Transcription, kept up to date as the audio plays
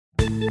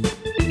Hello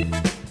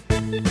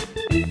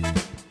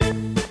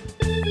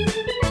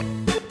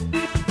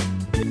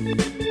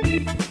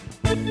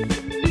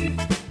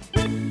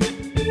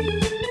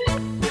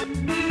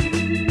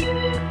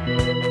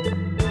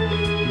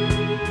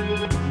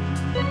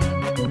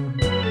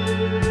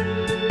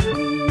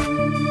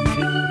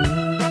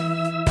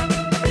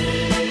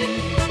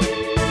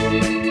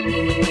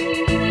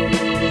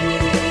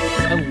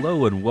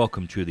and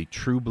welcome to the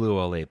True Blue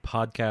LA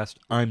podcast.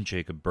 I'm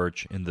Jacob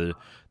Birch in the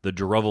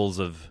druvels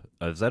of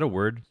is that a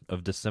word,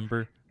 of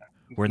December?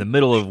 We're in the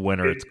middle of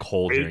winter. It's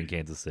cold here in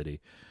Kansas City.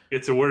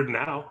 It's a word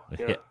now.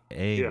 Yeah.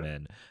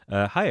 Amen.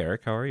 Hi,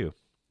 Eric. How are you?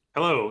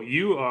 Hello.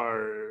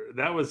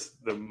 That was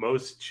the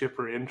most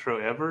chipper intro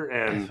ever,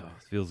 and it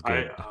feels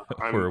good.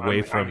 We're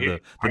away from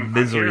the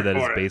misery that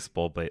is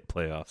baseball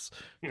playoffs.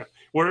 Yeah.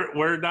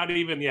 We're not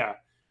even. Yeah.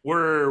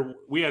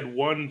 We had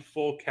one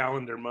full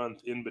calendar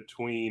month in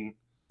between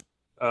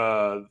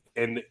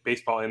and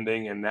baseball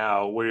ending, and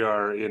now we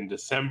are in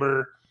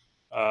December.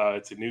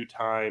 It's a new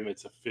time.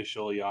 It's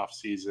officially off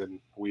season.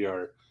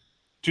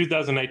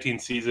 2019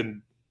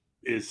 season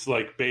is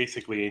like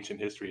basically ancient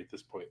history at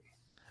this point.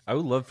 I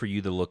would love for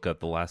you to look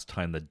up the last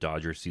time the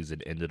Dodger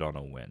season ended on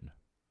a win.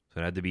 So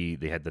it had to be,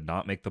 they had to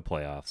not make the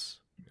playoffs,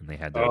 and they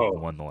had to have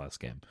won the last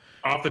game.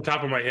 Off the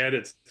top of my head,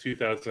 it's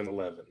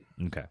 2011.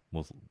 Okay,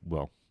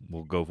 we'll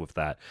go with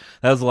that.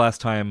 That was the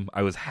last time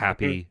I was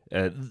happy,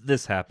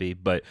 this happy,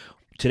 but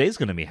today's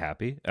going to be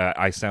happy.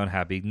 I sound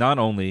happy. Not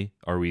only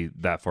are we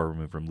that far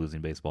removed from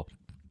losing baseball,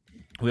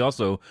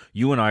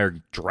 you and I are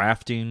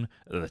drafting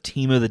the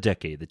team of the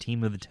decade, the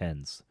team of the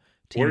tens,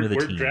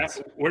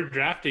 We're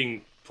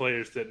drafting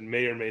players that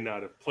may or may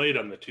not have played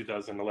on the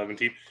 2011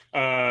 team.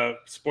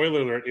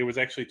 Spoiler alert, it was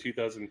actually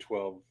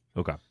 2012.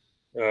 Okay.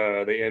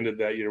 They ended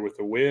that year with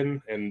a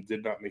win and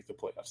did not make the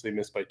playoffs. They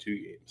missed by 2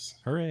 games.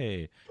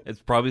 Hooray.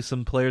 It's probably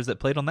some players that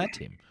played on that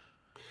team.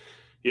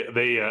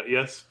 Yeah,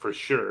 yes, for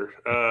sure.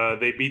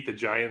 They beat the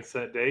Giants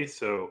that day,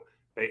 so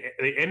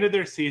they ended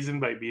their season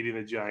by beating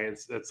the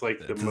Giants. That's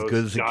like the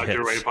most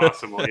Dodger way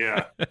possible.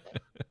 Yeah.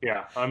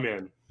 Yeah, I'm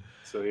in.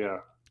 So,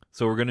 yeah.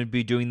 So we're going to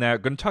be doing that. We're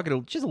going to talk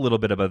just a little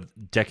bit about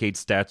decade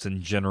stats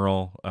in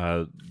general,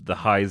 the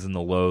highs and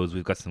the lows.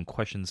 We've got some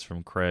questions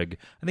from Craig.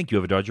 I think you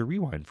have a Dodger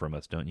Rewind from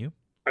us, don't you?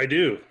 I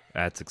do.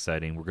 That's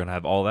exciting. We're going to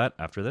have all that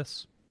after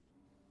this.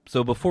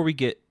 So before we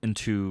get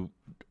into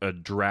a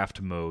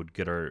draft mode,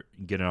 get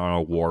in on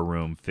a war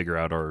room, figure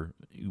out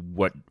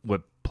what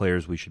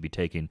players we should be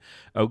taking,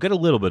 I'll get a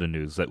little bit of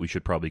news that we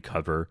should probably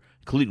cover,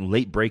 including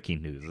late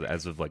breaking news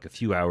as of like a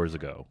few hours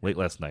ago, late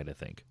last night, I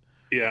think.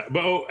 Yeah,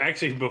 but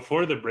actually,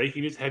 before the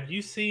breaking news, do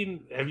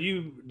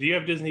you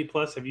have Disney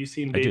Plus? Have you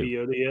seen Baby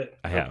Yoda yet?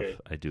 I have. Okay.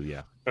 I do,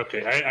 yeah.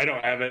 Okay, I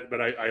don't have it,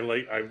 but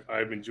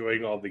I'm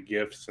enjoying all the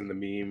GIFs and the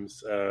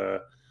memes.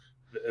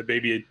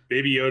 Baby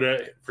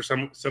Yoda, for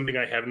something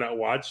I have not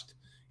watched,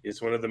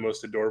 is one of the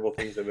most adorable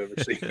things I've ever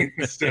seen.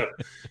 So,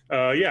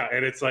 yeah,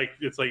 and it's like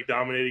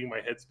dominating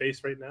my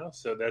headspace right now.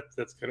 So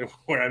that's kind of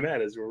where I'm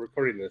at as we're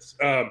recording this.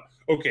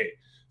 Okay,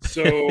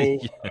 so.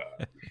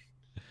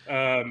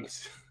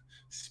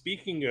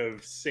 Speaking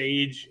of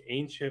sage,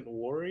 ancient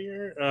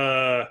warrior,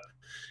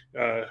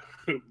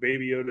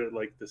 Baby Yoda,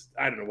 like this,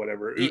 I don't know,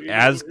 whatever.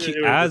 As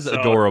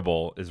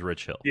adorable as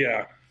Rich Hill.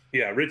 Yeah,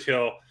 Rich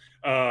Hill.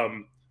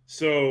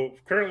 So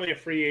currently a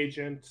free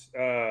agent.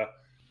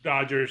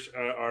 Dodgers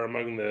are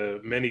among the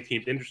many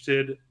teams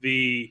interested.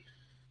 The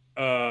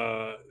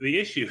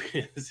issue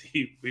is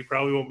he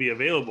probably won't be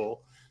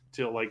available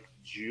till like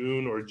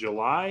June or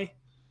July.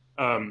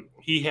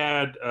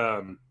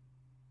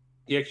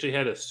 He actually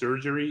had a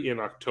surgery in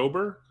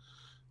October.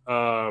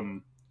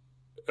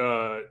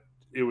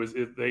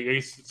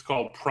 It's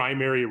called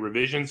primary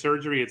revision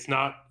surgery. It's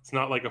not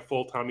like a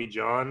full Tommy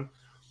John,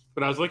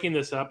 but I was looking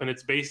this up, and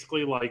it's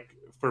basically like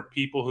for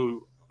people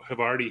who have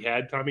already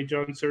had Tommy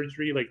John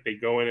surgery, like they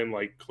go in and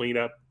like clean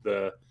up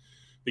the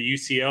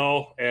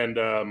UCL and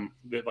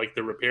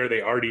the repair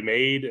they already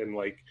made, and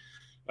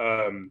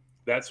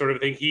that sort of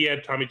thing. He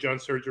had Tommy John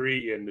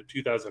surgery in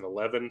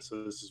 2011,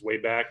 so this is way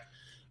back.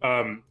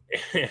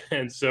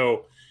 And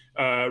so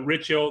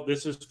Rich Hill,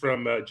 this is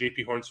from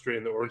J.P. Hornstra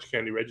in the Orange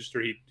County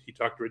Register. He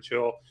talked to Rich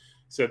Hill,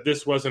 said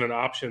this wasn't an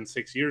option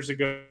 6 years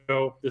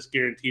ago. This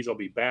guarantees I'll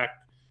be back.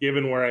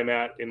 Given where I'm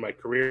at in my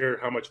career,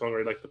 how much longer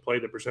I'd like to play,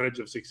 the percentage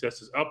of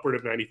success is upward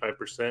of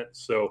 95%.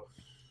 So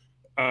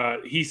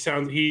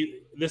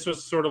this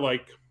was sort of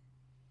like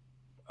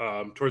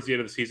towards the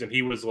end of the season,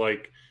 he was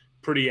like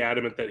pretty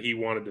adamant that he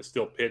wanted to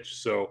still pitch.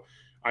 So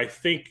I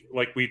think,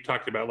 like we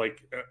talked about,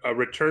 like a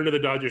return to the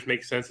Dodgers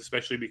makes sense,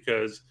 especially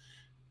because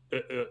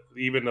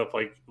even if,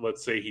 like,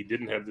 let's say he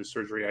didn't have this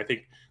surgery, I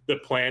think the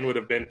plan would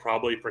have been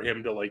probably for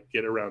him to like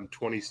get around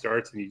 20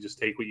 starts and you just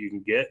take what you can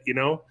get,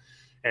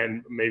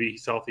 and maybe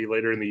he's healthy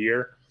later in the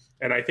year.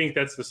 And I think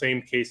that's the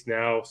same case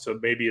now. So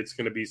maybe it's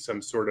going to be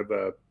some sort of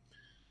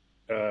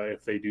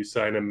if they do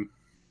sign him,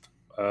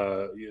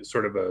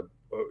 sort of a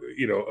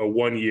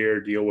 1 year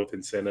deal with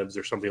incentives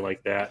or something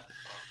like that.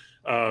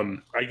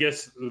 I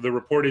guess the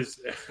report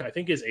is, I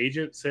think his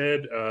agent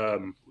said,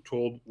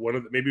 told one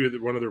of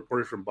the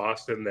reporters from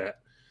Boston that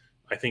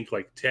I think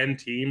like 10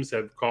 teams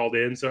have called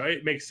in. So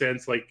it makes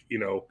sense. Like,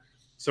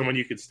 someone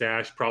you could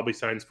stash probably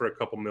signs for a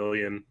couple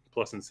million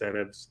plus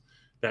incentives.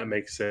 That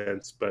makes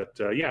sense. But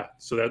yeah,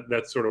 so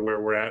that's sort of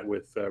where we're at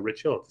with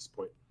Rich Hill at this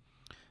point.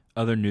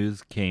 Other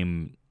news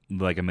came,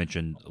 like I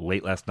mentioned,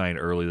 late last night,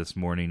 early this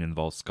morning,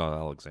 involves Scott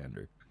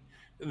Alexander.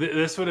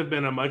 This would have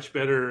been a much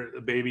better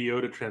Baby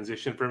Yoda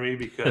transition for me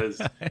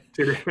because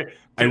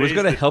I was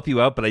going to help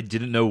you out, but I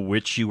didn't know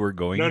which you were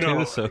going to.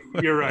 No, so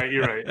you're right.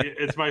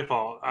 It's my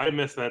fault. I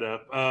messed that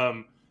up.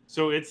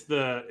 So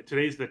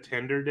today's the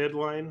tender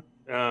deadline,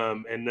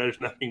 and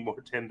there's nothing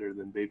more tender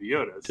than Baby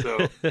Yoda.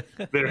 So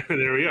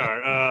there we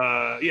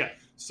are. Yeah.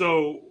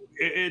 So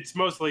it's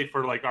mostly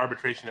for like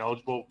arbitration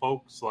eligible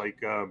folks,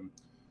 like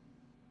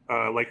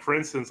for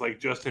instance, like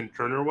Justin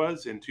Turner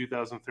was in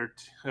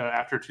 2013,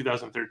 after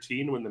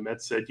 2013, when the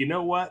Mets said, you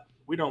know what,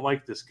 we don't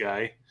like this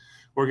guy,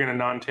 we're going to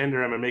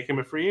non-tender him and make him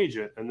a free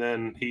agent, and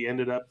then he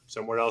ended up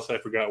somewhere else. I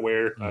forgot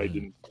where. I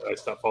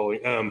stopped following.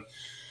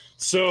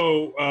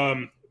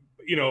 The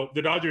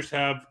Dodgers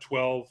have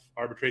 12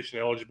 arbitration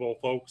eligible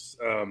folks,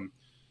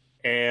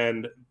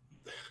 and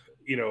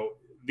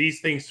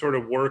these things sort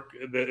of work.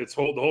 The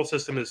whole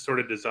system is sort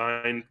of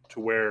designed to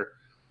where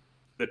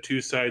the two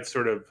sides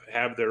sort of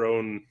have their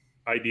own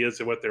ideas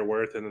of what they're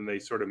worth, and then they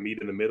sort of meet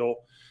in the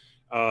middle.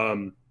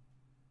 And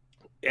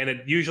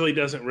it usually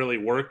doesn't really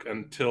work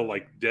until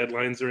like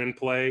deadlines are in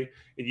play.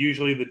 And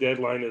usually the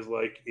deadline is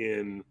like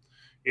in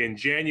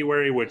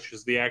January, which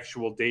is the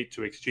actual date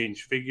to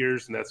exchange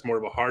figures. And that's more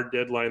of a hard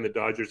deadline. The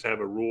Dodgers have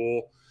a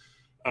rule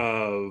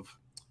of,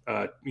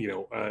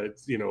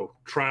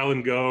 trial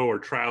and go or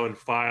trial and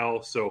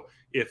file. So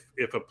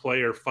if a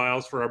player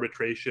files for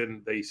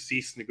arbitration, they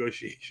cease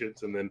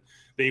negotiations, and then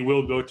they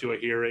will go to a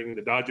hearing.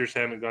 The Dodgers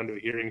haven't gone to a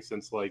hearing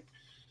since I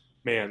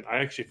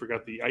actually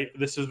forgot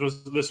this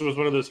was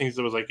one of those things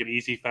that was like an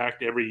easy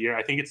fact every year.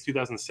 I think it's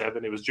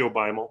 2007. It was Joe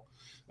Beimel.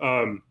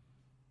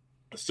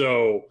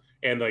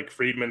 And like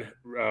Friedman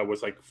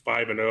was like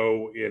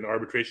 5-0 in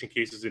arbitration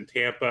cases in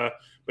Tampa,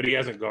 but he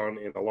hasn't gone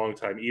in a long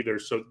time either.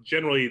 So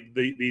generally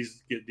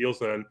these get deals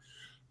done.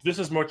 This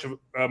is more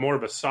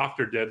of a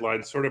softer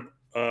deadline, sort of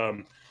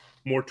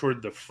more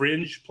toward the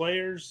fringe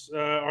players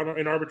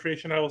in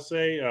arbitration, I will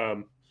say.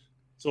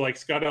 So like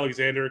Scott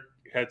Alexander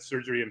had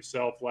surgery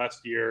himself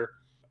last year.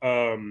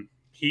 The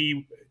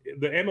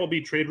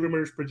MLB trade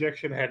rumors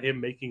projection had him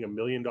making $1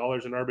 million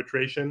in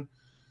arbitration.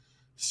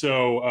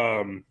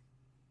 So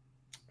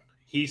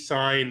he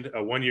signed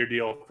a 1-year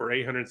deal for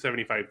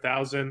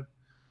 $875,000.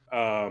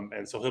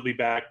 And so he'll be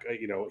back.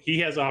 He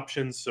has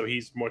options, so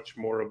he's much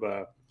more of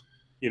a,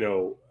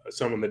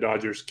 someone the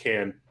Dodgers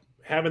can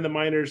have in the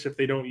minors if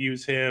they don't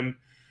use him.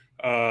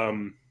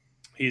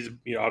 He's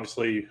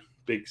obviously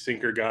big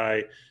sinker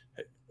guy,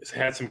 has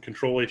had some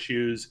control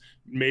issues,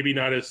 maybe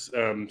not as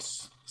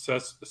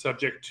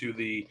subject to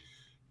the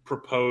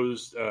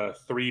proposed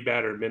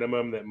 3-batter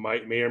minimum that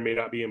may or may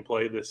not be in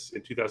play in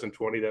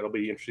 2020. That'll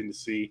be interesting to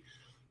see.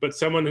 But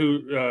someone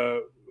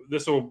who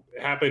this will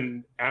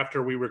happen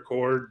after we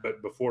record, but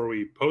before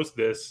we post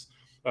this,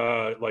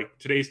 like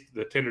today's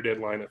the tender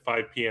deadline at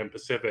 5 p.m.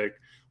 Pacific,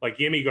 like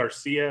Yimi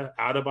Garcia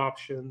out of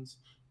options,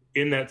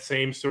 in that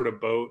same sort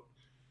of boat.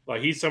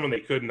 Like he's someone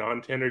they could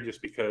non-tender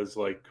just because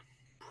like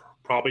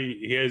probably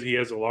he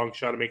has a long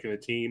shot of making the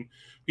team.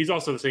 He's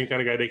also the same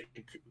kind of guy they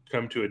can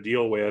come to a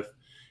deal with,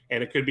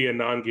 and it could be a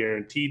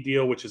non-guaranteed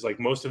deal, which is like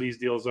most of these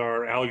deals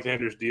are.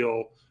 Alexander's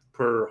deal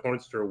per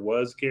Hornster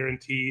was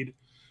guaranteed.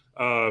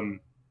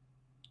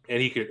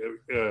 And he could,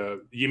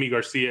 Yimi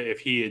Garcia, if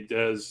he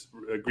does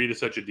agree to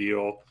such a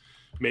deal,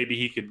 maybe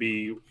he could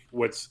be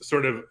what's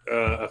sort of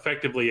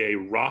effectively a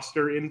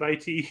roster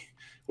invitee,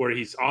 where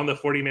he's on the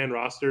 40-man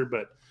roster,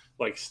 but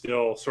like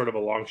still sort of a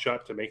long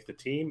shot to make the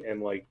team.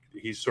 And like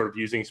he's sort of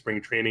using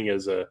spring training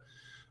as a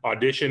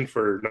audition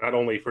for not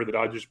only for the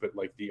Dodgers, but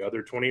like the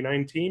other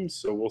 29 teams.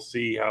 So we'll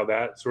see how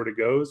that sort of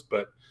goes.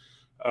 But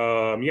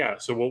so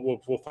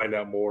we'll find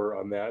out more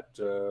on that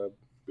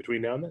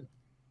between now and then.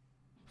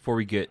 Before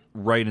we get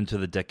right into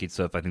the decade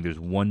stuff, I think there's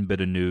one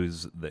bit of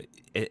news that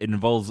it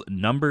involves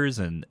numbers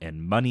and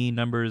money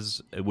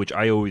numbers, which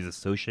I always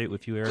associate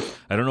with you, Eric.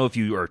 I don't know if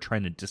you are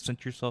trying to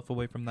distance yourself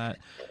away from that,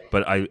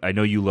 but I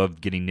know you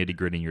love getting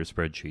nitty-gritty in your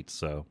spreadsheets,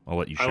 so I'll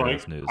let you share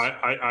this news.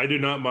 I do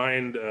not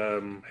mind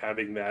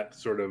having that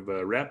sort of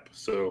rep.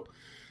 So,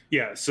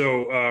 yeah,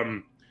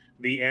 so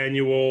the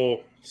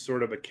annual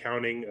sort of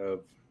accounting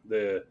of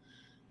the,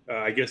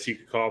 I guess you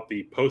could call it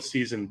the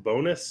postseason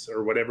bonus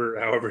or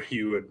however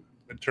you would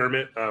term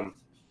it.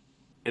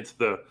 It's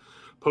the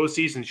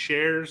postseason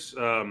shares.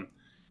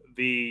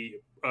 This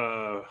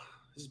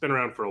has been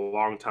around for a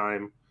long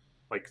time,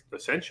 like a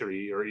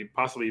century or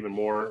possibly even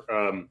more.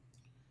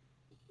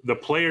 The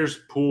players'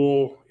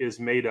 pool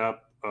is made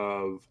up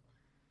of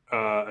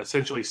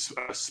essentially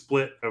a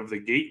split of the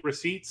gate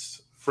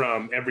receipts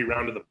from every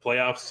round of the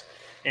playoffs,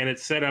 and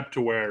it's set up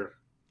to where,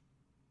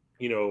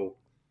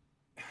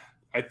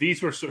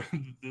 these were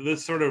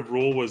this sort of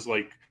rule was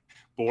like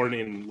born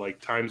in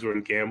like times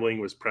when gambling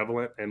was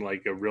prevalent and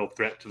like a real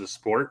threat to the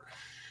sport.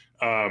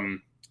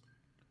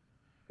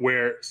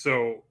 Where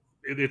so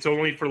it's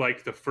only for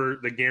like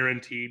the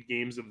guaranteed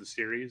games of the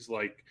series.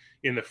 Like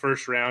in the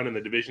first round in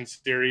the division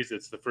series,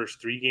 it's the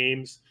first 3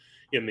 games.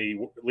 In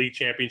the league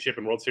championship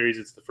and World Series,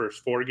 it's the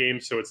first 4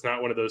 games. So it's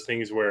not one of those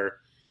things where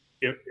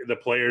the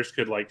players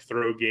could like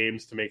throw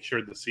games to make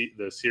sure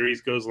the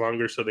series goes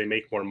longer so they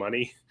make more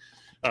money.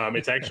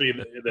 It's actually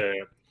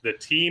the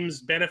team's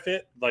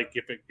benefit. Like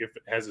if it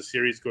as a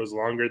series goes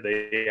longer,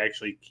 they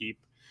actually keep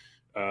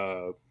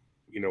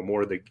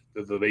more they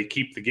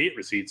keep the gate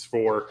receipts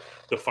for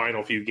the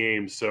final few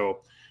games.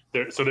 So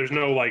there's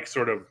no like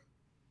sort of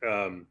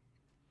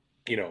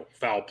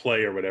foul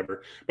play or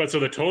whatever. But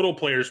so the total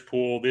players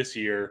pool this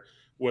year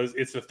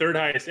it's the 3rd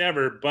highest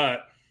ever,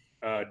 but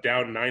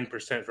down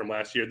 9% from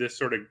last year. This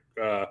sort of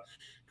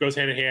goes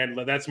hand in hand.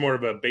 That's more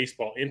of a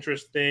baseball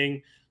interest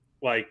thing.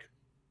 Like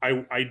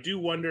I do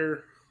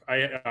wonder.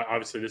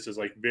 Obviously this is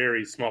like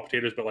very small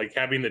potatoes, but like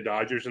having the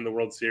Dodgers in the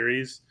World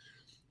Series,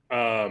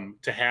 to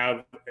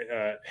have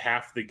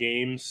half the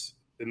games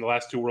in the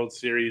last 2 World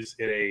Series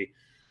in a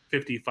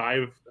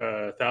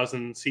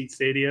 55,000 seat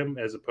stadium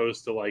as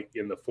opposed to like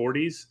in the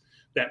 40s,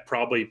 that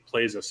probably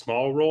plays a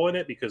small role in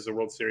it because the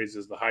World Series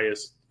is the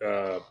highest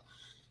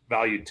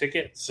valued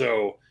ticket.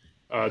 So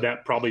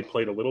that probably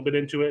played a little bit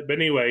into it. But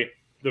anyway,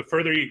 the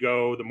further you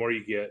go, the more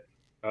you get.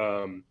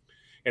 And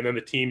then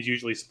the teams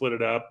usually split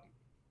it up.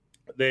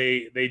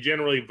 They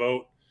generally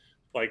vote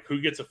like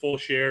who gets a full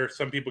share.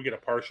 Some people get a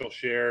partial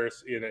share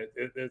in it.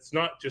 It's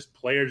not just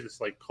players. It's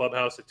like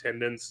clubhouse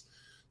attendance,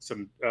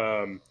 some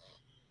I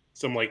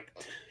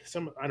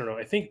don't know.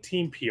 I think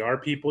team PR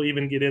people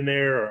even get in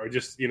there, or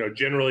just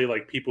generally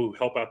like people who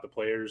help out the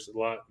players a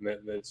lot.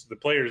 And the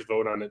players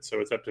vote on it, so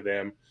it's up to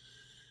them.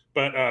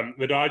 But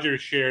the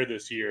Dodgers share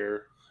this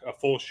year, a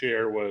full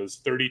share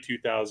was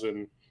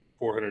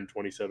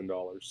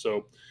 $32,427.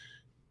 So,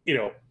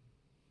 in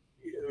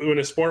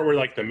a sport where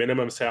like the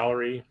minimum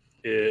salary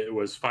it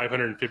was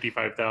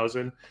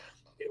 $555,000,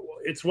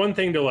 it's one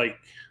thing to like,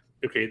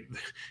 okay,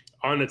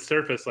 on its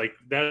surface, like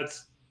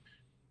that's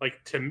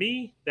like to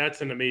me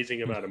that's an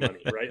amazing amount of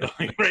money, right?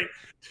 Like, right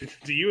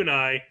to you and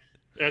I,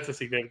 that's a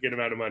significant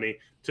amount of money.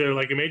 To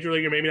like a major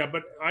leaguer, maybe not,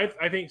 but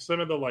I think some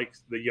of the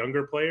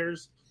younger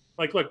players.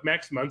 Like, look,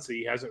 Max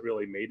Muncy hasn't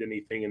really made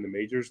anything in the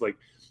majors. Like,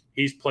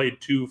 he's played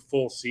 2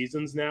 full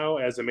seasons now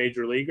as a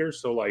major leaguer.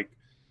 So, like,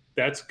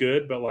 that's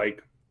good. But,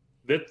 like,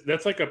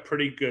 that's like a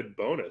pretty good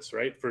bonus,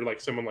 right, for,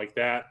 like, someone like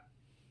that.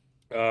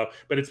 But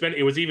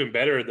it was even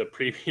better the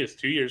previous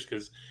 2 years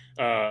because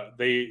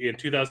in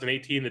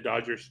 2018, the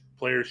Dodgers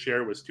players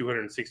share was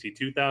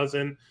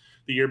 $262,000.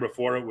 The year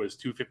before it was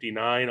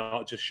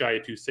 $259,000, just shy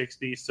of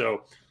 $260,000.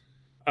 So,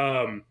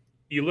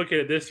 you look at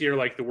it this year,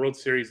 like the World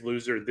Series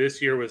loser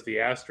this year was the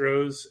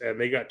Astros, and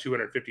they got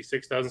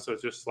 $256,000, so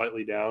it's just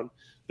slightly down.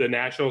 The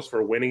Nationals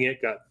for winning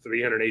it got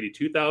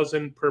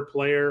 $382,000 per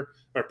player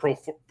or per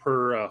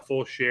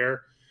full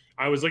share.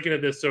 I was looking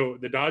at this, so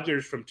the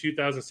Dodgers from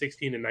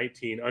 2016 to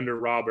 19 under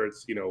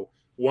Roberts,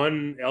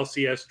 one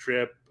LCS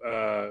trip,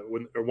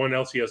 one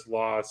LCS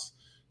loss,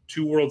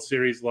 2 World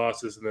Series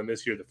losses, and then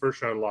this year the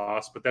first round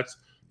loss. But that's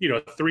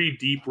 3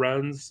 deep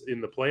runs in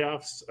the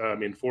playoffs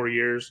in 4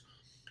 years.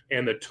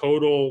 And the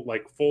total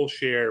like full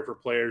share for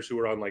players who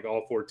were on like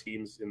all 4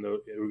 teams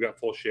who got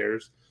full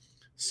shares,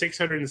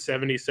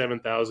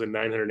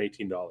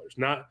 $677,918.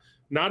 Not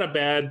a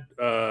bad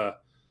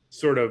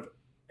sort of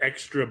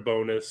extra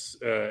bonus,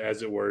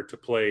 as it were, to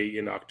play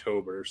in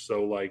October.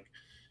 So like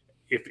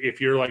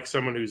if you're like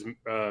someone who's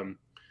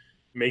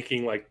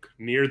making like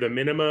near the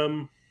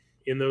minimum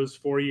in those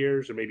 4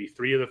 years, or maybe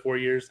 3 of the 4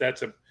 years,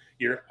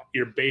 you're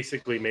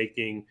basically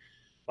making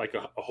like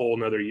a whole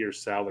another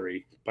year's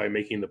salary by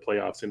making the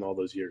playoffs in all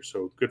those years.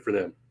 So good for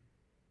them.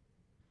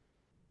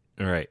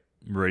 All right.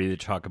 Ready to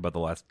talk about the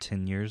last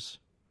 10 years?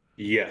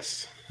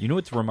 Yes. You know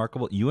what's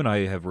remarkable? You and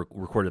I have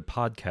recorded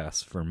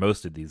podcasts for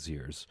most of these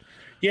years.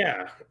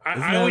 Yeah.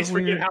 I always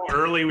forget how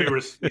early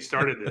we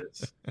started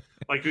this.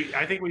 Like,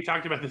 I think we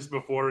talked about this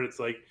before. It's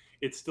like,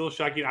 it's still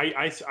shocking.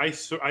 I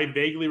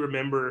vaguely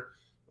remember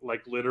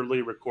like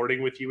literally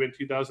recording with you in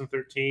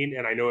 2013.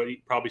 And I know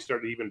it probably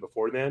started even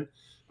before then.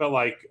 But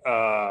like,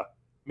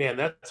 man,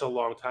 that's a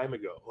long time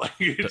ago. Like,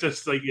 it's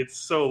just like it's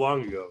so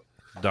long ago.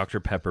 Dr.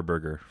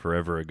 Pepperberger,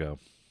 forever ago.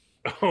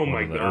 Oh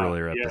my God!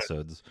 Earlier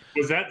episodes.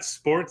 Was that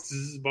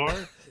Sports Bar?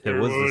 It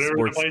was the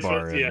Sports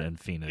Bar in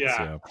Phoenix.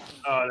 Yeah.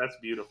 Oh, that's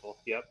beautiful.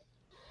 Yep.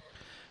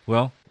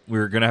 Well,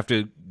 we're gonna have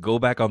to go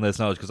back on this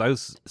knowledge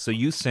because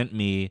you sent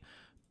me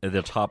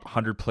the top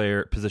 100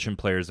 position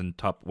players and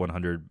top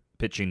 100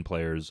 pitching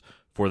players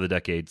for the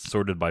decade,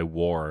 sorted by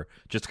WAR,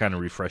 just to kind of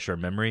refresh our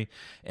memory.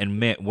 And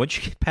man, once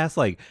you get past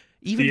like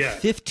even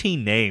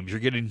 15 names, you're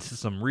getting into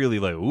some really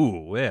like,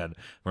 ooh, man,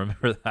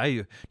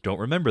 I don't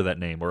remember that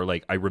name, or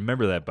like I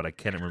remember that, but I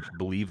can't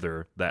believe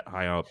they're that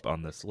high up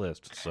on this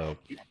list. So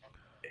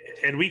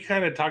and we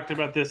kind of talked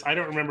about this. I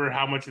don't remember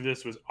how much of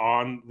this was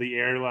on the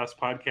air last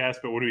podcast,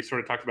 but when we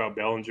sort of talked about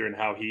Bellinger and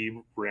how he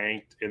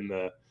ranked in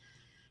the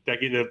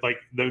decade, like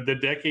the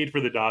decade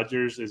for the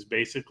Dodgers is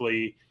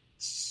basically,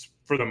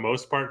 for the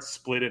most part,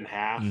 split in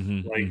half.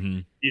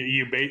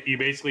 You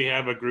basically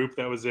have a group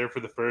that was there for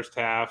the first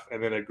half,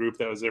 and then a group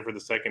that was there for the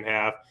second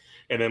half,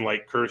 and then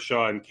like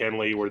Kershaw and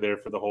Kenley were there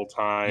for the whole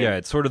time. Yeah,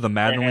 it's sort of the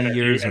Mattingly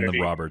years and the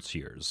Roberts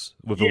years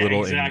with a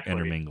little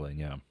intermingling.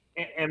 Yeah.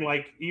 And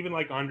like even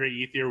like Andre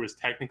Ethier was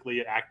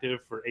technically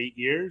active for 8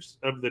 years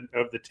of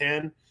the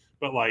 10,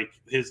 but like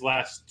his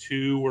last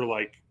 2 were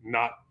like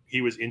not.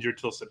 He was injured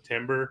till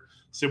September,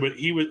 so but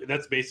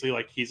that's basically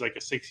like he's like a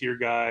 6-year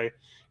guy,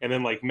 and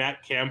then like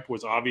Matt Kemp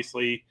was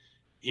obviously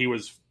he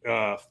was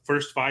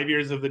first 5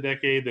 years of the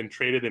decade, then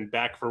traded and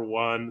back for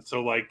 1.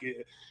 So like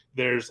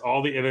there's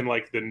all the and then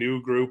like the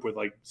new group with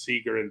like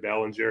Seager and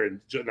Bellinger and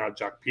now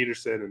Jock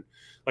Peterson and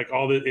like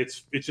all the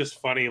it's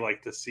just funny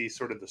like to see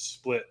sort of the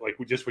split like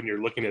just when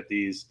you're looking at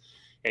these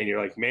and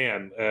you're like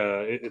man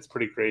it's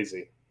pretty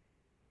crazy.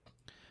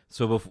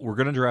 So we're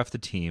going to draft the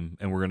team,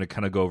 and we're going to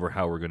kind of go over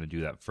how we're going to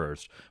do that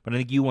first. But I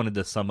think you wanted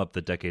to sum up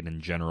the decade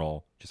in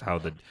general, just how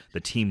the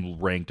team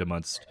ranked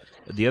amongst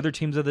the other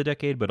teams of the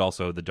decade, but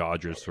also the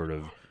Dodgers sort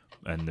of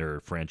and their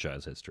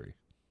franchise history.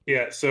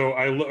 Yeah, so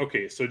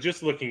so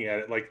just looking at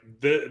it, like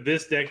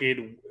this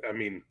decade, I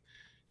mean,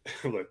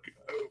 look,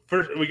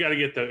 first we got to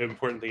get the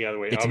important thing out of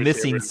the way. It's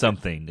missing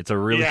something. It's a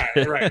really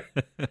right.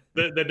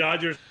 The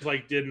Dodgers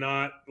like did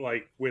not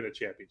like win a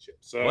championship.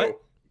 So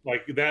what?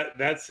 Like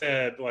that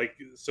said, like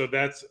so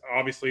that's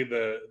obviously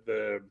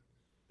the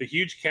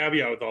huge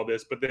caveat with all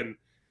this. But then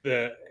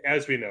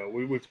as we know,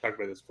 we've talked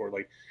about this before.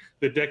 Like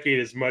the decade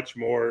is much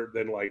more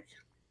than like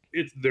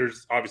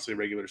there's obviously a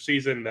regular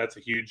season. That's a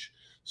huge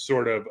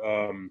sort of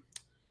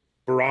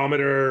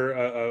barometer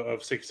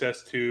of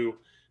success too.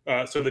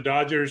 So the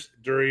Dodgers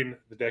during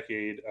the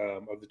decade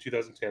of the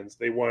 2010s,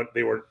 they won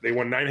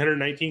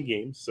 919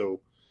 games.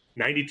 So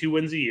 92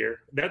 wins a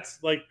year.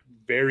 That's like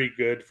very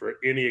good for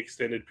any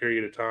extended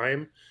period of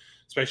time,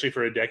 especially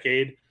for a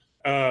decade.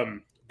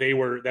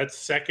 That's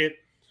second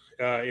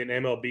in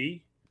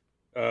MLB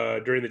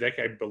during the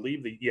decade. I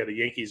believe the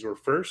Yankees were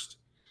first.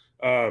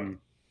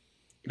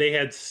 They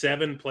had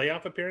 7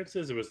 playoff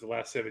appearances. It was the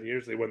last 7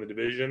 years they won the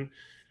division.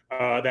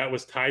 That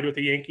was tied with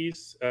the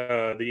Yankees.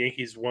 The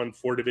Yankees won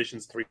 4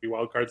 divisions, 3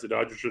 wild cards. The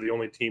Dodgers were the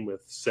only team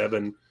with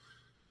 7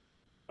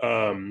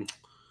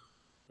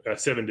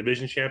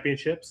 division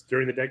championships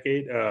during the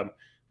decade.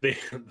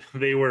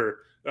 They were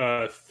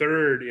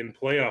third in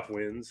playoff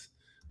wins.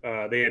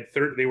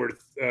 They were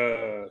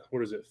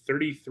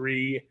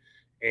 33,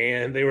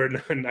 and they were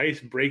a nice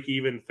break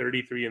even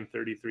 33 and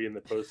 33 in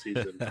the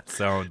postseason. That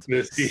sounds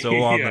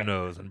so on the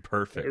nose and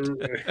perfect,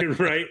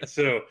 right?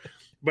 So,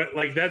 but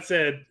like that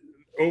said,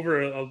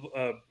 over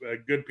a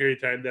good period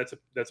of time, that's a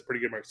pretty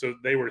good mark. So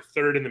they were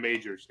third in the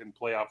majors in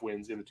playoff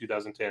wins in the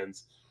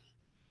 2010s.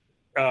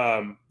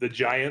 The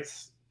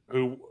Giants,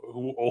 who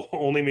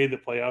only made the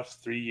playoffs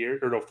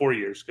 4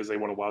 years because they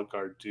won a wild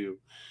card too,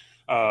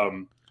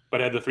 but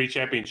had the 3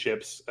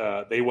 championships.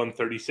 They won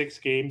 36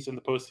 games in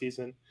the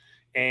postseason,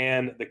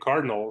 and the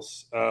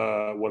Cardinals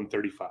won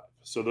 35.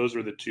 So those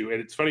were the 2. And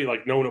it's funny,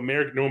 like no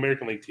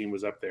American League team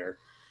was up there.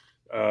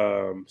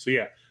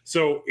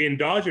 So in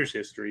Dodgers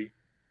history,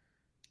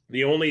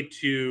 the only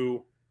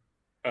 2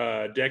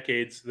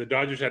 decades, the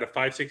Dodgers had a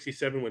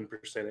 .567 win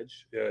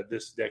percentage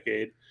this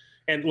decade.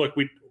 And look,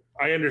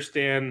 I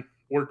understand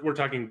we're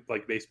talking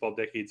like baseball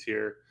decades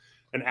here,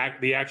 and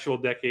the actual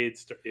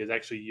decades is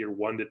actually year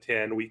 1 to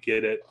 10. We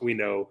get it. We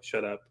know.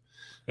 Shut up.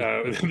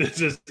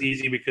 This is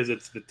easy because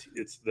it's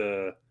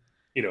the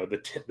the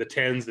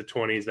 10s, the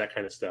 20s, that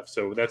kind of stuff.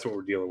 So that's what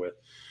we're dealing with.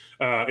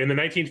 In the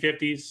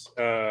 1950s,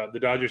 the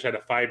Dodgers had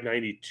a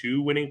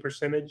 .592 winning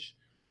percentage.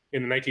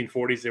 In the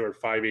 1940s, they were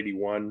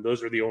 .581.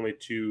 Those were the only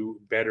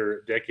 2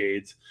 better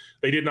decades.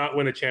 They did not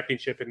win a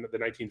championship in the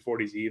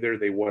 1940s either.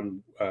 They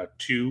won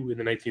 2 in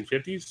the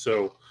 1950s.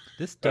 So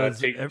this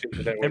does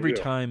every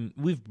time.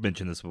 We've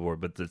mentioned this before,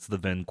 but it's the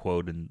Venn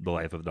quote in The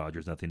Life of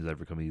Dodgers: "Nothing has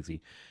ever come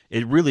easy."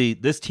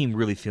 This team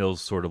really feels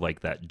sort of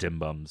like that Dim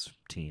Bums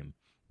team.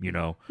 You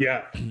know?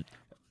 Yeah.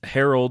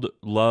 Harold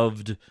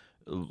loved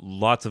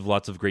lots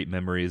of great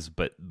memories,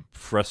 but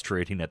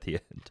frustrating at the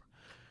end.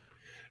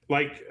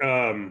 Like.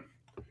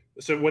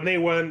 So when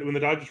the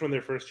Dodgers won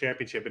their first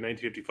championship in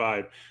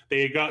 1955,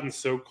 they had gotten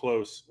so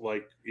close.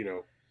 Like they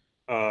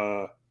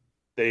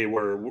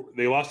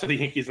lost to the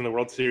Yankees in the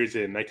World Series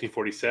in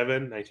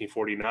 1947,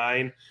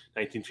 1949,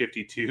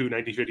 1952,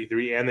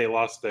 1953, and they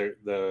lost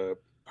the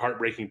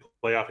heartbreaking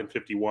playoff in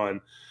 51.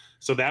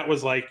 So that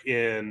was like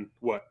in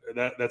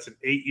that's an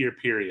 8-year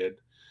period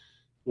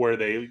where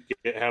they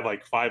have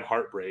like 5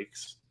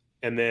 heartbreaks,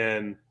 and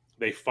then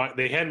they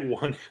hadn't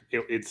won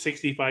in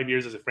 65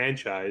 years as a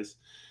franchise.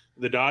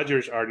 The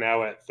Dodgers are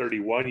now at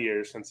 31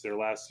 years since their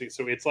last season.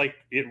 So it's like,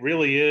 it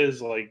really is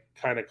like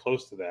kind of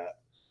close to that.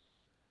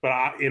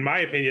 But in my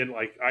opinion,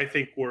 like I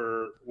think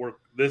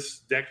this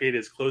decade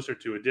is closer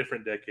to a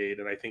different decade.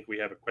 And I think we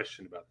have a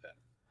question about that.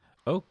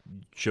 Oh,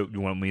 you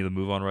want me to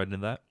move on right into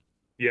that?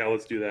 Yeah,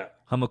 let's do that.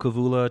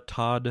 Hamakavula,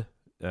 Todd.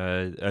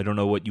 I don't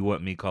know what you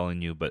want me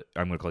calling you, but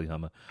I'm going to call you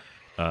Hama.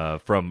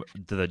 From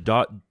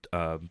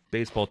the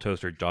baseball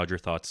toaster Dodger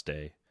Thoughts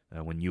Day,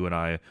 when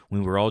we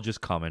were all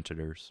just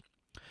commenters.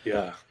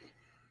 Yeah.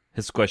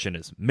 His question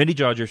is: many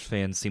Dodgers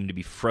fans seem to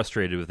be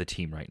frustrated with the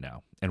team right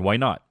now, and why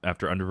not?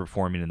 After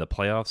underperforming in the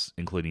playoffs,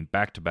 including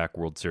back-to-back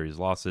World Series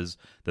losses,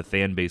 the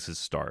fan base is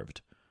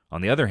starved.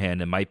 On the other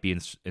hand, it might be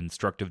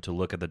instructive to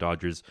look at the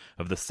Dodgers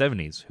of the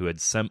 '70s, who had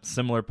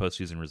similar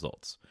postseason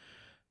results.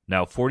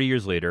 Now, 40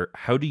 years later,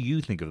 how do you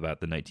think about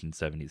the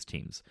 1970s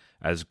teams?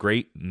 As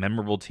great,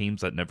 memorable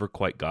teams that never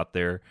quite got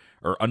there,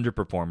 or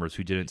underperformers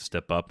who didn't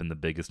step up in the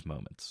biggest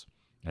moments?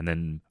 And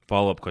then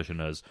follow-up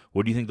question is,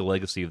 what do you think the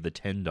legacy of the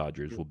 10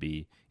 Dodgers will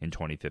be in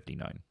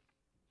 2059?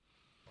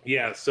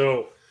 Yeah,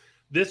 so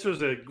this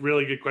was a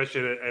really good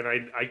question, and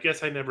I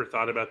guess I never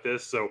thought about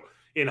this. So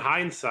in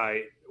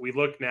hindsight, we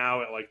look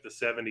now at like the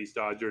 70s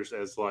Dodgers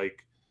as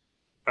like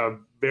a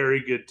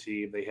very good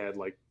team. They had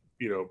like,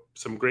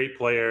 some great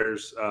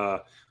players.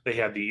 They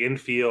had the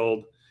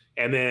infield,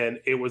 and then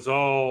it was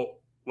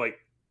all like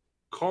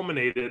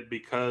culminated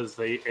because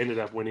they ended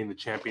up winning the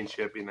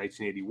championship in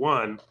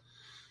 1981.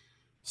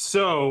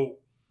 So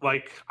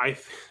like I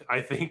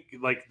think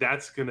like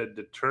that's going to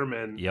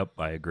determine. Yep,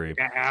 I agree.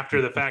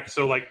 After the fact.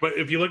 So like, but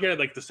if you look at it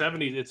like the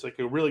 70s, it's like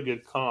a really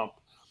good comp.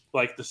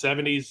 Like the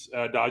 70s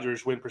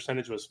Dodgers win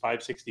percentage was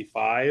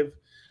 .565,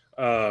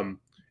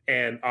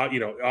 and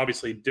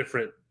obviously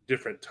different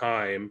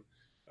time.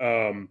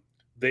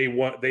 They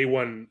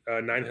won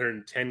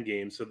 910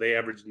 games, so they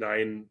averaged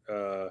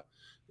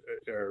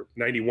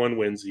 91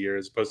 wins a year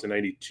as opposed to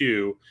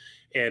 92.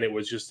 And it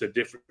was just a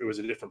different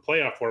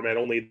playoff format.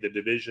 Only the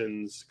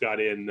divisions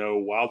got in, no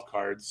wild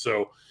cards.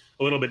 So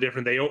a little bit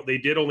different. They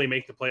did only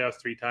make the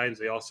playoffs 3 times.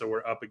 They also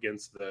were up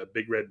against the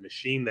Big Red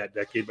Machine that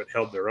decade, but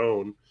held their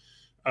own.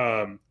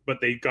 But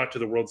they got to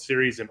the World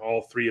Series in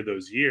all 3 of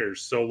those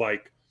years. So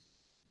like,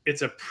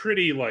 it's a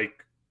pretty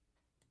like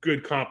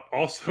good comp.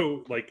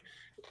 Also, like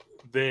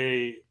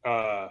they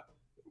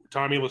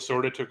Tommy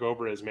Lasorda took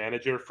over as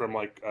manager from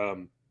like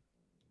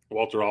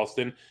Walter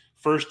Alston.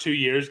 First 2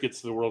 years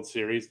gets to the World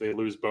Series, they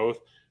lose both.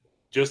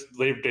 Just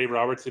Dave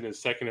Robertson,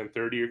 his second and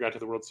third year, got to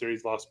the World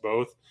Series, lost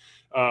both.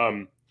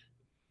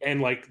 And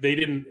like they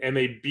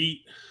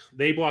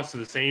lost to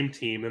the same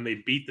team, and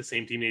they beat the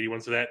same team in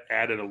 81, so that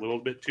added a little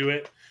bit to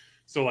it.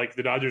 So like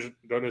the Dodgers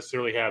don't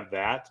necessarily have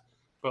that,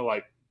 but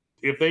like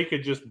if they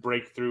could just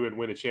break through and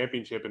win a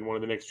championship in one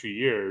of the next 2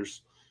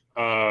 years,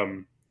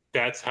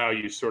 that's how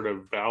you sort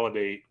of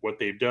validate what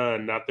they've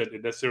done. Not that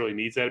it necessarily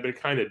needs that, but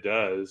it kind of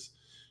does.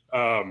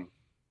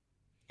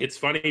 It's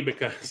funny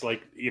because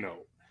like,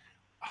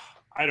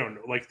 I don't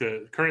know, like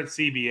the current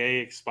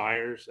CBA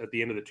expires at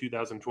the end of the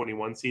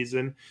 2021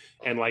 season.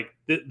 And like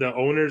the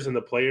owners and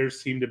the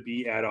players seem to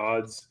be at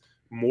odds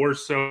more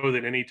so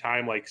than any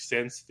time, like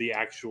since the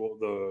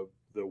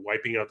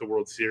wiping out the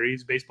World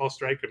Series baseball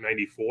strike of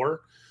 94.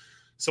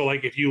 So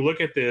like, if you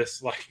look at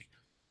this, like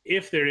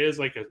if there is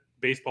like a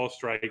baseball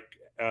strike,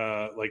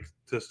 like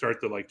to start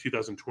the like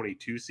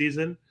 2022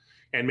 season,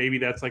 and maybe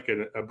that's like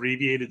an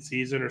abbreviated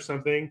season or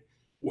something.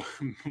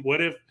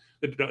 What if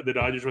the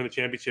Dodgers win the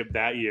championship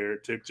that year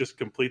to just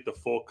complete the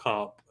full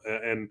comp,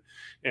 and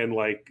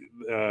like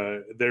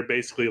they're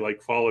basically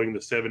like following the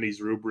 70s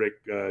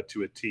rubric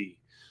to a T.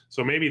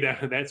 So maybe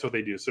that's what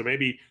they do. So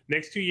maybe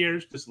next 2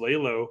 years just lay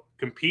low,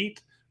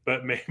 compete,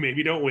 but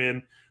maybe don't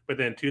win. But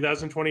then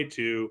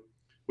 2022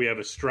 we have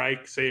a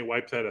strike. Say it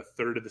wipes out a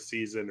third of the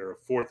season or a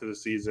fourth of the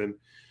season.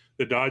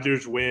 The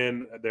Dodgers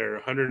win their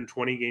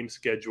 120 game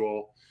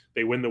schedule.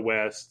 They win the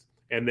West,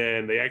 and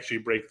then they actually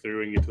break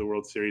through and get to the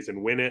World Series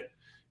and win it.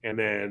 And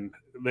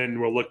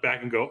then we'll look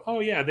back and go, oh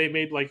yeah, they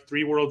made like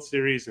 3 World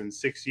Series in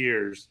 6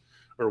 years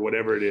or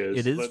whatever it is.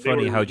 It is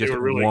funny how just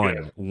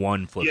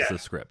one flips the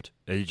script.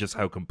 It's just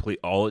how complete.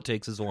 All it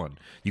takes is one.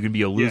 You can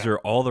be a loser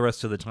all the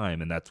rest of the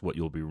time, and that's what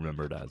you'll be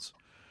remembered as.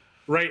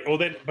 Right. Well,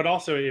 then, but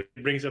also it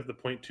brings up the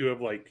point too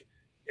of like,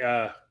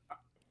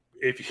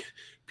 if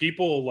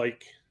people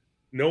like,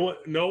 no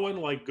one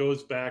like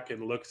goes back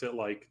and looks at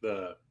like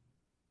the,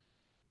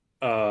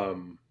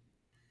 well,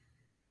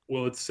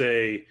 let's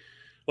say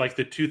like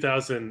the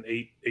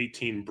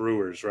 2018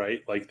 Brewers,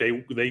 right? Like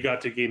they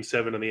got to Game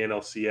 7 of the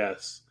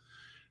NLCS.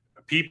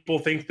 People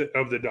think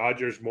of the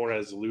Dodgers more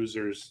as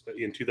losers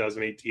in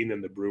 2018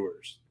 than the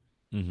Brewers,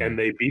 and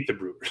they beat the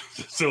Brewers.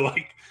 So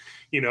like,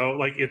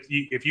 like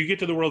if you get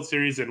to the World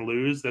Series and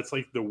lose, that's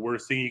like the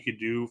worst thing you could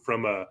do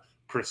from a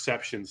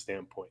perception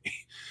standpoint.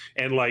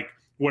 And like,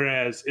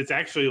 whereas it's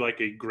actually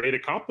like a great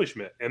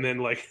accomplishment. And then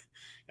like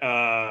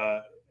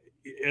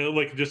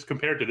just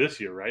compared to this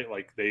year, right?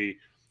 Like they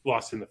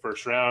lost in the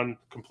first round,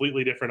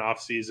 completely different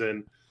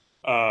offseason,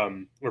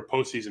 or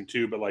postseason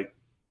too. But like,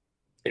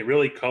 it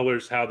really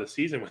colors how the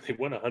season when they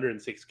won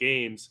 106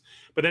 games.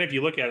 But then if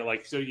you look at it,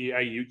 like, so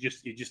you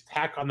just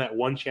tack on that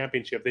one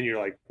championship, then you're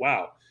like,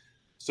 wow.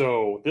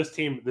 So this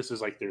team, this is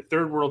like their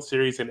 3rd World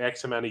Series in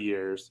X amount of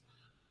years.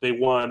 They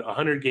won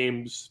 100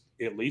 games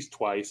at least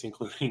twice,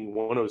 including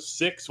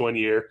 106 one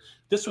year.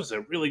 This was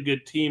a really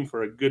good team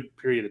for a good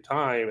period of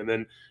time. And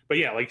then, but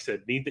yeah, like you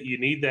said, you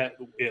need that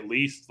at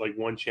least like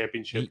one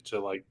championship to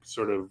like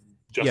sort of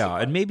justify.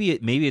 Yeah, and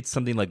maybe it's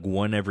something like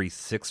one every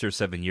 6 or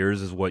 7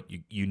 years is what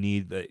you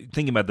need.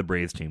 Thinking about the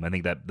Braves team, I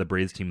think that the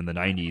Braves team in the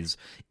 90s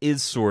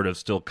is sort of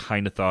still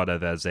kind of thought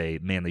of as a,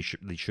 man, they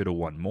should have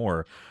won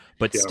more,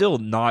 but still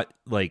not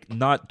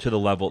to the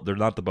level. They're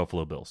not the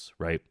Buffalo Bills,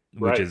 right?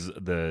 Which is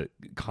the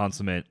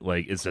consummate,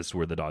 like, is this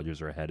where the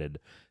Dodgers are headed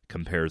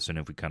comparison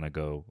if we kind of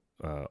go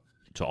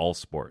to all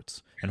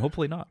sports, and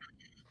hopefully not.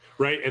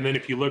 Right, and then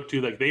if you look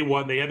to, like, they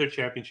had their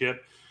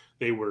championship.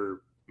 They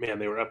were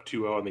up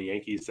 2-0 on the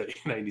Yankees in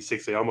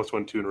 '96. They almost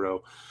won 2 in a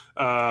row.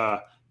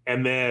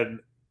 And then,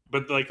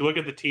 but like, look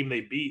at the team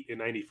they beat in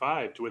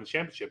 '95 to win the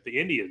championship, the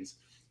Indians.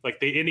 Like,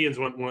 the Indians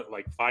won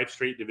like 5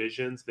 straight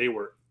divisions. They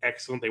were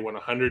excellent. They won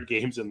 100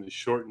 games in the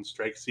shortened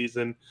strike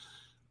season.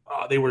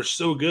 They were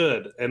so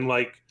good, and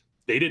like,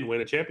 they didn't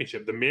win a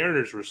championship. The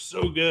Mariners were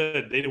so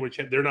good. They didn't win.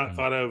 They're not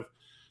thought of.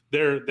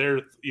 They're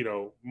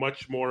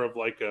much more of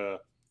like a.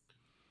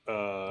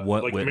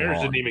 What like, went the Mariners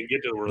wrong? didn't even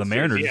get to the World The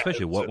Series. Mariners,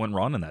 especially, what went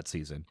wrong in that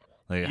season?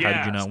 Like, how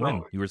did you not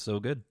win? You were so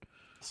good.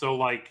 So,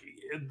 like,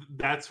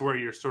 that's where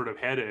you're sort of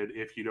headed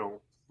if you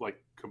don't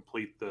like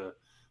complete the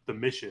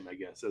mission, I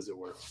guess, as it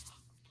were.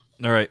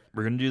 All right,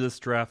 we're going to do this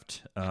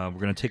draft. We're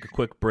going to take a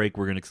quick break.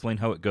 We're going to explain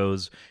how it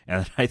goes,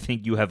 and I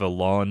think you have a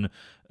long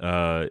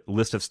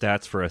list of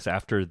stats for us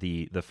after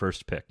the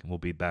first pick. We'll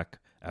be back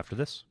after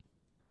this.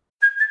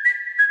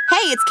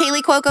 Hey, it's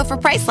Kaylee Cuoco for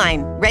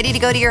Priceline. Ready to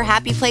go to your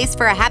happy place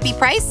for a happy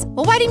price?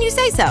 Well, why didn't you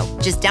say so?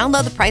 Just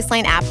download the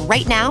Priceline app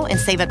right now and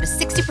save up to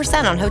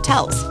 60% on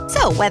hotels.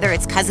 So whether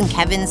it's Cousin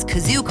Kevin's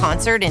Kazoo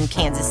Concert in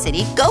Kansas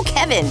City, go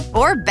Kevin,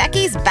 or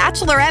Becky's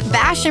Bachelorette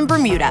Bash in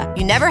Bermuda,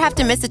 you never have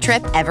to miss a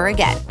trip ever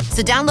again.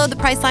 So download the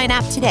Priceline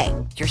app today.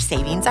 Your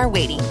savings are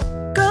waiting.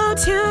 Go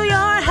to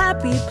your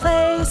happy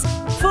place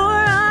for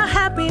a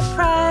happy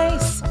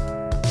price.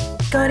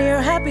 Go to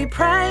your happy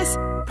price,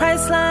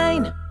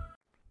 Priceline.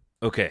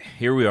 Okay,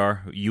 here we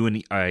are. You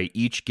and I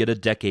each get a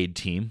decade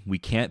team. We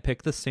can't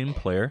pick the same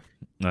player.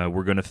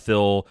 We're going to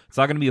fill... It's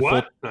not going to be a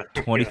full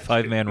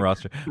 25-man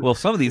roster. Well,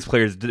 some of these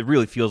players, it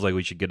really feels like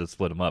we should get to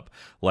split them up,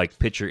 like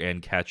pitcher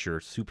and catcher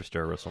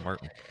superstar Russell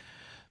Martin.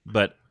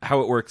 But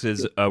how it works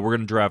is we're going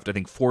to draft, I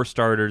think, 4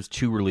 starters,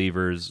 2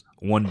 relievers,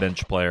 1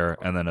 bench player,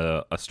 and then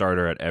a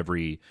starter at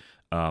every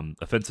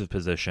offensive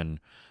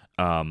position.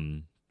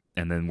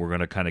 And then we're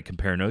going to kind of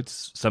compare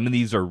notes. Some of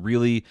these are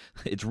really,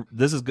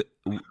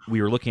 we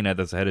were looking at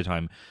this ahead of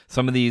time.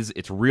 Some of these,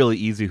 it's really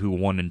easy who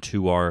 1 and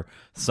 2 are.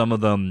 Some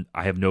of them,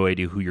 I have no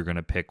idea who you're going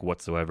to pick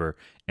whatsoever.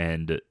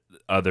 And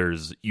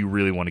others, you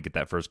really want to get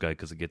that first guy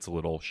because it gets a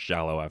little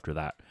shallow after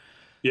that.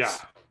 Yeah.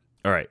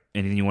 All right.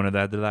 Anything you wanted to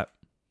add to that?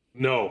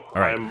 No.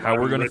 All right. How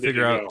we're going to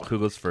figure out who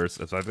goes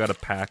first. So I've got a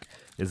pack.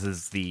 This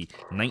is the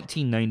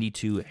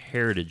 1992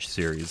 Heritage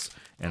Series.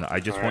 And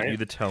I just want you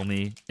to tell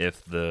me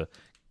if the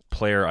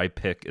player I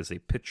pick is a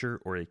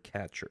pitcher or a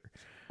catcher.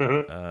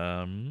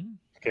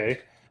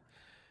 Okay.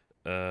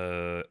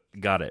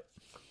 Got it.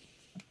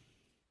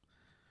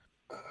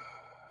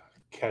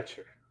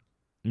 Catcher.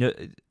 No,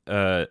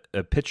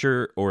 a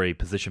pitcher or a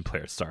position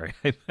player. Sorry,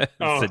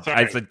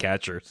 I said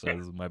catcher, so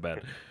this is my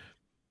bad.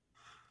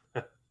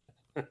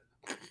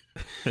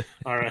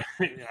 All right,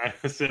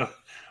 so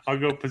I'll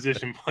go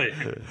position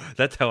player.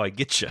 That's how I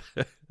get you.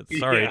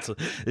 Sorry,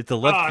 it's a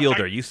left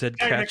fielder. You said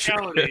catcher.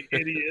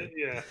 Idiot.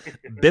 Yeah.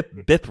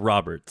 Bip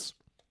Roberts.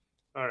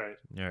 All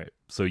right.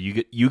 So you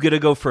get to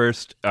go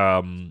first.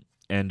 And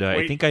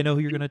I think I know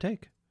who you're going to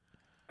take.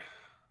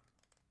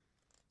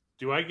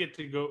 Do I get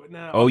to go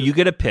now? Oh, you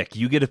get a pick.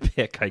 You get a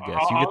pick. I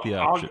guess you get the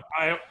option.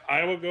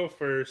 I will go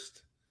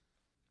first.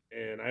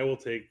 And I will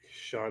take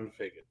Sean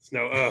Figgins.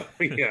 No,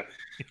 yeah,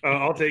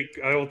 I will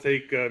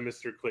take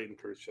Mr. Clayton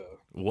Kershaw.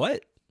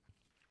 What?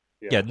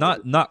 Yeah,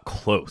 not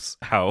close.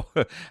 How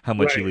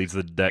much he leads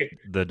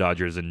the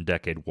Dodgers in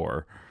decade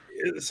war.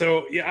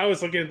 So yeah, I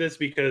was looking at this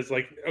because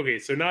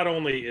so not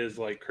only is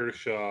like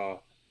Kershaw,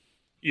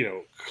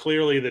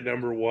 clearly the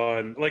number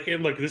one. Like,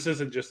 and look, this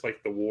isn't just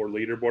like the WAR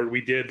leaderboard.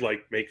 We did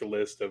like make a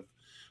list of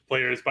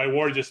players by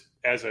WAR just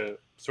as a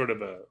sort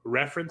of a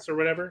reference or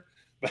whatever.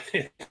 But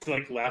it's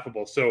like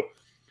laughable. So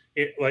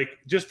it like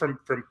just from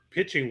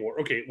pitching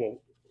WAR. Okay,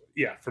 well,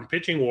 yeah, from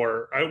pitching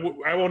WAR,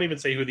 I won't even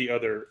say who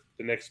the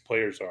next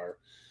players are,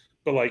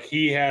 but like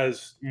he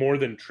has more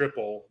than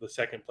triple the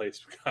second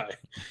place guy.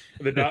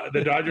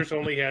 The Dodgers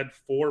only had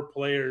 4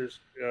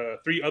 players,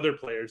 3 other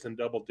players in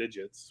double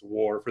digits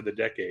WAR for the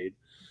decade.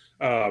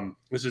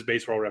 This is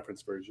Baseball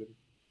Reference version.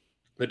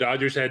 The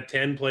Dodgers had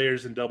 10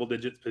 players in double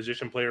digits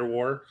position player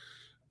WAR.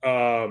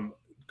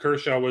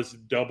 Kershaw was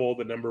double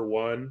the number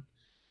 1.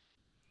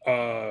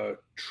 Over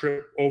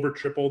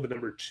triple the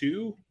number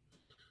 2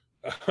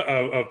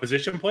 of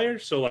position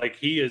players. So like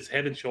he is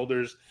head and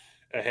shoulders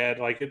ahead.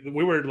 Like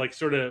we were like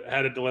sort of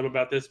had a dilemma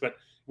about this, but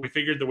we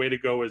figured the way to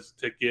go is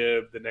to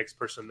give the next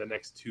person the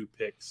next 2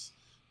 picks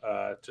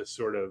to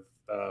sort of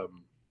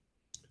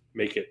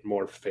make it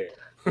more fair.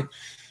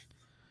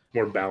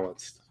 more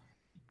balanced.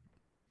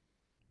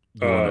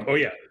 Yeah.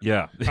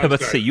 I was about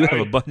to say you have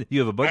a bunch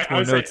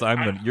more notes.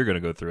 You're gonna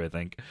go through. I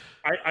think.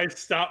 I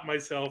stopped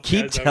myself.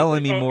 Keep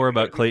telling me more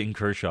about Clayton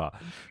Kershaw.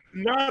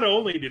 Not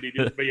only did he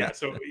do it, but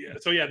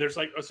there's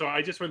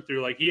I just went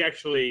through he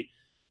actually,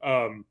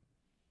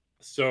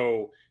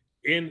 so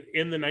in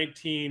the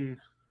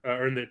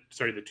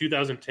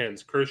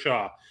 2010s,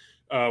 Kershaw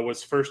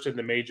was first in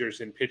the majors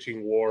in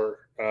pitching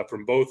WAR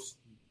from both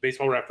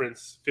Baseball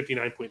Reference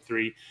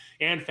 59.3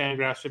 and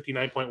Fangraphs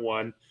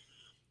 59.1.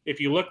 If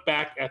you look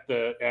back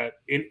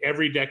in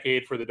every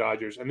decade for the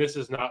Dodgers, and this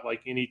is not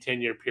like any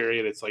 10-year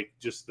period, it's like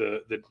just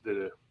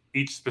the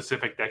each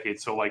specific decade.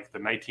 So like the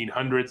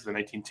 1900s, the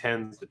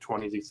 1910s, the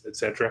 20s,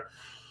 etc.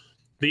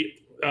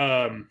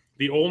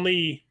 The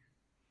only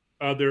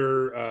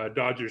other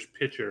Dodgers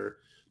pitcher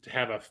to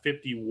have a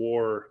 50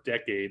 WAR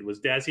decade was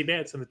Dazzy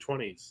Vance in the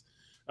 20s.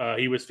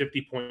 He was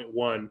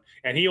 50.1,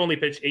 and he only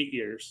pitched 8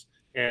 years.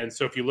 And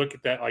so if you look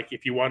at that, like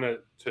if you want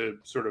to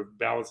sort of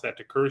balance that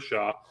to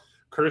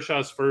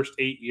Kershaw's first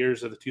 8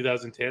 years of the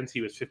 2010s,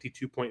 he was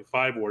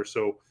 52.5 WAR,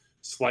 so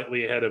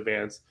slightly ahead of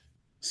Vance.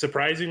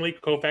 Surprisingly,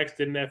 Koufax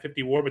didn't have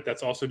 50 WAR, but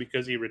that's also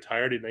because he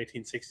retired in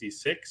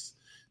 1966,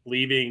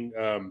 leaving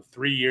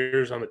 3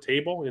 years on the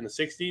table in the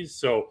 60s.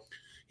 So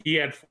he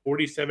had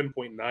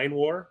 47.9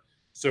 WAR.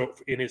 So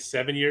in his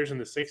 7 years in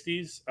the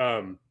 60s,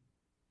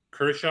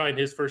 Kershaw in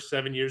his first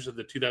 7 years of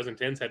the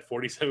 2010s had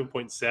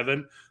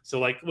 47.7.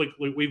 So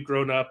we've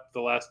grown up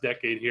the last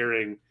decade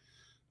hearing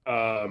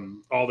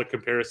all the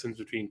comparisons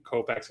between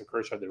Koufax and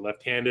Kershaw. They're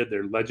left-handed.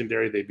 They're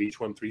legendary. They've each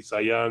won 3 Cy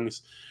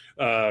Youngs.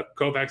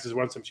 Koufax has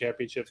won some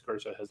championships.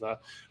 Kershaw has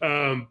not.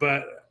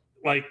 But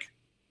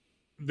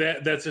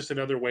that's just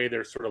another way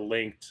they're sort of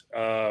linked.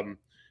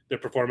 Their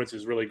performance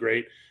is really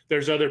great.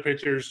 There's other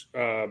pitchers.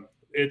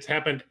 It's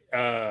happened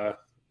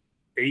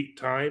 8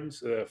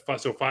 times.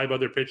 So 5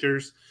 other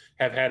pitchers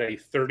have had a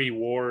 30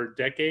 WAR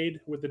decade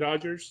with the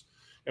Dodgers,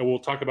 and we'll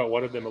talk about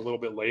one of them a little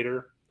bit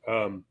later.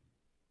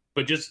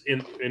 But just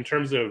in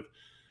terms of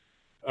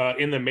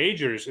in the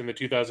majors in the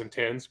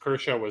 2010s,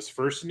 Kershaw was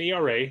first in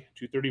ERA,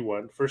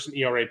 231, first in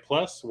ERA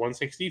plus,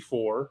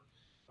 164,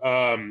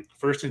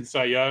 first in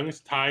Cy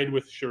Youngs, tied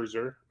with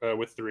Scherzer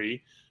with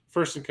 3,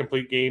 first in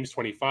complete games,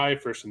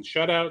 25, first in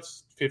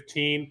shutouts,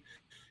 15.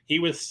 He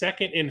was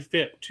second in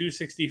FIP,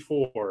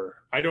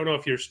 264. I don't know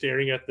if you're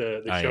staring at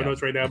the show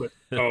notes right now, but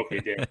okay,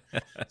 damn.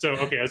 So,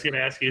 okay, I was going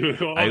to ask you.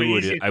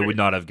 I would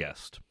not have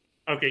guessed.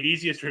 Okay,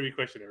 easiest trivia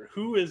question ever.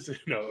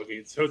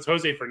 So it's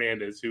Jose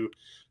Fernandez, who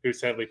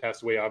sadly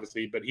passed away,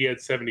 obviously, but he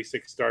had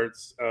 76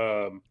 starts,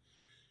 and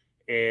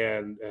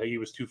he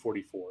was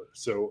 244.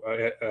 So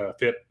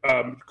FIP.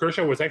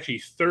 Kershaw was actually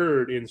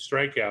third in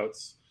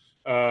strikeouts,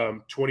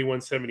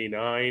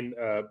 2179,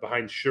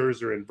 behind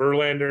Scherzer and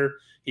Verlander.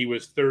 He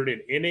was third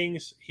in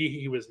innings.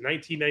 He was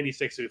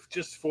 1996, so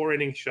just 4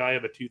 innings shy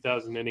of a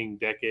 2,000 inning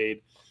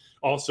decade.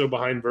 Also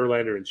behind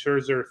Verlander and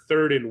Scherzer.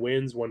 Third in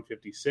wins,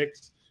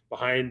 156.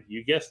 Behind,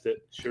 you guessed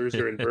it,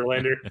 Scherzer and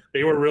Verlander.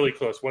 They were really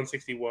close,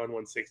 161,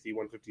 160,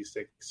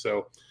 156.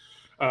 So,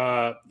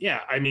 I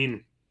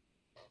mean,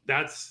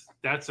 that's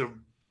a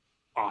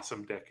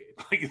awesome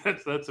decade.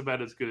 That's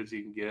about as good as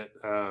you can get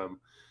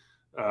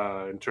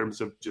in terms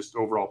of just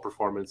overall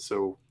performance.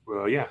 So,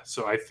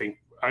 so I think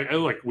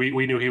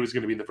we knew he was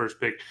going to be the first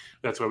pick.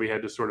 That's why we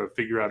had to sort of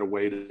figure out a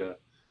way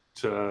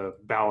to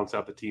balance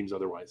out the teams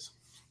otherwise.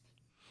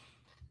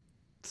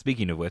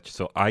 Speaking of which,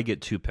 so I get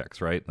 2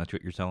 picks, right? That's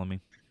what you're telling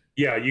me?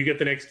 Yeah, you get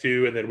the next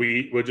 2, and then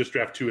we'll just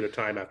draft 2 at a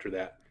time after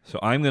that. So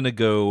I'm going to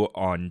go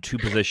on 2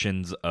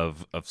 positions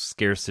of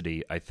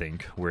scarcity, I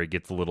think, where it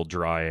gets a little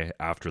dry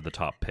after the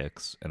top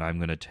picks. And I'm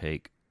going to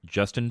take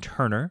Justin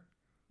Turner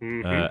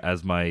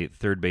as my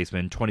third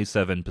baseman,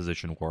 27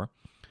 position WAR.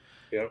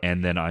 Yep.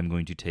 And then I'm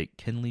going to take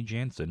Kenley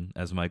Jansen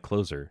as my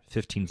closer,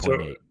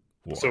 15.8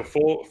 WAR. So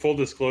full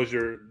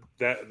disclosure,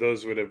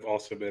 those would have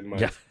also been my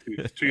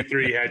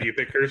 2-3 had you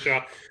pick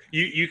Kershaw.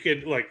 You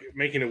could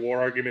making a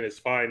WAR argument is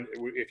fine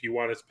if you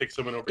want to pick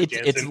someone over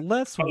Jansen. It's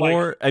less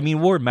WAR. I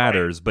mean, WAR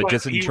matters, but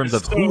just in terms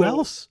of who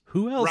else?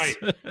 Right.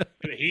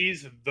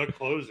 He's the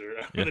closer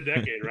of the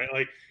decade,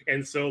 right?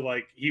 And so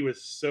he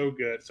was so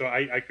good. So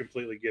I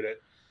completely get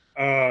it.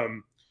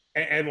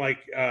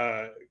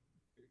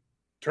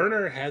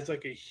 Turner has a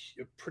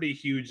pretty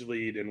huge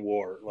lead in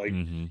WAR.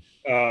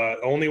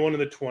 Only one in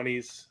the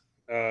 20s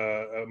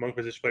among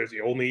position players. The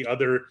only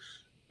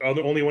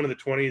one in the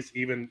 20s,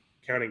 even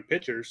counting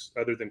pitchers,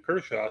 other than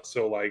Kershaw.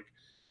 So I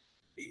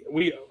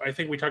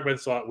think we talk about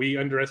this a lot. We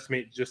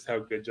underestimate just how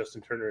good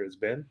Justin Turner has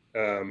been.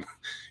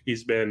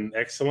 He's been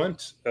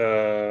excellent.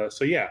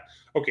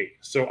 Okay.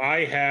 So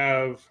I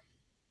have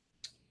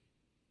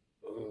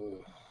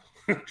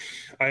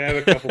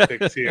a couple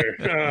picks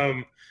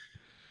here.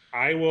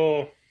 I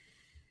will.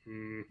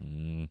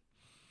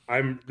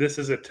 This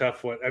is a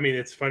tough one. I mean,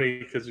 it's funny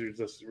because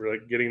we're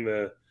getting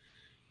the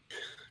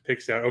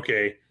picks down.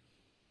 Okay,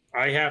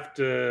 I have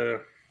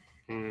to.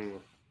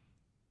 I'm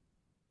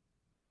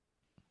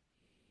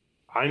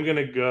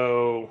gonna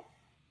go.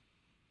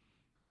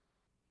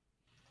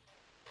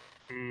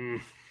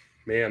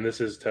 Man,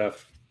 this is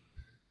tough.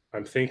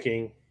 I'm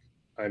thinking.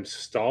 I'm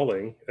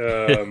stalling.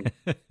 I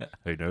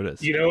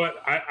noticed. You know what?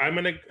 I'm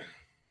gonna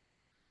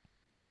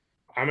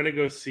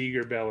go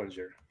Seager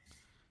Bellinger.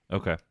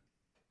 Okay.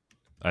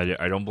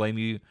 I don't blame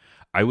you.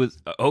 I was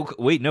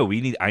wait, no,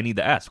 I need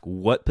to ask,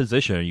 what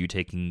position are you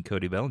taking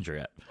Cody Bellinger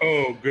at?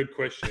 Oh, good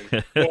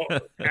question. Well,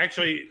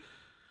 actually,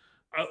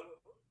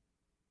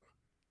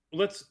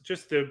 let's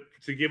just to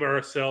give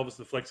ourselves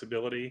the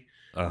flexibility.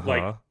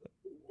 Like,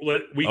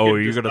 we. Oh,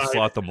 you're gonna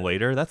slot them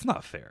later? That's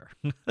not fair.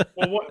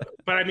 Well,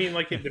 but I mean,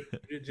 like,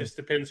 it just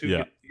depends who.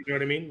 Yeah. You know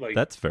what I mean? Like,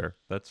 That's fair.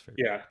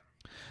 Yeah.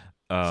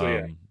 So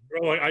yeah.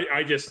 Well,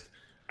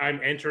 I'm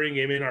entering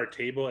him in our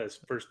table as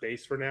first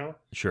base for now.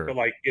 Sure. But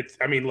like,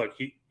 I mean, look,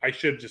 I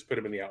should just put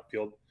him in the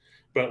outfield,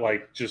 but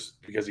like,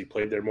 just because he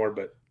played there more.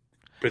 But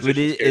it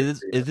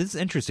is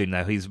interesting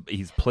that he's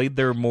played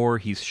there more.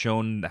 He's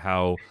shown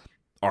how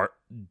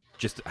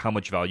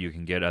much value you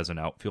can get as an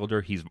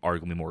outfielder. He's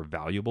arguably more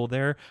valuable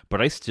there,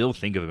 but I still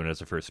think of him as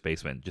a first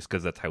baseman just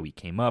because that's how he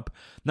came up.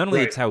 Not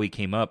only it's how he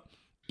came up,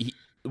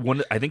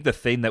 I think the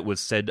thing that was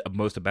said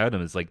most about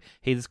him is like,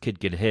 hey, this kid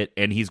can hit,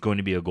 and he's going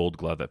to be a Gold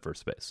Glove at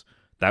first base.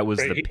 That was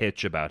the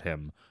pitch about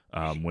him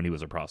when he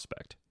was a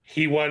prospect.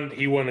 He won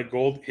a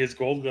gold. His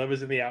Gold Glove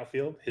is in the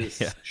outfield. His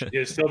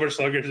Silver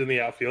Slugger's in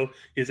the outfield.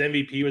 His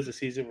MVP was the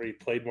season where he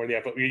played more in the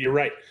outfield. You're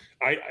right.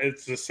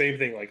 It's the same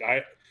thing. Like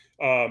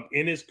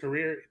in his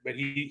career, but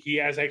he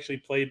has actually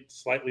played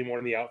slightly more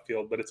in the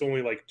outfield, but it's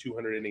only like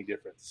 200 inning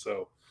difference.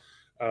 So,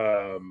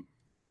 that's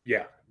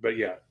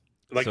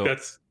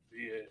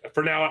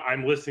for now.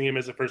 I'm listing him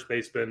as a first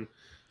baseman,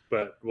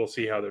 but we'll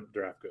see how the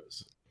draft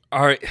goes.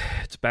 All right,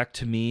 it's back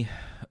to me.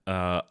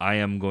 I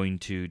am going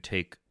to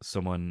take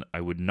someone I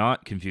would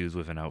not confuse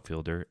with an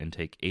outfielder and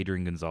take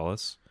Adrian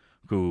Gonzalez,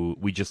 who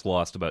we just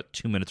lost about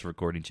 2 minutes of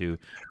recording to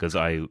because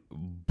I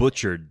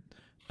butchered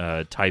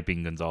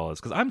typing Gonzalez.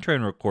 Because I'm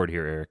trying to record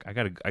here, Eric. I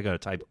gotta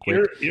type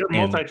quick. You're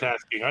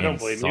multitasking. I don't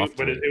blame you,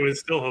 but it was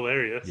still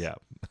hilarious. Yeah.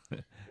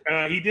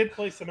 He did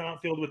play some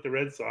outfield with the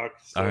Red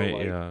Sox. So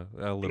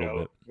a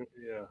little bit.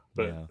 Yeah,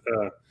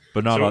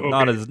 but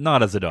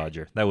not as a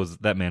Dodger.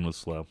 That man was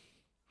slow.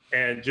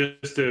 And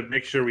just to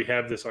make sure we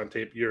have this on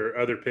tape, your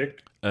other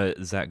pick?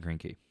 Zach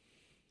Greinke.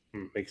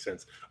 Makes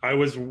sense. I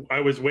was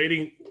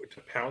waiting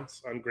to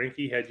pounce on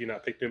Greinke had you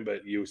not picked him,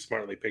 but you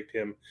smartly picked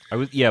him.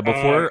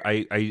 Before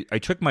I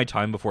took my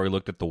time before I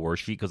looked at the war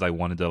sheet because I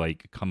wanted to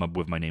like come up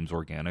with my names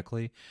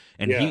organically,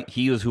 and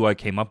he was who I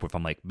came up with.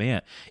 I'm like,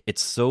 man,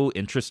 it's so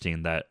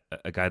interesting that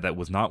a guy that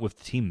was not with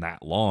the team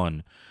that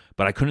long,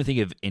 but I couldn't think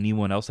of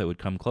anyone else that would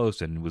come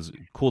close, and it was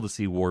cool to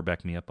see War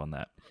back me up on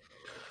that.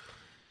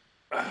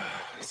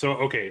 This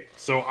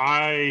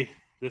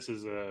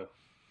is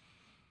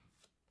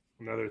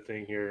another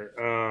thing here.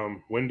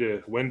 When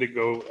to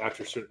go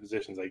after certain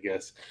positions, I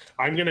guess.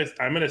 I'm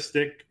gonna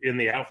stick in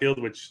the outfield,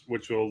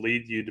 which will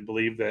lead you to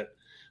believe that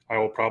I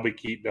will probably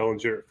keep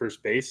Bellinger at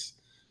first base.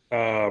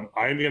 I'm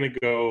gonna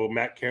go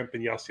Matt Kemp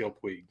and Yasiel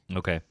Puig.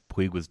 Okay,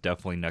 Puig was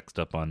definitely next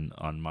up on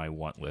my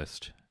want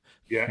list.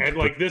 Yeah, and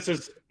like this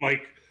is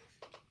like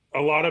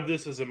a lot of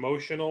this is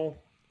emotional.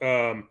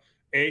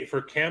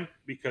 For Kemp,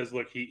 because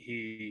look,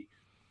 he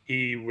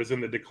was in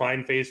the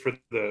decline phase for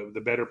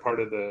the better part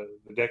of the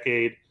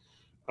decade,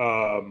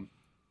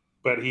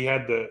 but he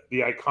had the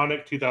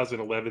iconic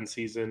 2011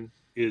 season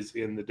is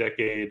in the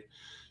decade,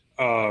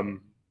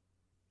 an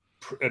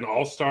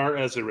all-star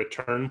as a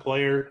return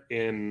player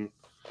in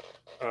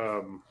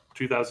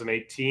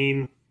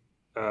 2018.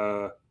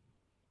 I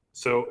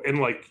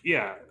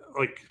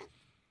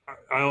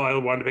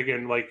wanted to pick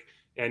in like.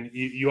 And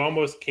you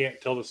almost can't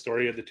tell the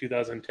story of the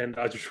 2010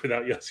 Dodgers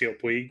without Yasiel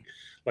Puig,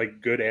 like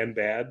good and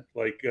bad.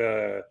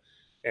 Those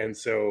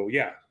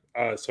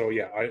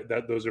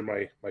are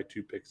my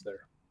two picks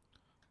there.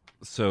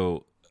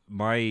 So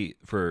I'm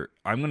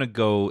gonna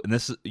go, and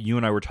this you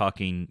and I were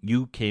talking.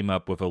 You came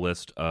up with a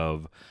list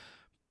of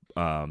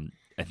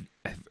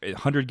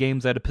 100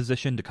 games at a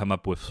position to come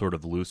up with sort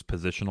of loose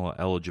positional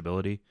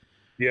eligibility.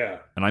 Yeah,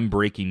 and I'm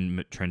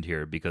breaking trend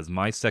here because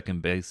my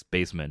second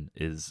baseman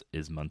is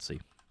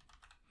Muncy.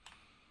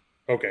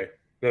 Okay,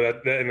 no,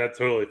 that's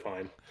totally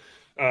fine.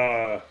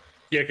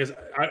 Because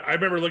I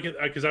remember looking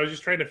because I was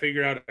just trying to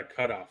figure out a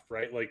cutoff,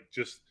 right? Like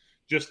just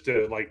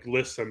to like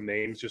list some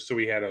names, just so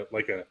we had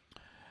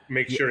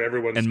make sure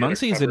everyone's. And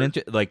Muncy is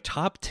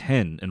top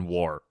 10 in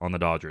WAR on the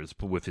Dodgers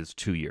with his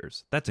 2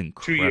 years. That's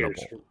incredible,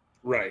 2 years,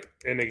 right?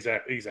 And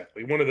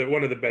exactly one of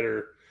the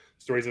better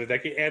stories of the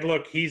decade. And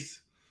look,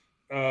 he's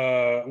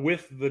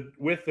with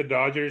the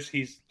Dodgers,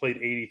 he's played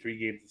 83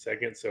 games a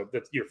second, so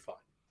you're fine.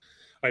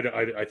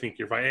 I think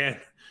you're fine.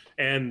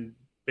 And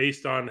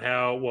based on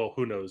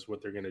who knows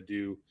what they're going to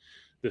do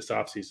this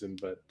offseason,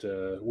 but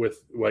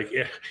with like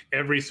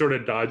every sort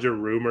of Dodger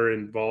rumor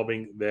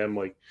involving them,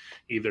 like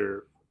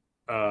either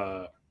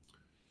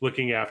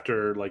looking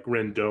after like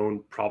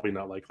Rendon, probably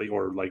not likely,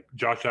 or like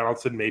Josh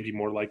Donaldson, maybe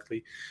more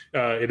likely.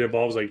 It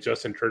involves like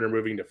Justin Turner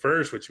moving to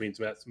first, which means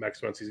Max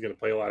Muncy is going to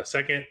play a lot of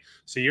second.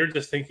 So you're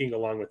just thinking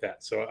along with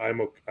that. So I'm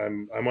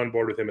on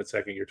board with him at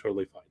second. You're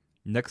totally fine.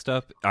 Next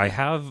up, I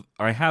have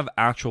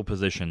actual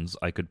positions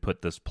I could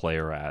put this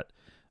player at,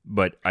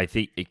 but I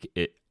think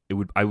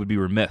I would be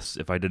remiss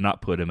if I did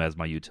not put him as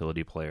my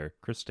utility player,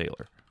 Chris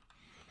Taylor.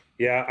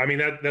 Yeah, I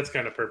mean that's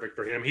kind of perfect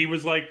for him. He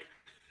was like,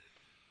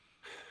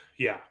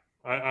 yeah,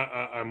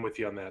 I'm with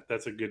you on that.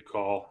 That's a good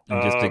call.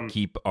 And just to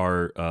keep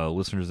our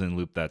listeners in the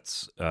loop,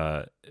 that's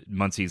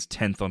Muncy's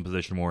 10th on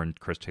position war, and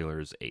Chris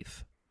Taylor's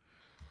 8th.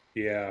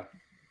 Yeah.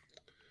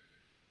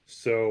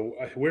 So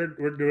we're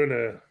doing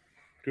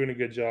a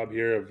good job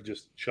here of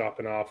just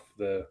chopping off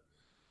the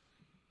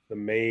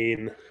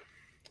main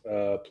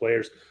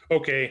players.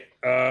 Okay,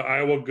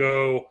 I will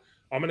go.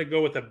 I'm going to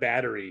go with a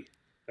battery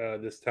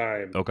this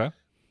time. Okay.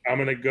 I'm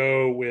going to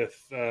go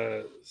with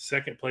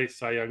second place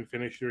Cy Young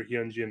finisher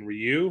Hyunjin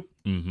Ryu.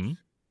 Mm-hmm.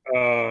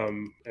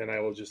 And I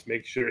will just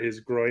make sure his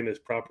groin is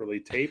properly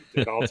taped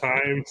at all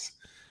times.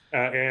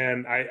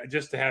 And I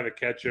just to have a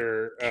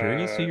catcher.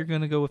 Curious who you're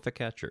going to go with the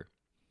catcher.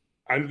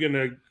 I'm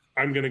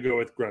gonna go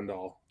with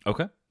Grundahl.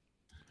 Okay.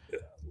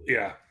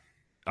 Yeah.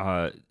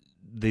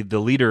 The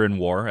leader in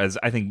WAR, as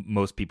I think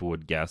most people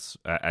would guess,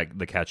 at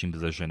the catching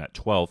position at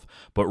 12th,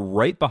 but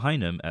right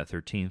behind him at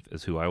 13th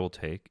is who I will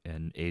take,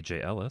 and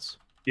AJ Ellis.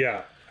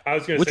 Yeah, I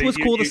was going to say, which was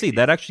cool to see.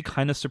 That actually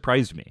kind of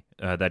surprised me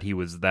that he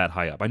was that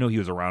high up. I know he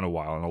was around a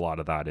while, and a lot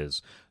of that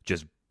is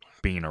just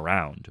being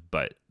around,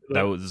 but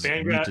that was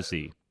neat to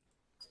see.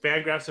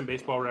 Fangraphs and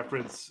Baseball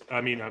Reference,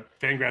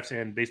 Fangraphs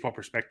and Baseball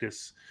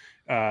Prospectus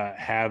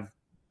have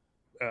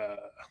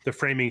the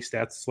framing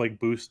stats like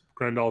boost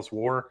Grundahl's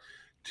WAR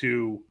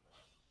to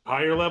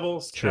higher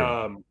levels.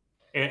 Sure.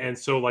 And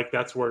so like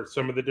that's where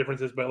some of the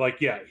differences. But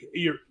like, yeah,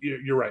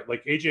 you're right.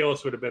 Like AJ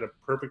Ellis would have been a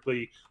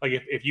perfectly like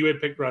if you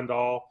had picked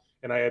Grundahl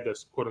and I had to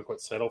quote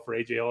unquote settle for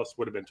AJ Ellis,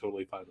 would have been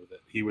totally fine with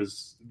it. He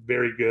was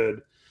very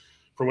good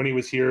for when he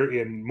was here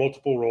in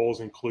multiple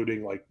roles,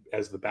 including like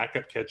as the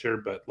backup catcher.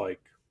 But like,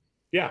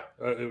 yeah,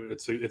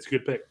 it's a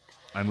good pick.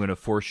 I'm going to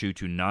force you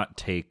to not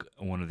take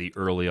one of the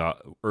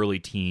early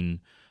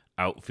teen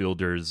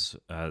outfielders,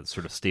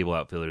 sort of stable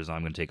outfielders.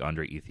 I'm going to take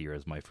Andre Ethier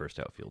as my first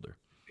outfielder.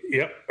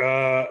 Yep,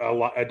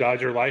 a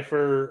Dodger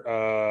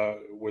lifer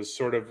was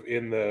sort of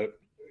in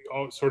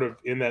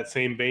that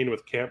same vein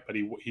with Kemp, but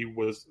he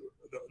was.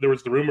 There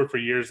was the rumor for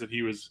years that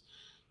he was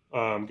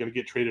going to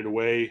get traded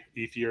away,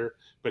 Ethier,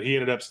 but he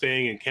ended up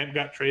staying and Kemp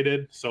got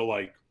traded. So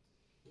like,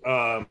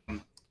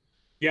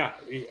 yeah,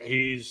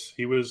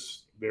 he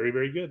was very,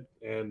 very good,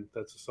 and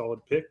that's a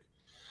solid pick.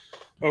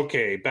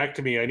 Okay, back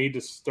to me. I need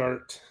to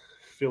start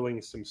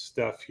filling some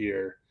stuff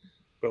here,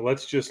 but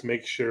let's just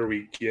make sure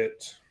we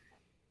get.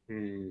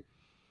 Man,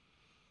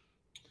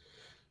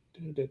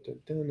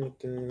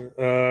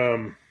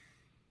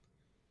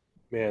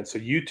 so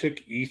you took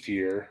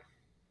Ethier,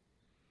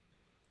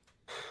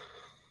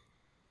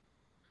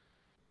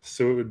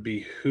 so it would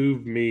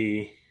behoove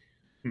me.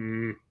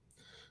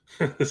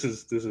 This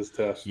is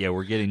tough. Yeah,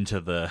 we're getting to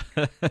the.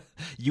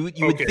 you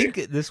would think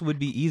this would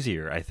be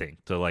easier, I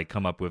think, to like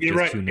come up with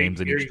just two names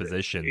in each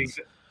position.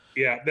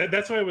 Yeah,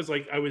 that's why I was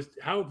like,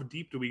 how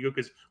deep do we go?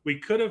 Because we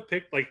could have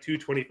picked like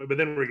 225, but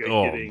then we're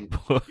getting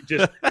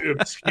just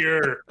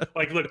obscure.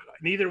 Like, look,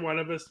 neither one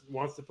of us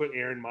wants to put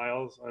Aaron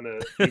Miles on a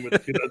team with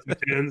the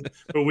 2010s,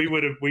 but we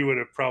would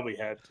have probably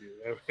had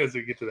to as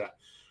we get to that.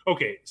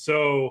 Okay,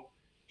 so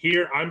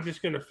here I'm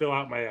just going to fill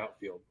out my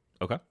outfield.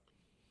 Okay.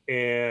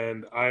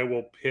 And I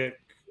will pick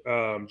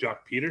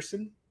Jock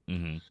Peterson.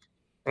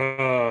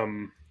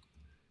 Mm-hmm.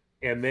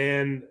 And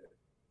then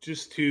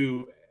just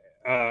to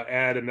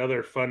add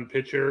another fun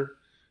pitcher,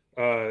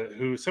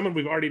 someone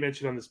we've already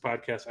mentioned on this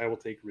podcast, I will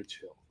take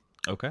Rich Hill.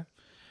 Okay.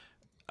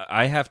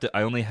 I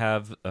only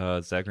have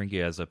Zach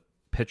Greinke as a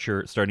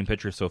starting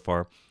pitcher so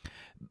far.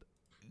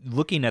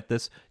 Looking at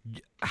this,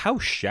 how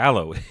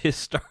shallow is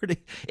starting.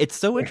 It's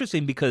so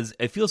interesting because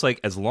it feels like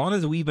as long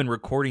as we've been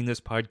recording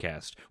this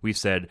podcast, we've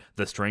said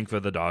the strength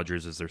of the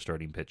Dodgers is their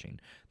starting pitching.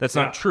 That's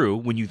not true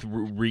when you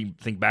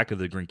think back of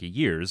the Greinke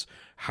years,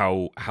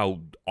 how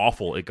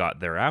awful it got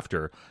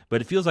thereafter.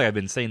 But it feels like I've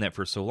been saying that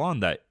for so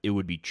long that it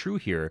would be true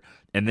here.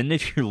 And then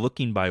if you're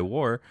looking by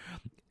WAR,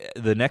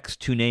 the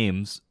next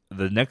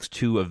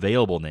two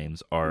available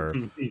names are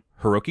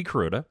Hiroki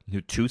Kuroda,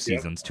 who 2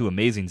 seasons, 2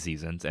 amazing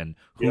seasons, and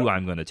who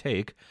I'm going to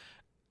take.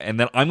 And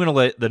then I'm going to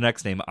let the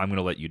next name I'm going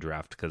to let you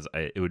draft because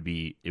it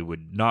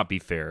would not be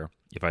fair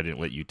if I didn't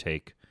let you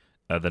take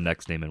the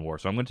next name in WAR.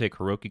 So I'm going to take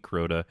Hiroki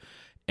Kuroda,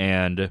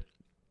 and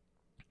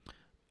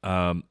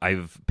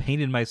I've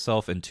painted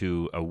myself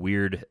into a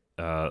weird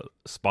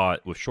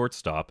spot with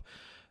shortstop.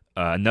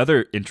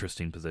 Another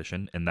interesting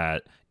position in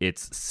that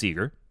it's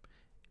Seager.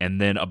 And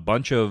then a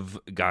bunch of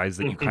guys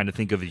that you kind of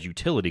think of as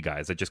utility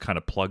guys that just kind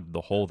of plugged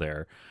the hole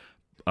there.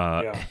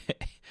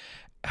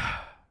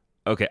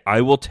 Okay,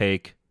 I will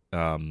take.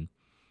 Oh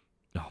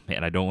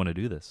man, I don't want to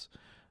do this.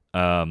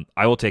 I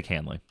will take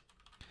Hanley,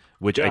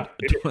 which look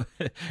for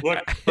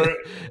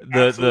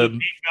the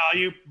peak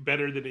value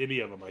better than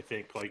any of them. I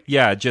think. Like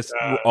just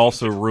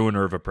also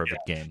ruiner of a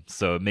perfect game.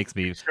 So it makes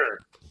me. Sure.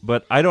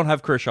 But I don't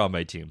have Kershaw on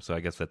my team, so I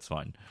guess that's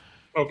fine.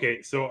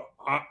 Okay, so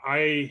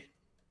I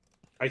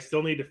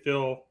still need to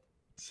fill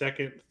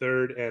second,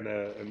 third, and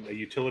a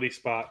utility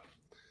spot.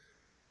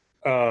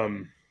 But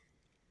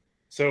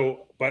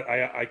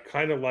I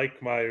kind of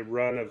like my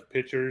run of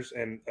pitchers,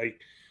 and I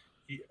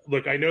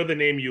know the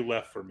name you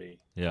left for me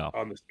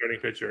on the starting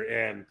pitcher,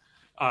 and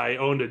I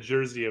owned a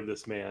jersey of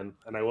this man,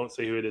 and I won't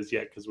say who it is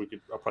yet because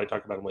I'll probably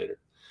talk about him later.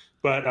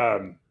 But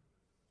I'm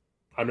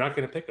not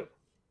going to pick him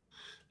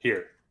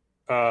here.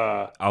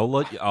 I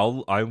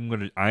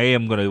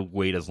am gonna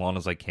wait as long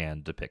as I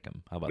can to pick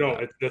him. How about that?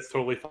 No, that's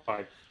totally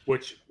fine.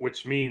 Which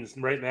means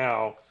right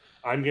now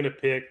I'm gonna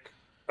pick.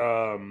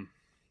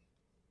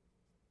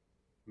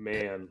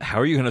 Man, how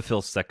are you gonna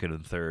fill second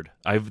and third?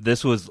 I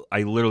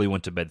literally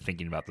went to bed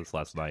thinking about this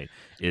last night.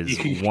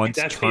 Once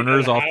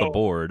Turner's off the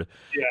board.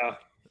 Yeah.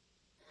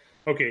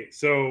 Okay,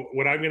 so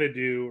what I'm gonna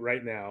do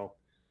right now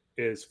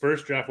is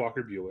first draft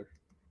Walker Buehler.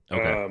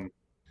 Okay.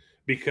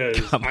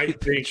 Because I think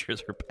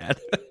pictures are bad.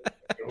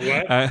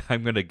 What?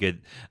 I'm gonna get.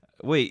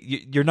 Wait,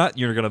 you're not.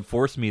 You're gonna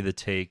force me to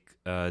take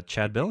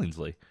Chad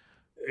Billingsley.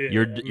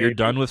 You're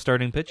done with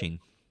starting pitching.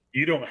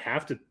 You don't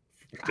have to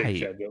take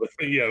Chad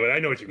Billingsley. Yeah, but I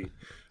know what you mean.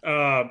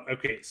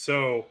 Okay,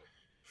 so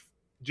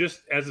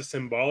just as a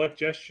symbolic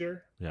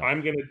gesture,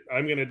 I'm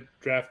gonna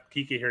draft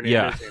Kike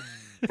Hernandez. Yeah.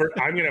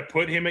 I'm gonna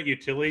put him at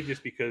utility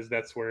just because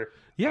that's where.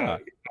 Yeah,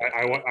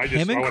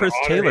 him and Chris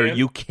Taylor.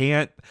 You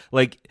can't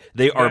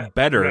they are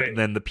better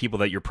than the people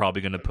that you're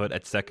probably going to put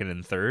at second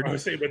and third. I would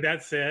say, but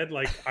that said,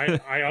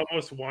 I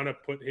almost want to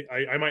put.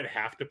 I might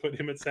have to put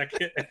him at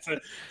second,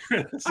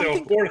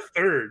 or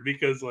third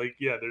because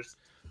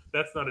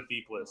that's not a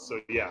deep list. So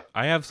yeah,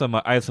 I have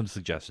some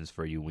suggestions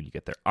for you when you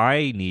get there.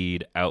 I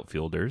need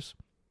outfielders.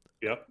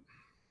 Yep,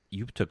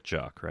 you took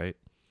Jock, right?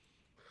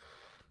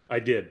 I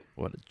did.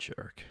 What a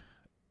jerk!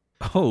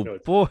 Oh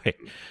boy.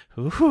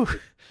 Ooh.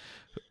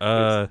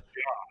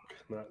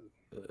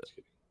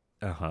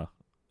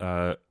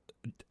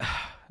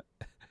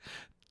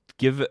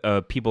 Give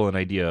people an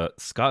idea.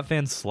 Scott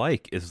Van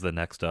Slyke is the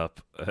next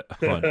up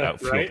on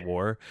Outfield right?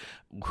 War,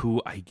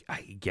 who I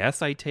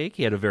guess I take.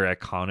 He had a very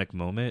iconic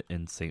moment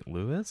in St.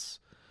 Louis.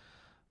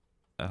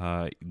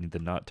 You need to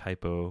not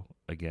typo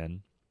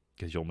again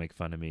because you'll make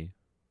fun of me.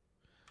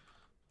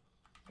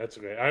 That's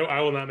okay.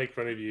 I will not make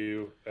fun of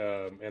you,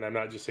 and I'm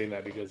not just saying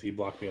that because he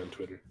blocked me on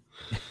Twitter.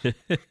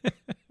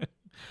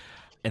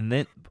 And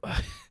then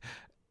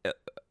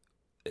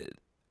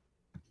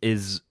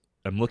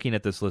I'm looking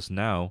at this list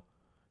now.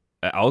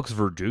 Alex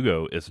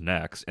Verdugo is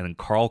next, and then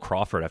Carl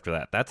Crawford after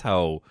that. That's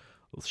how.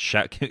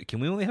 Can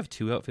we only have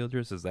two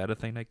outfielders? Is that a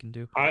thing I can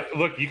do?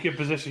 Look, you can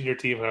position your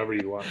team however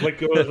you want.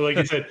 Like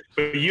you said,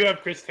 but you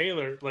have Chris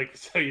Taylor.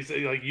 So you say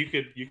you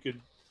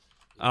could.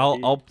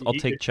 I'll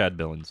take Chad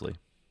Billingsley.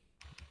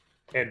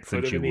 And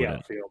put him in the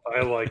outfield.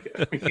 I like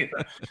it.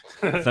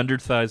 Thunder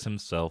Thighs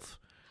himself.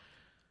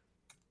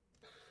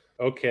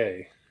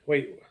 Okay.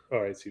 Wait.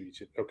 All right.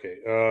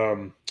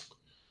 Okay.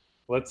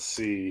 Let's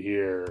see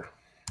here.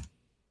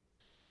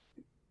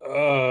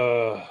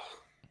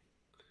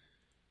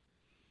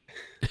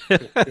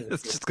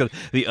 It's just gonna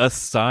be a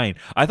sign.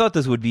 I thought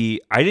this would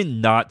be. I did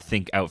not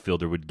think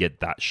outfielder would get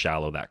that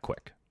shallow that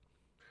quick.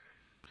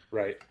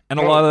 Right. And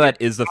a lot of that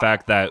is the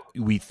fact that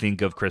we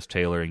think of Chris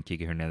Taylor and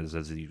Kike Hernandez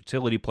as the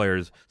utility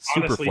players,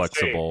 super Honestly,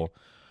 flexible.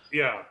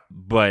 Yeah.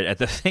 But at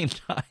the same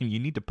time, you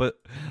need to put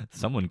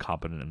someone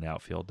competent in the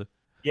outfield.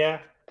 Yeah.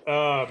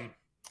 Wow.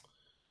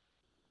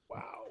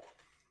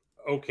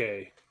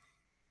 Okay.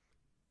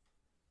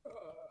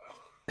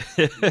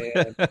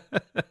 Man.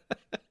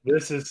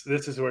 This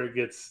is where it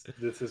gets.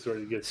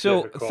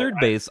 So difficult. third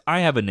base,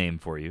 I have a name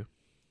for you.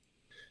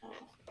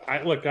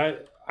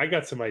 I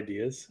got some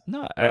ideas.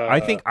 No, I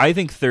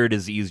think third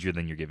is easier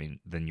than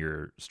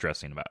you're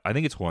stressing about. I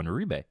think it's Juan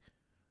Uribe.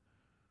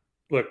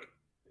 Look,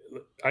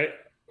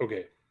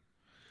 okay.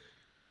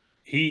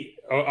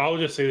 I'll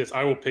just say this: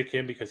 I will pick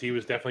him because he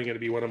was definitely going to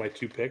be one of my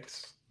two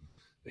picks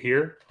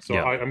here. So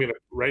yeah. I'm going to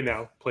right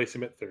now place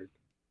him at third.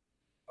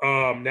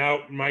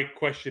 Now my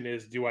question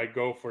is: do I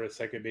go for a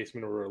second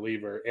baseman or a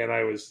reliever? And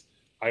I was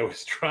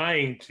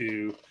trying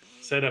to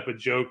set up a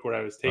joke where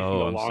I was taking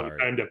a long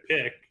time to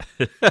pick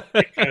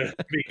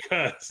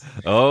because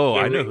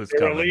I know who's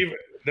coming.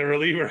 The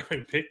reliever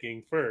I'm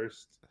picking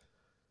first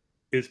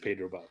is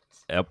Pedro Baez.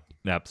 Yep,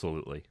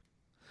 absolutely.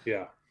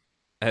 Yeah.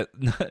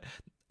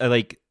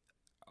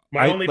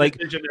 My only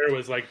decision there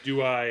was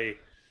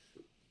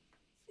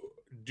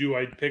do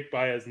I pick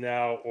Baez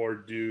now or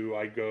do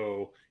I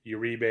go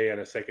Uribe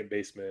and a second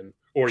baseman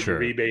or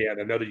Uribe and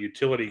another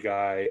utility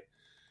guy?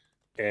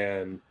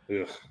 And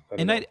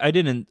I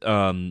didn't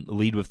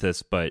lead with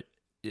this, but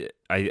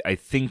I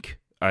think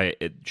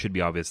it should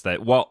be obvious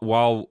that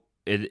while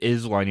it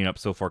is lining up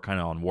so far kind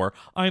of on WAR,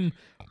 I'm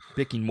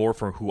picking more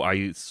for who I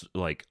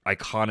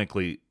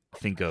iconically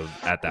think of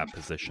at that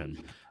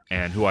position.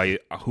 and who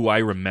I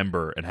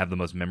remember and have the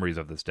most memories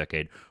of this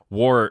decade.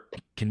 WAR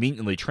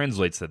conveniently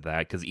translates to that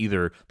because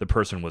either the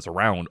person was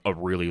around a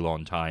really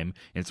long time,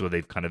 and so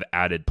they've kind of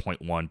added 0.1,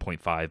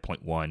 0.5,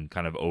 0.1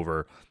 kind of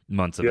over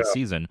months of the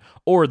season,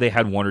 or they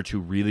had one or two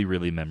really,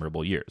 really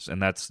memorable years,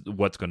 and that's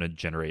what's going to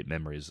generate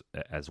memories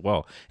as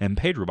well. And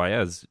Pedro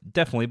Baez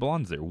definitely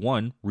belongs there.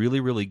 One, really,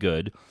 really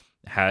good,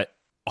 had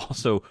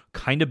also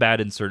kind of bad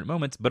in certain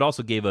moments, but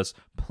also gave us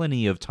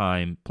plenty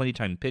time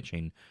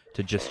pitching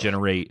to just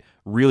generate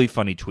really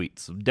funny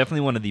tweets.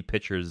 Definitely one of the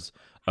pitchers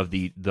of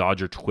the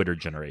Dodger Twitter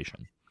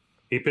generation.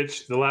 He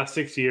pitched the last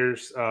 6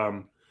 years.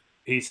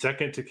 He's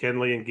second to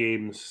Kenley in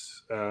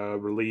games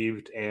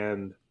relieved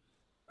and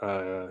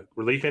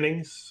relief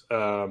innings.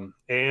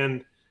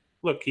 And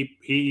look,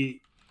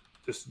 he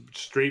just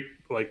straight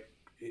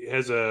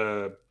has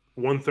a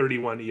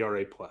 131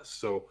 ERA plus.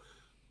 So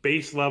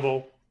base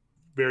level,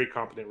 very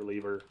competent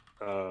reliever,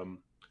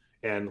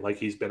 and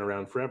he's been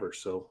around forever.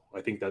 So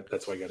I think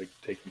that's why I got to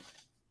take him.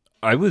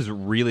 I was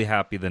really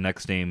happy. The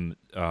next name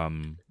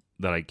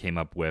that I came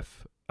up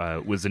with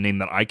was the name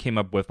that I came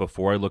up with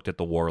before I looked at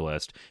the WAR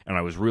list, and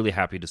I was really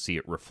happy to see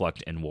it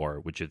reflect in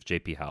WAR, which is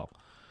JP Howell.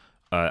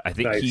 I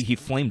think nice. he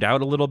flamed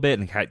out a little bit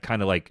and had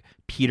kind of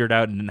petered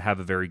out and didn't have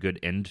a very good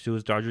end to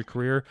his Dodger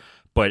career.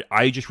 But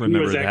I just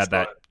remember they had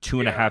that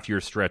 2.5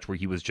 year stretch where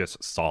he was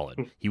just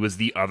solid. He was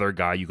the other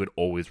guy you could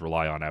always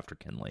rely on after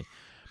Kenley.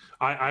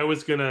 I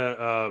was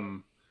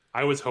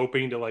I was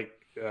hoping to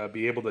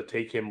be able to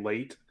take him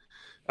late,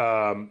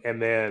 and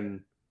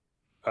then,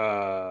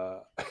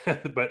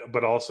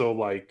 but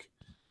also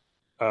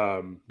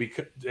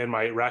because, and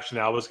my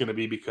rationale was going to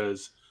be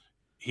because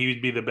he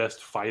would be the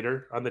best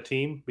fighter on the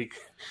team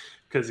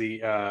because he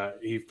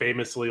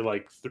famously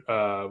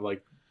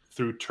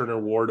threw Turner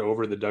Ward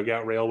over the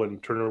dugout rail when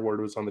Turner Ward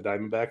was on the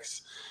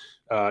Diamondbacks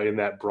in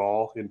that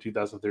brawl in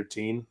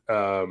 2013.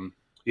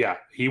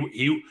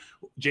 He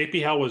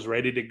JP Howell was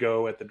ready to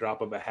go at the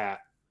drop of a hat.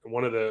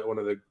 One of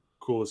the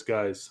coolest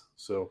guys.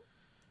 So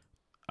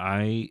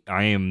I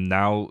am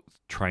now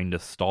trying to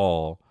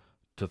stall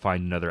to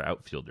find another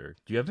outfielder.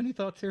 Do you have any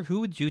thoughts here? Who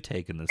would you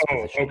take in this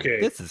position?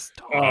 Okay. This is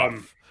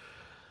tough.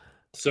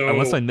 So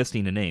unless I'm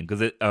missing a name,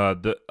 because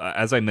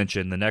as I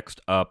mentioned, the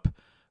next up,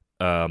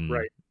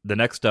 right. The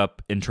next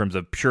up in terms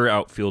of pure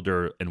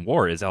outfielder and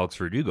WAR is Alex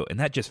Verdugo, and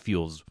that just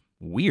feels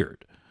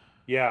weird.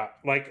 Yeah,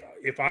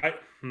 if I,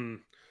 man,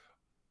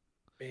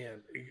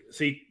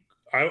 see,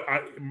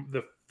 I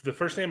the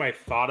first name I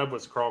thought of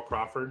was Carl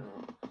Crawford,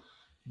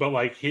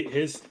 but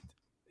his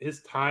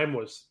time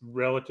was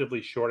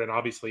relatively short and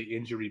obviously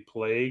injury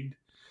plagued.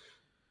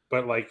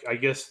 But I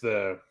guess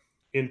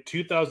in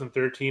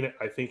 2013,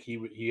 I think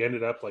he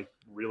ended up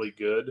really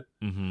good.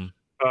 Mm-hmm.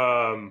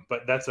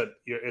 But that's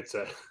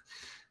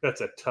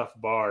a tough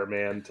bar,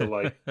 man,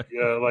 to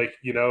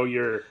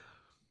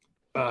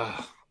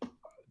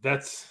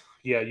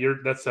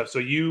that's tough. So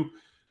you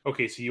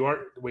are,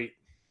 wait,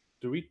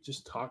 do we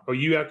just talk? Oh,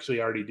 you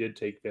actually already did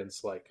take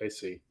Vince Lake. I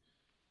see.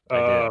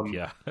 I did,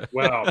 yeah.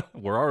 Wow.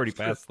 We're already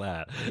past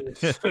that.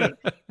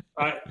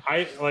 I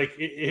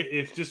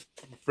it's just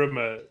from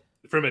a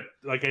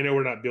I know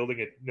we're not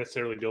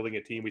necessarily building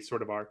a team. We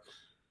sort of are,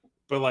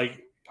 but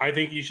I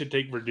think you should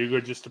take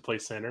Verdugo just to play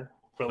center.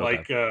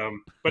 But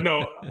but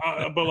no,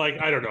 but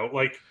I don't know.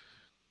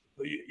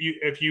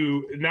 If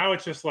you now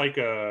it's just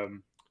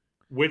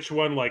which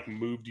one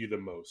moved you the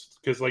most?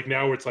 Because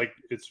now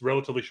it's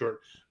relatively short.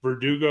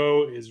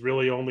 Verdugo is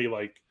really only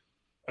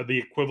the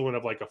equivalent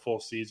of a full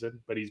season,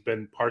 but he's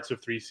been parts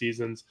of 3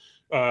 seasons.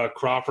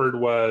 Crawford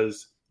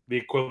was the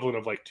equivalent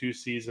of 2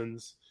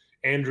 seasons.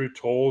 Andrew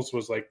Tolles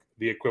was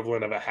the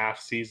equivalent of a half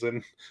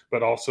season,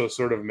 but also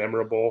sort of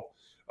memorable.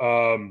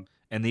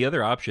 And the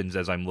other options,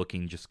 as I'm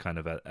looking just kind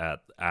of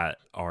at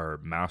our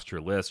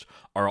master list,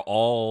 are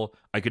all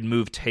I could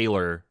move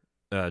Taylor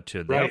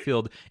to the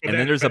outfield, and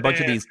then there's a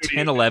bunch of these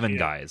 10, 11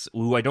 guys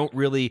who I don't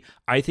really.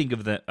 I think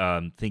of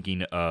them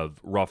thinking of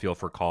Rafael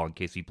Furcal and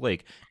Casey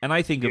Blake, and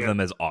I think of them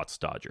as aughts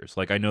Dodgers.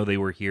 I know they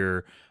were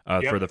here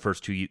for the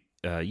first 2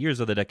 years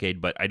of the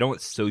decade, but I don't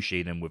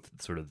associate them with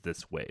sort of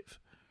this wave.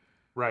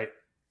 Right.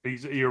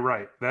 You're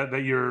right.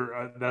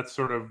 That's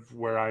sort of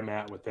where I'm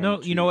at with them. No,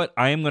 too. You know what?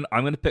 I'm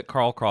gonna pick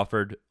Carl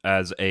Crawford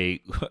as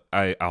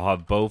I'll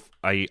have both.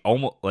 I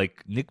almost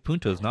Nick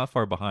Punto's not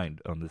far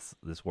behind on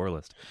this WAR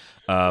list,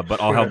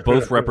 but I'll have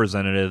both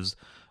representatives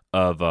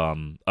of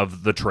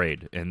the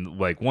trade and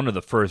one of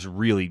the first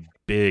really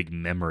big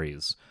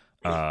memories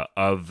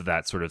of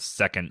that sort of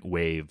second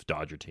wave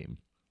Dodger team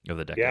of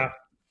the decade. Yeah.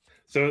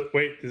 So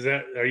wait,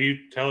 are you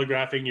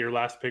telegraphing your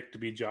last pick to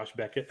be Josh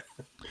Beckett?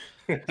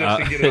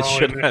 It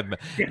should have.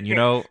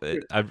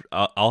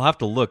 I'll have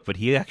to look, but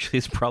he actually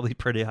is probably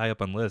pretty high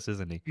up on the list,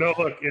 isn't he? No,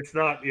 look, it's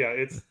not. Yeah,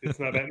 it's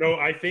not that. No,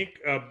 I think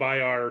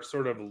by our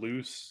sort of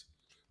loose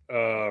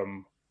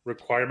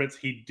requirements,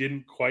 he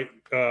didn't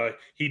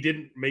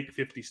make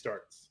 50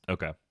 starts.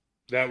 Okay.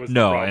 That was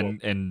the problem.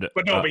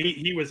 But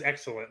he was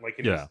excellent.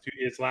 In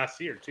his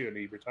last year too, and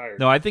he retired.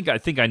 No, I think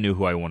I knew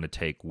who I want to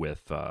take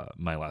with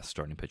my last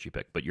starting pitching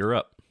pick. But you're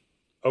up.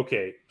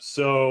 Okay,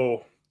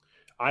 so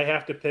I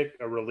have to pick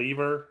a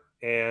reliever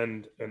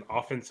and an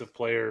offensive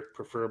player,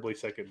 preferably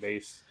second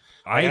base.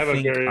 I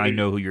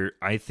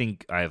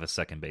think I have a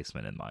second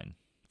baseman in mind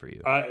for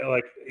you.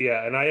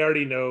 And I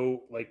already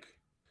know, like,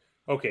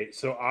 okay,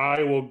 so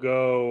I will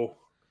go.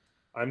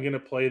 I'm going to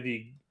play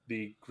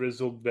the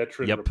grizzled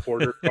veteran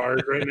reporter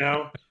card right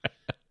now,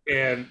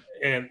 and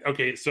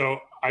okay, so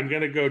I'm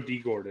going to go D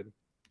Gordon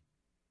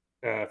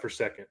for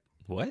second.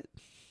 What?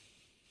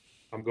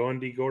 I'm going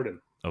D Gordon.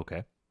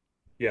 Okay.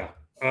 Yeah.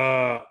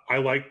 I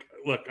like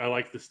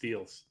the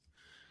steals.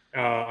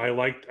 I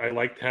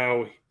liked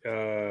how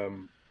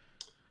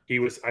he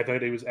was. I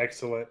thought he was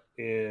excellent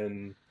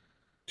in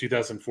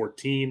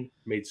 2014.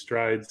 Made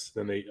strides.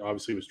 Then they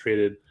obviously was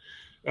traded.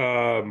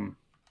 And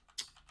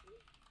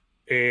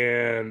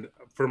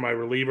for my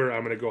reliever,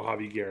 I'm going to go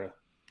Javi Guerra.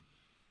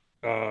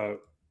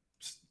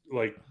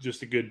 Like,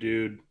 just a good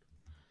dude.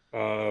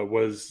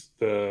 Was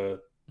the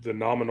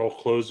nominal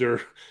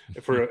closer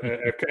for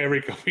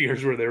every couple of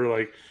years where they were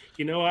like,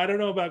 I don't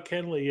know about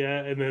Kenley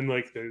yet. And then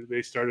like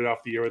they started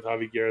off the year with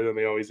Javi Guerra, then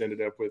they always ended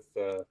up with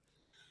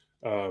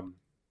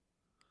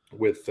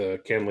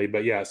Kenley.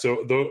 But yeah,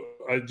 so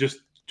just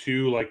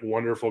two like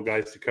wonderful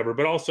guys to cover,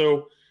 but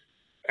also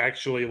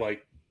actually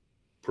like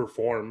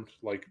performed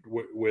like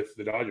with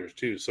the Dodgers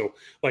too. So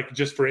like,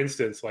 just for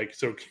instance, like,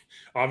 so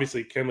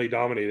obviously Kenley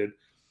dominated.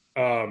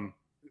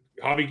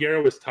 Javi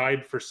Guerra was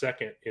tied for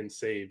second in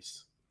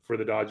saves for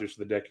the Dodgers for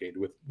the decade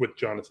with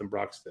Jonathan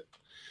Broxton.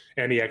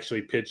 And he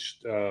actually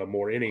pitched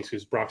more innings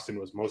because Broxton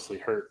was mostly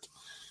hurt.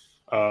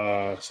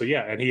 So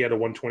yeah, and he had a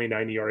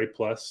 129 ERA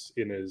plus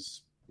in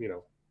his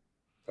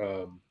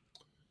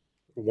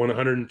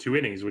 102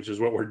 innings, which is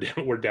what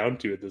we're down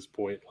to at this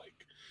point. Like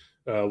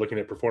looking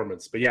at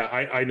performance, but yeah,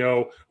 I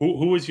know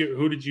who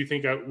did you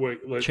think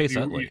Chase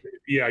Utley?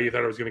 Yeah, you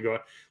thought I was going to go.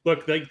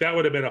 Look, like that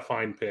would have been a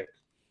fine pick,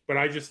 but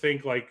I just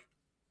think like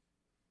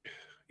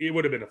it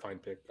would have been a fine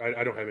pick.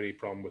 I don't have any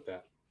problem with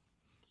that,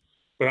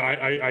 but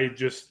I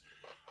just.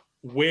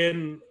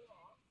 When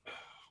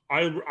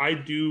I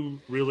do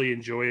really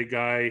enjoy a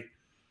guy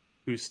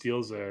who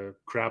steals a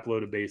crap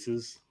load of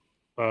bases,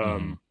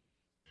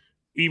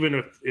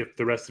 even if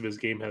the rest of his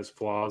game has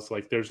flaws,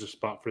 like there's a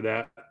spot for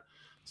that.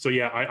 So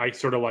yeah, I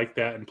sort of like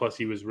that, and plus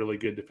he was really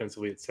good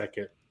defensively at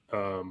second.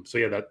 So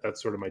yeah,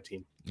 that's sort of my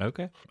team.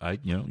 Okay,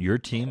 your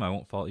team. I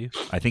won't fault you.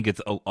 I think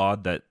it's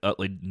odd that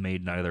Utley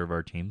made neither of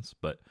our teams,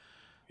 but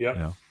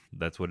yeah,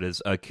 that's what it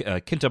is.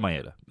 Kenta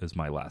Maeda is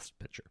my last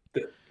pitcher.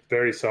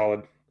 Very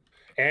solid.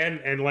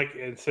 And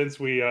since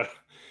we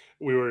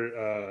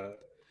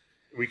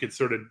could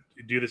sort of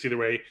do this either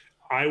way,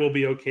 I will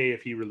be okay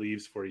if he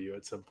relieves for you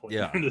at some point.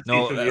 Yeah.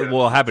 No, what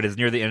will happen is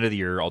near the end of the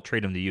year, I'll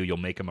trade him to you. You'll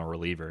make him a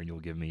reliever, and you'll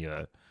give me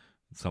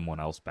someone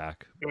else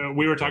back.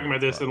 We were talking about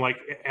this, and like,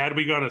 had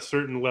we gone a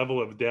certain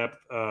level of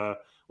depth,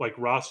 like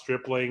Ross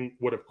Stripling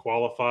would have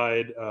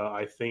qualified.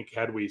 I think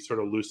had we sort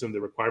of loosened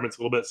the requirements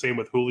a little bit. Same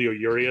with Julio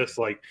Urias,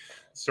 like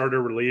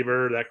starter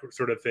reliever, that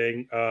sort of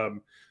thing.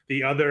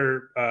 The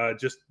other,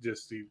 just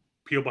to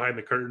peel behind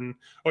the curtain.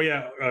 Oh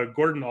yeah,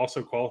 Gordon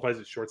also qualifies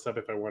at shortstop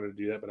if I wanted to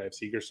do that, but I have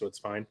Seager, so it's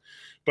fine.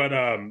 But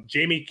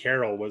Jamie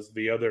Carroll was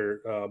the other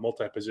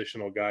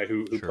multi-positional guy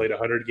who played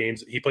 100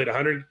 games. He played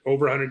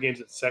over 100 games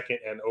at second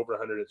and over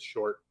 100 at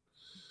short.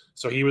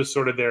 So he was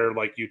sort of their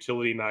like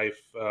utility knife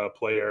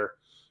player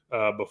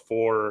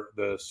before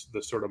the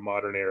sort of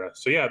modern era.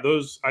 So yeah,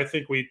 I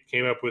think we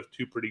came up with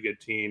two pretty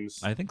good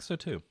teams. I think so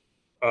too.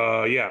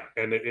 Yeah,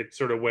 and it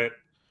sort of went.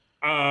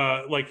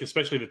 Like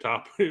especially the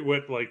top, it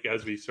went like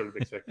as we sort of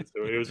expected.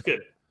 So it was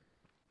good.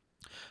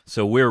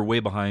 So we're way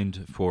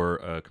behind for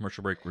a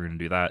commercial break. We're going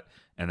to do that,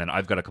 and then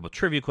I've got a couple of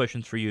trivia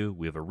questions for you.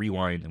 We have a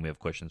rewind, and we have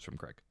questions from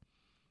Craig.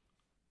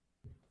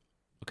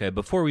 Okay,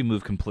 before we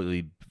move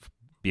completely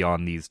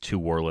beyond these two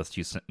war lists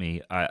you sent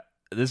me,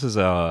 this is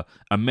a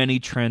mini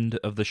trend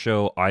of the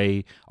show.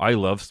 I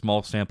love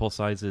small sample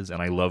sizes,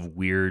 and I love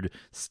weird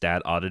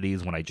stat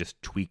oddities when I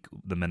just tweak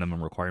the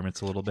minimum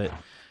requirements a little bit.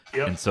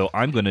 Yep. And so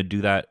I'm going to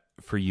do that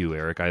for you,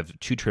 Eric. I have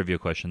two trivia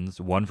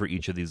questions, one for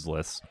each of these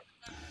lists.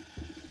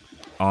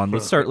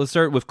 Let's start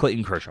with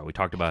Clayton Kershaw. We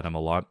talked about him a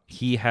lot.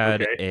 He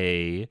had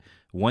a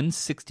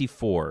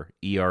 164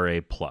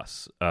 ERA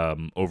plus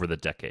over the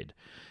decade.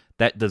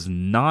 That does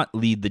not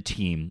lead the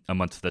team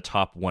amongst the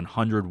top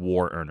 100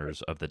 WAR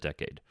earners of the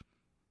decade.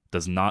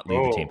 Does not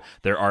lead the team.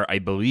 There are, I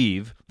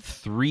believe,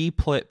 3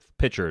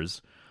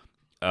 pitchers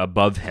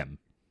above him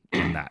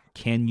in that.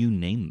 Can you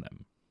name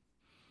them?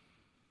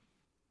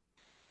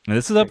 And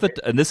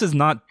this is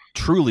not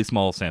truly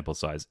small sample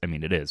size. I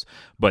mean, it is,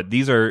 but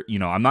these are,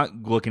 I'm not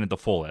looking at the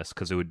full list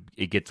because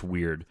it gets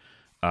weird.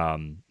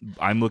 I'm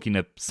looking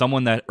at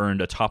someone that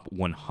earned a top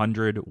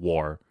 100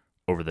 WAR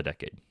over the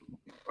decade.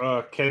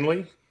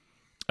 Kenley.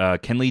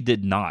 Kenley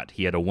did not.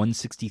 He had a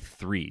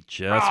 163,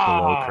 just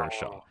below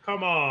Kershaw.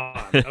 Come on.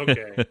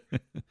 Okay.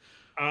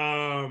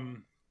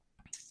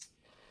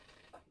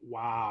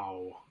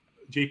 Wow.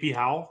 JP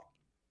Howell.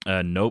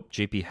 Nope.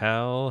 JP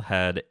Howell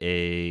had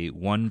a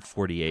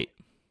 148.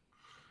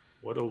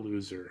 What a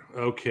loser.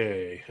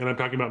 Okay. And I'm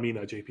talking about me,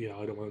 not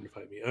JPL. I don't want him to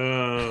fight me.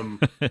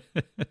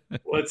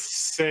 Let's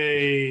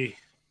say,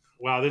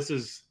 wow,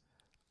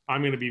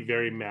 I'm going to be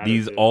very mad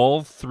These at this.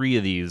 all three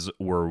of these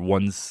were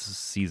one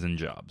season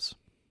jobs.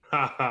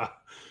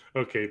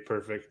 Okay,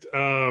 perfect.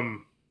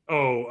 Brandon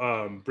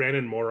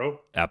Morrow.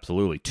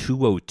 Absolutely.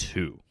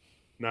 202.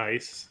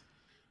 Nice.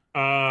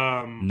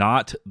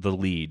 Not the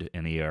lead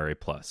in ERA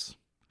plus.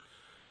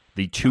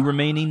 The two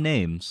remaining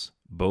names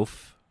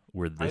both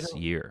were this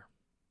year.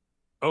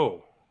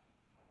 Oh,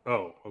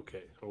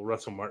 okay. Well,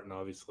 Russell Martin,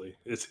 obviously.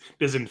 Is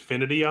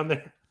Infinity on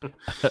there?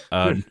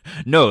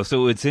 No,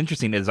 so what's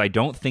interesting is I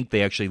don't think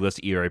they actually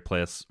list ERA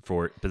plus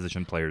for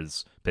position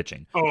players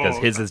pitching because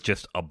his is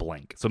just a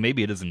blank. So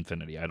maybe it is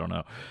Infinity. I don't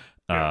know.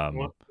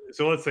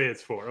 So let's say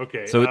it's 4.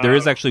 Okay. So there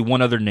is actually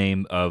one other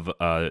name of,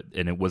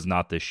 and it was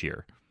not this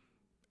year.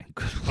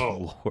 Good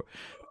Lord.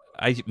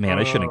 I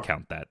shouldn't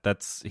count that.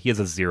 He has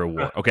a 0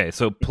 WAR. Okay,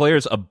 so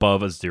players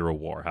above a 0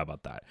 WAR. How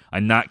about that?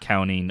 I'm not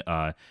counting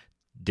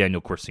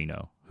Daniel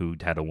Corsino, who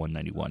had a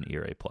 191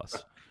 ERA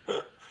plus.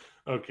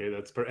 Okay,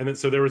 and then,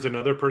 so there was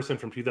another person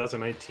from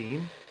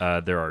 2019.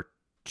 There are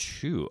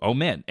 2. Oh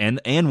man,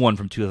 and one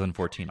from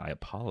 2014. I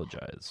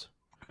apologize.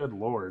 Good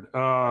Lord.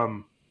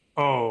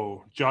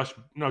 Josh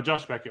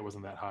Beckett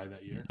wasn't that high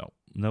that year.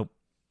 Nope.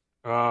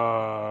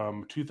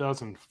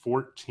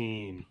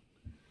 2014.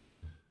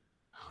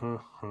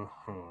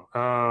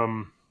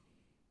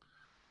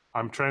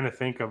 I'm trying to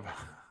think of.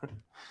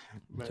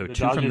 So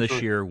 2 from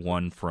this year,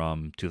 1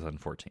 from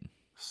 2014.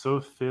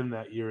 So thin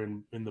that year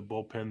in the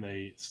bullpen,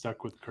 they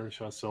stuck with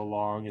Kershaw so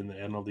long in the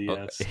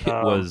NLDS.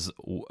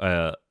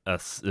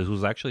 It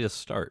was actually a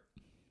start.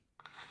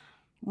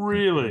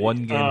 Really,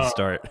 1 game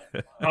start.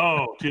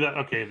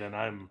 Okay,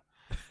 then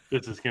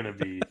this is going to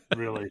be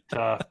really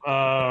tough.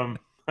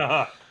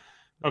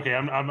 Okay,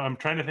 I'm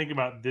trying to think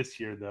about this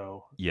year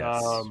though.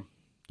 Yes,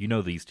 you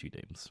know these 2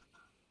 names.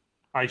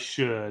 I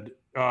should.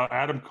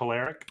 Adam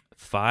Kolarek.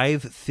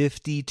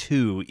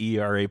 5.52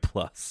 ERA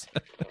plus.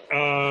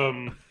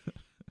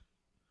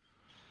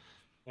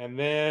 And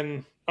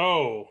then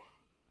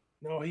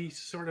he's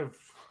sort of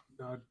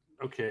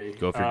okay.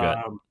 Go for your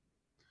gut.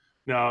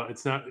 No,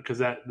 it's not because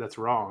that's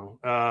wrong.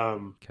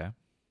 Okay.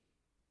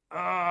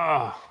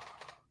 I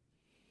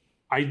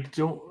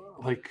don't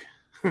like.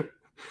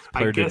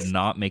 Player did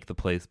not make the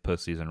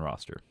postseason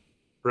roster.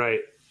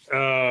 Right.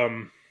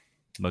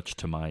 Much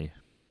to my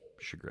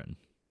chagrin.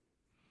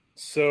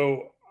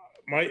 So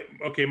my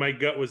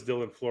gut was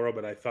Dylan Floro,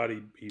 but I thought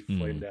he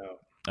flamed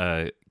out.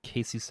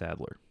 Casey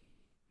Sadler.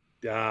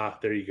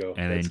 There you go.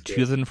 And in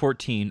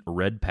 2014,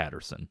 Red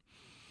Patterson.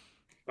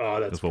 Oh,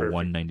 that's perfect.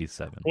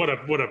 197. What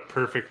a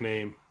perfect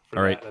name.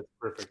 All right. That's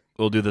perfect.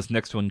 We'll do this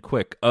next one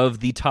quick. Of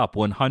the top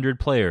 100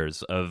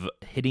 players of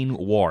hitting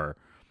WAR,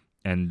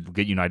 and we'll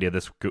get you an idea of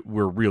this,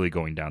 we're really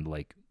going down to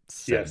like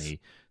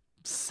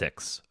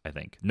 76, I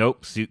think.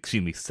 Nope,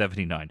 excuse me,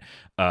 79.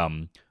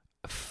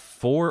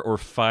 4 or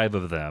 5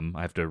 of them,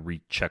 I have to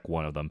recheck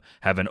one of them,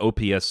 have an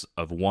OPS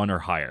of 1 or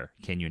higher.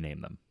 Can you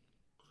name them?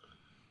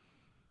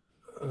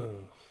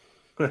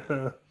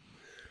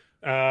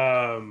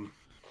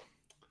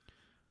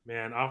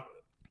 Man,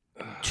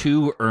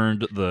 2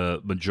 earned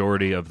the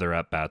majority of their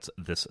at-bats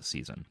this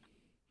season.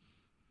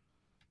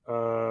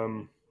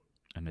 And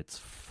it's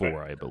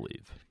 4, I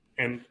believe.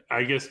 And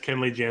I guess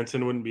Kenley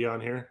Jansen wouldn't be on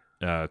here?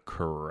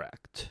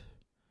 Correct.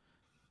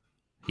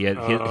 He's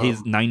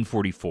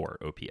 944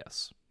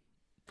 OPS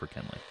for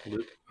Kenley.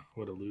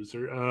 What a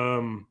loser.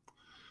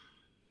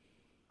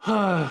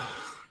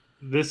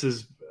 This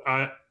is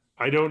I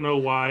don't know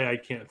why I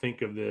can't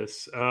think of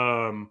this.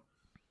 Let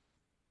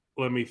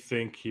me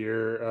think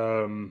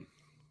here.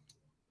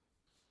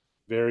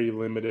 Very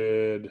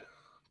limited.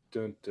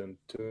 Dun, dun,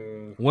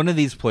 dun. One of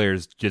these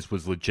players just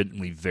was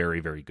legitimately very,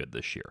 very good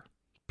this year.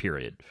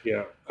 Period.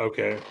 Yeah.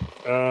 Okay.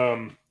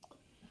 And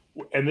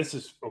this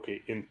is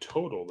okay in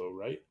total, though,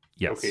 right?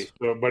 Yes. Okay.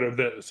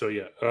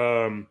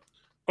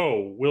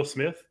 Will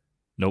Smith?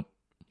 Nope.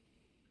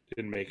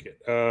 Didn't make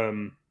it.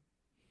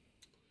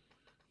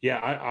 Yeah,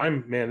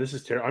 I'm man. This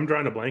is terrible. I'm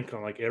drawing a blank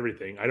on like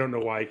everything. I don't know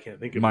why I can't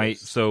think of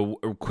this. So,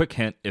 a quick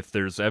hint: if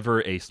there's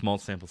ever a small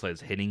sample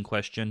size hitting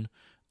question,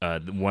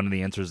 one of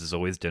the answers is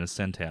always Dennis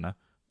Santana.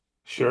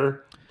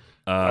 Sure,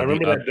 I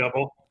remember that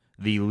double.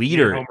 The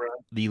leader,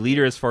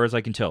 as far as I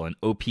can tell, in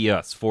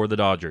OPS for the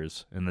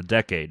Dodgers in the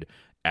decade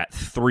at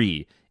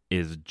 3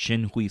 is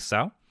Jin Hui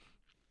Sao.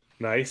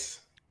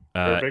 Nice,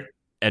 perfect.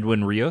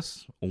 Edwin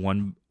Rios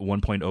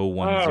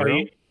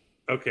 1.010.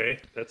 Okay,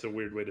 that's a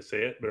weird way to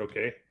say it, but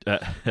okay.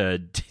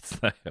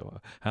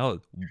 How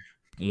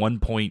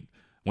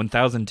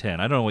 1010?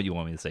 I don't know what you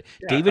want me to say.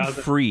 Yeah, David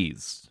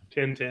Freese.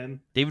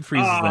 1010. David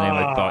Freese is the name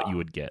I thought you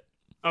would get.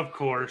 Of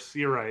course,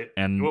 you're right.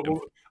 And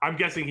I'm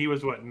guessing he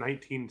was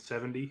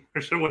 1970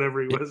 or so,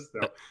 whatever he was.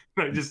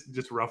 No,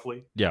 just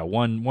roughly. Yeah,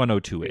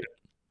 1028.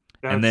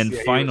 Yeah. And then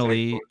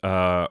finally,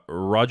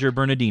 Roger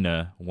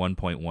Bernardina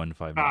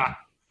 1.159.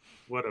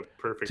 What a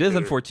perfect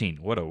 2014.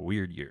 Hitter. What a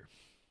weird year.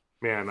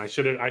 Man, I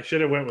should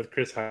have went with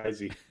Chris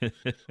Heisey.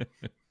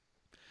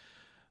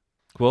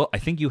 Well, I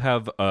think you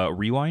have a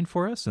rewind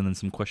for us and then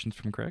some questions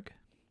from Craig.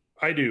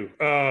 I do.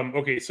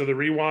 Okay, so the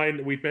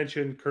rewind, we've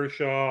mentioned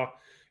Kershaw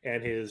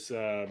and his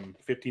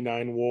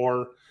 59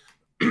 WAR.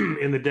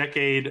 In the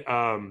decade,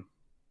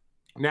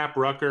 Knapp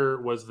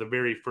Rucker was the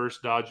very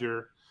first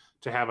Dodger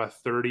to have a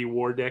 30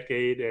 WAR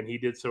decade, and he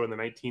did so in the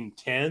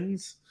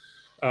 1910s.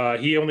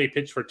 He only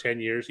pitched for 10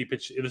 years.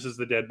 This is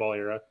the dead ball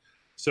era.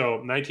 So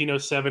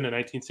 1907 and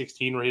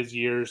 1916 were his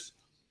years.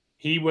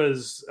 He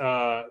was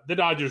the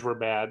Dodgers were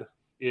bad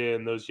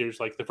in those years.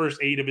 Like the first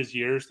 8 of his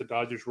years, the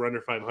Dodgers were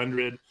under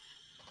 500.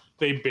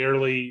 They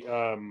barely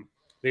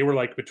they were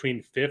like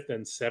between 5th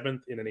and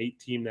 7th in an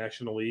 8-team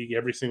National League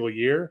every single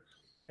year.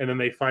 And then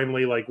they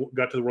finally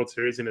got to the World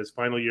Series in his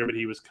final year, but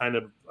he was kind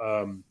of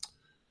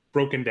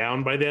broken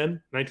down by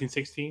then,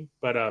 1916.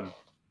 But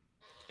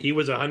he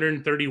was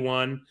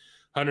 131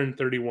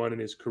 in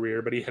his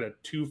career, but he had a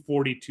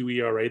 2.42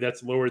 ERA.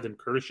 That's lower than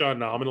Kershaw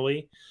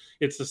nominally.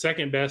 It's the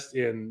second best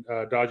in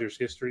Dodgers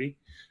history.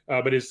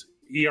 But his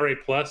ERA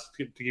plus,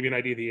 to give you an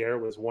idea of the era,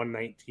 was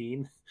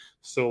 119.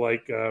 So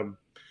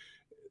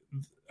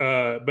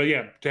but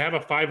yeah, to have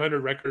a 500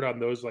 record on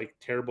those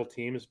terrible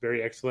teams,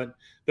 very excellent.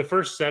 The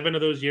first 7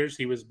 of those years,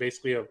 he was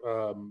basically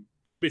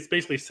it's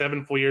basically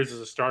 7 full years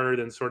as a starter,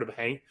 then sort of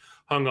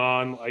hung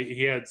on.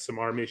 He had some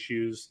arm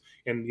issues,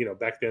 and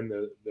back then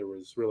there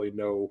was really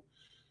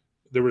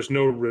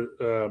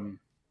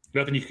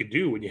nothing you could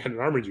do when you had an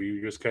arm injury.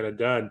 You were just kind of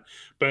done.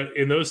 But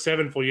in those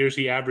 7 full years,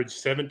 he averaged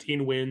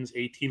 17 wins,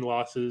 18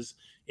 losses,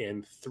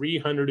 and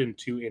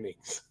 302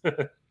 innings.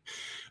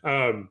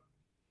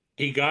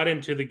 He got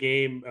into the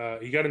game.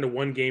 He got into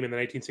one game in the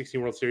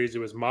 1916 World Series. It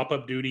was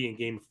mop-up duty in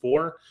Game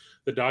 4.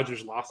 The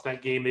Dodgers lost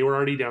that game. They were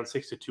already down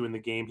 6-2 in the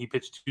game. He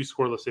pitched 2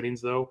 scoreless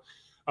innings, though.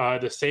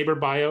 The Saber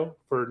bio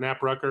for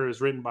Knapp Rucker is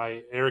written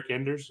by Eric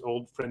Enders,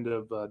 old friend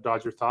of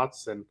Dodger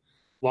Thoughts and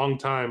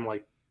long-time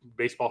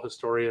baseball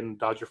historian,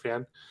 Dodger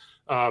fan.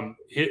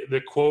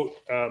 The quote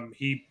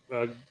he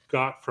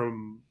got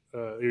from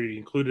he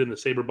included in the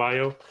Saber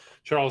bio,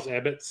 Charles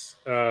Ebbets.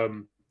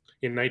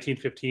 In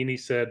 1915, he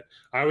said,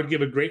 "I would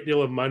give a great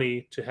deal of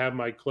money to have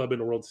my club in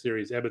a World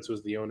Series." Ebbets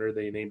was the owner.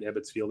 They named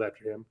Ebbets Field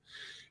after him.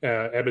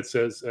 Ebbets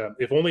says,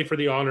 "If only for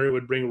the honor, it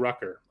would bring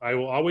Rucker. I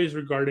will always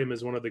regard him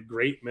as one of the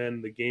great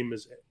men the game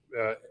has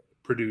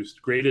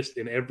produced, greatest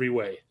in every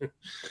way."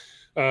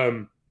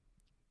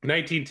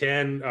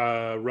 1910,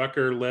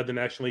 Rucker led the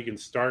National League in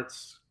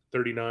starts,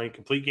 39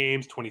 complete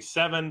games,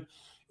 27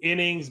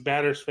 innings,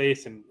 batters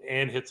faced,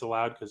 and hits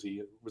allowed because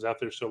he was out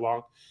there so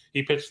long.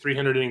 He pitched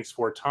 300 innings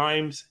 4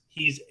 times.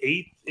 He's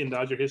 8th in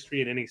Dodger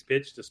history in innings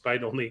pitched,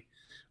 despite only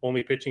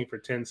pitching for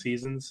 10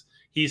 seasons.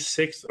 He's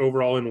 6th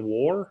overall in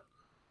WAR,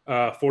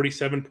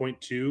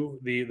 47.2.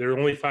 There are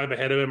only 5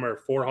 ahead of him are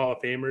 4 Hall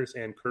of Famers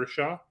and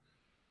Kershaw.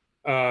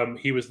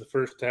 He was the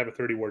first to have a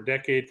 30 WAR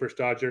decade, first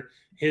Dodger.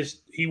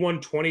 He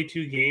won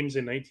 22 games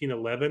in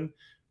 1911.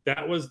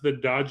 That was the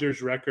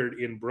Dodgers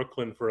record in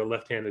Brooklyn for a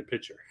left-handed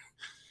pitcher.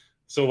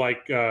 So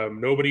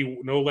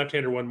no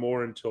left-hander won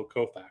more until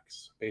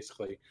Koufax,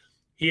 basically.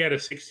 He had a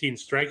 16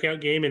 strikeout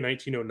game in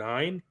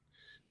 1909.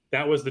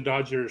 That was the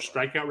Dodgers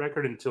strikeout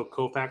record until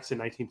Koufax in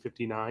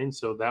 1959.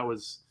 So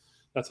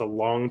that's a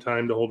long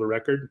time to hold a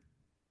record.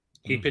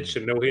 He pitched a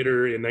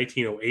no-hitter in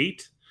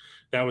 1908.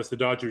 That was the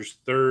Dodgers'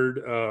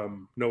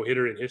 3rd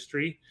no-hitter in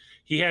history.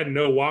 He had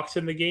no walks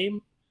in the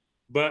game,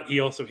 but he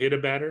also hit a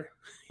batter.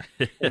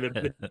 And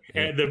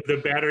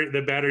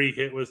the batter he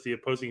hit was the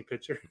opposing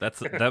pitcher.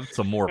 That's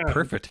a more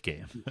perfect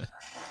game.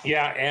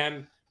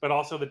 Yeah, but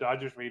also the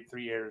Dodgers made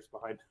 3 errors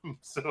behind him,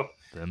 so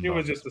it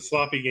was just a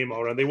sloppy game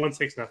all around. They won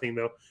 6-0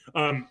 though.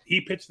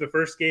 He pitched the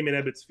first game in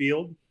Ebbets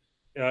Field.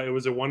 It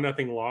was a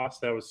 1-0 loss.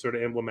 That was sort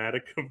of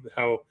emblematic of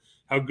how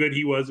good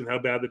he was and how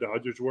bad the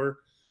Dodgers were.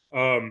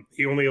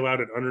 He only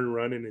allowed an unearned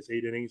run in his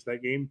 8 innings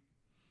that game.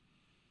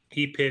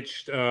 He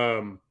pitched.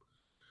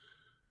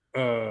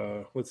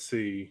 Let's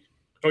see.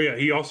 Oh yeah,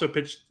 he also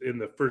pitched in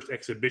the first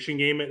exhibition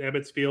game at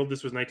Ebbets Field.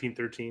 This was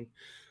 1913.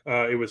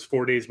 It was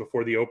 4 days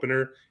before the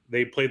opener.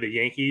 They played the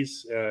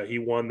Yankees. He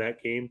won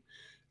that game.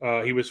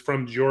 He was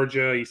from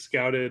Georgia. He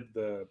scouted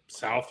the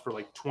South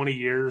for 20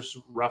 years,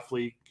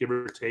 roughly, give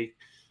or take,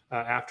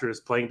 after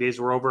his playing days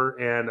were over.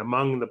 And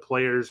among the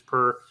players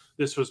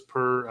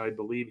I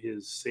believe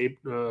his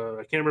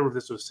I can't remember if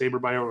this was Saber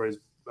bio or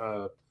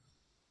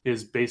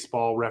his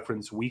baseball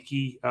reference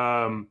wiki.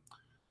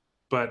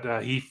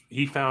 But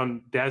he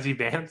found Dazzy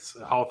Vance,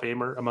 a Hall of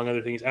Famer, among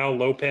other things, Al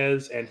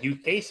Lopez, and Hugh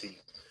Casey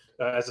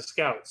as a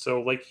scout.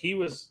 So he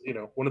was,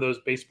 one of those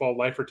baseball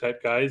lifer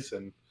type guys.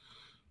 And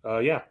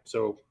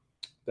so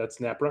that's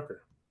Knapp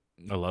Rucker.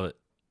 I love it.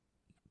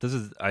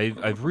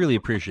 I've really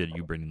appreciated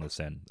you bringing this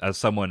in as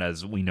someone,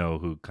 as we know,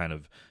 who kind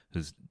of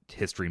whose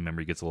history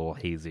memory gets a little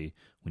hazy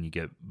when you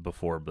get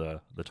before the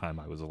time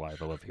I was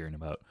alive. I love hearing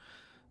about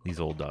these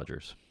old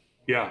Dodgers.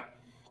 Yeah.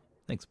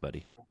 Thanks,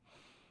 buddy.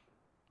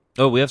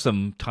 Oh, we have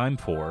some time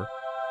for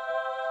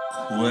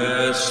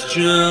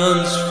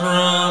questions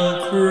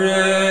from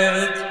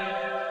Craig.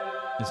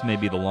 This may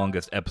be the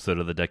longest episode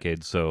of the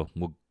decade, so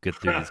we'll get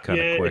through these kind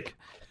of quick.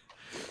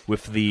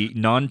 With the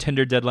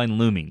non-tender deadline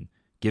looming,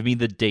 give me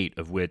the date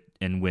of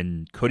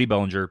when Cody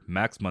Bellinger,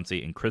 Max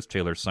Muncy, and Chris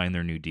Taylor sign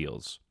their new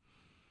deals.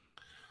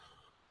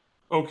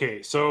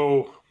 Okay,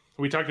 so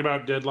we talked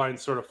about deadlines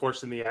sort of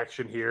forcing the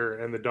action here,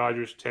 and the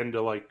Dodgers tend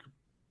to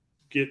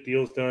get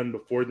deals done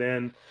before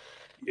then.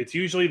 It's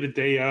usually the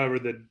day of, or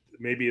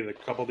maybe the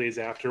couple days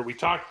after. We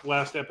talked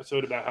last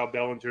episode about how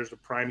Bellinger's a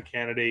prime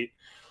candidate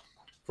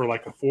for a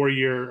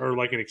 4-year or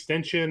an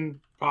extension,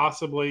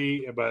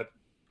 possibly, but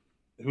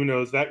who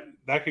knows? That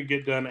could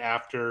get done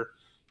after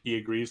he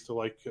agrees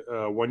to a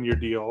 1-year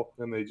deal,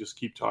 and they just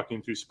keep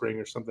talking through spring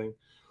or something.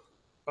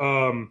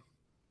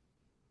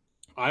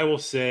 I will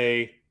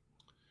say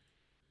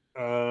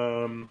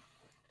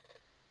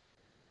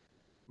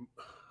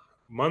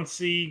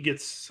Muncy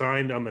gets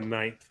signed on the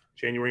 9th,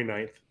 January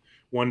 9th,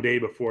 one day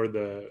before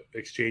the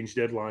exchange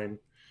deadline,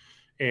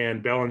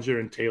 and Bellinger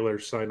and Taylor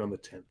signed on the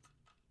 10th.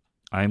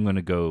 I'm going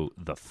to go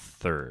the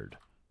 3rd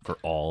for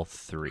all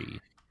three.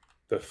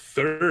 The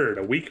 3rd,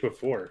 a week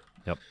before.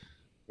 Yep.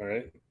 All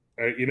right.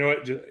 You know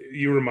what?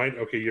 You remind.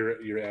 Okay,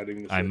 you're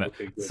adding this.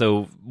 Okay,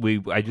 so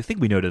I do think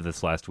we noted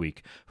this last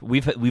week.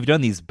 We've done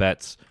these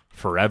bets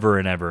forever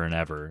and ever and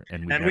ever,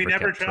 and we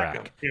never kept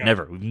track. Yeah.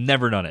 Never. We've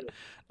never done it.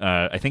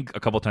 I think a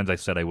couple times I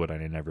said I would,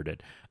 and I never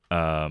did.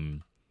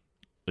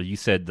 You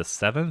said the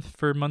 7th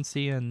for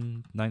Muncy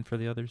and 9th for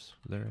the others.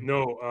 Is that right?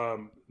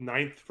 No,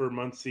 9th for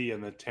Muncy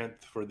and the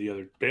 10th for the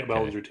other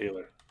Bellinger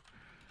Taylor.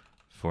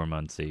 For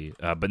Muncy.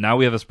 But now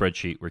we have a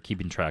spreadsheet. We're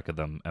keeping track of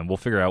them, and we'll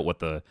figure out what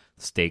the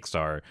stakes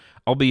are.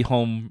 I'll be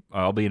home.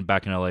 I'll be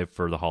back in LA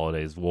for the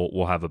holidays.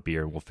 We'll have a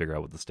beer, and we'll figure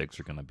out what the stakes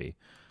are going to be.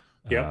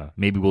 Yeah.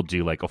 Maybe we'll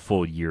do a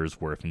full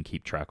year's worth and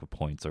keep track of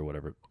points or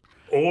whatever.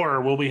 Or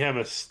will we have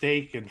a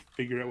steak and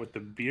figure out what the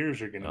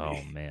beers are going to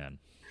be? Oh, man.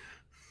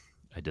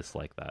 I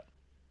dislike that.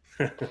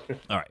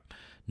 All right.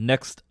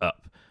 Next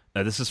up.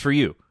 This is for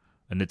you,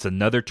 and it's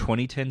another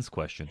 2010s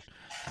question.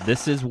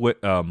 This is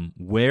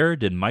where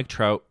did Mike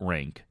Trout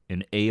rank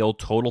in AL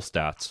total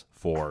stats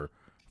for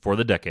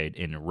the decade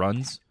in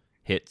runs,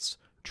 hits,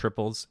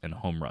 triples, and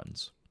home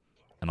runs?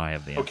 And I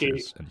have the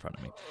answers in front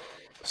of me.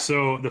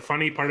 So the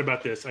funny part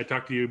about this, I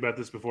talked to you about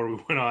this before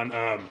we went on.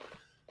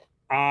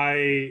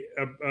 A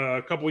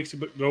couple weeks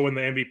ago when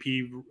the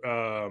MVP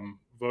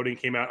voting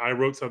came out, I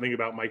wrote something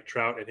about Mike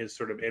Trout and his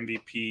sort of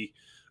MVP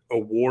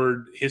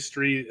award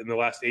history in the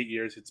last 8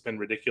 years. It's been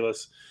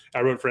ridiculous.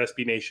 I wrote for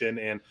SB Nation,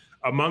 and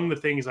among the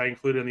things I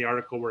included in the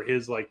article were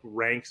his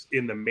ranks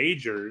in the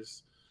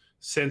majors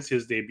since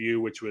his debut,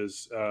 which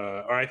was,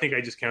 or I think I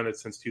just counted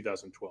since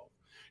 2012.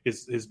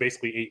 His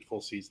basically 8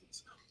 full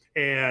seasons.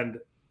 And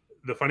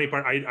the funny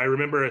part, I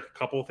remember a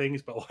couple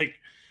things, but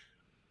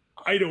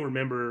I don't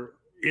remember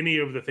any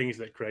of the things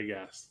that Craig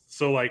asked.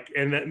 So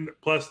and then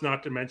plus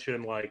not to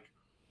mention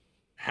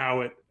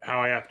how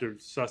I have to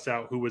suss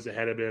out who was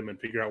ahead of him and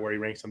figure out where he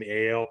ranks on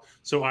the AL.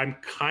 So I'm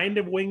kind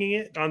of winging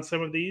it on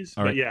some of these.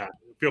 All right. But yeah,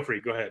 feel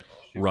free. Go ahead.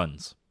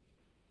 Runs.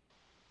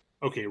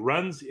 Okay,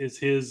 runs is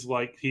his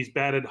he's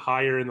batted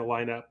higher in the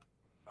lineup.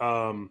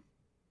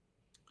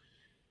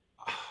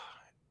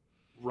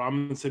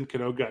 Robinson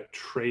Cano got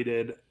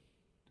traded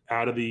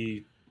out of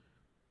the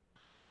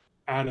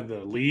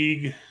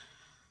league.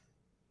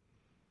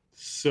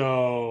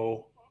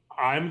 So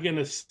I'm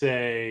gonna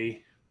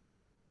say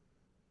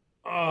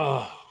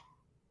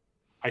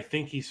I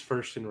think he's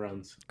first in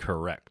runs.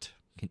 Correct.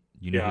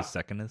 You know who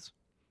second is?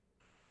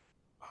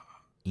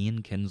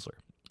 Ian Kinsler.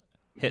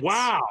 Hits.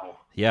 Wow.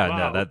 Yeah,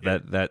 wow. No,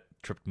 that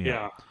tripped me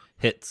up.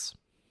 Hits.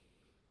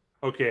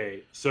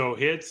 Okay, so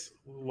hits,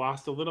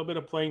 lost a little bit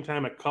of playing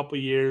time, a couple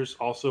years,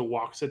 also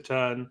walks a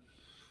ton.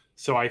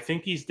 So I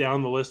think he's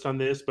down the list on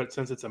this, but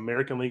since it's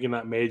American League and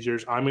not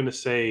majors, I'm going to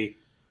say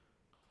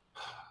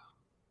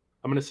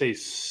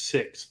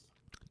 6th.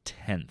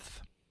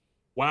 10th.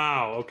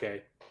 Wow,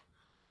 okay.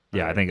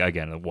 Yeah, I think,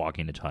 again,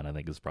 walking a ton, I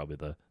think, is probably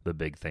the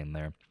big thing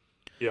there.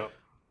 Yeah.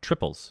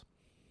 Triples.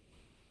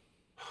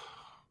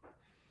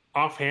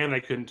 Offhand,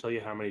 I couldn't tell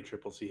you how many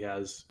triples he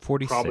has.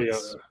 46. Probably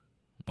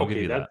I'll give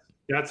you that.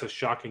 That's a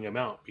shocking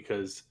amount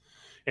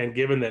and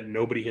given that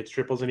nobody hits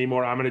triples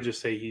anymore, I'm going to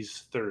just say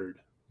he's 3rd.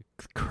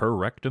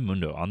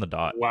 Correctamundo on the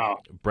dot. Wow.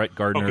 Brett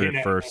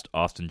Gardner first,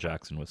 Austin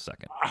Jackson was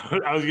second.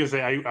 I was going to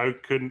say I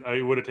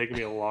would have taken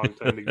me a long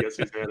time to guess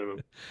who's ahead of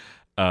him.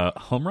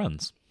 Home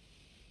runs.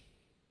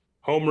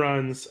 Home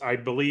runs, I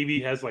believe he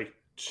has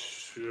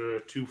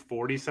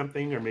 240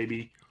 something, or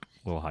maybe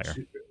a little higher. I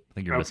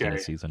think you're missing a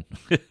season.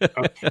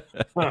 Okay.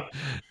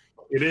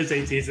 It is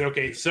 8 seasons.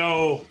 Okay,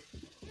 so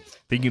I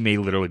think you may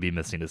literally be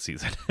missing a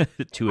season.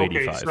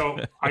 285. Okay, so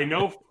I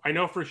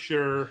know for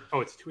sure. Oh,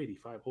 it's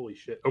 285. Holy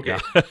shit. Okay.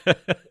 Yeah.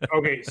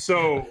 Okay,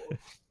 so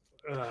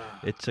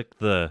it took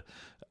the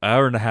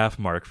hour and a half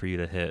mark for you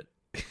to hit.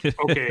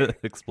 Okay.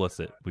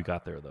 Explicit. We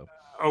got there though.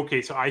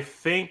 Okay, so I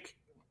think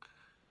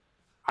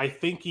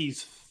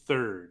he's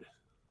 3rd.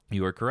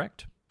 You are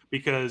correct.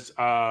 Because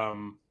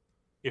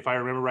if I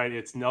remember right,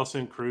 it's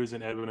Nelson Cruz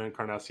and Edwin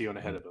Encarnacion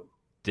ahead of him.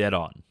 Dead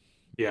on.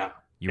 Yeah.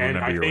 You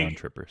remember your round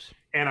trippers.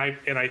 And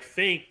I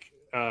think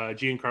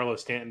Giancarlo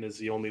Stanton is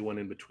the only one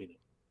in between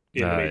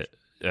him.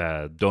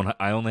 don't.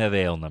 I only have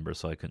AL numbers,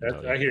 so I couldn't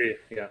tell you. I hear you.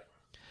 Yeah.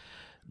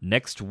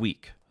 Next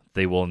week,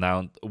 they will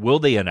announce. Will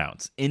they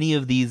announce any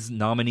of these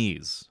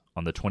nominees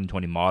on the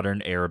 2020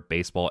 Modern Era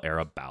Baseball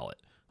Era ballot?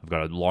 I've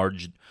got a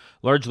large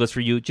list for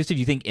you. Just if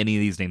you think any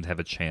of these names have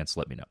a chance,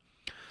 let me know.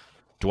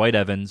 Dwight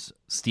Evans,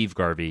 Steve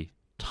Garvey,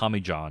 Tommy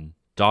John,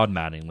 Don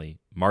Mattingly,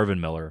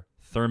 Marvin Miller,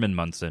 Thurman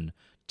Munson,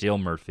 Dale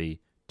Murphy,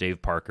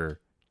 Dave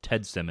Parker,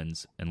 Ted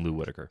Simmons, and Lou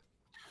Whitaker.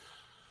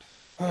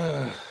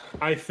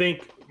 I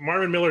think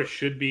Marvin Miller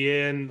should be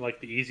in, like,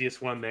 the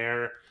easiest one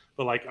there.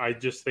 But, like, I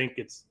just think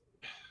it's,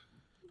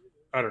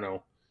 I don't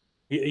know.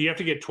 You have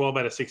to get 12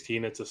 out of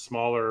 16. It's a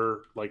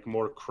smaller, like,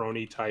 more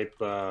crony type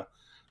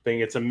thing.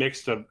 It's a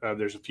mix of,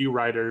 there's a few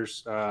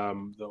writers,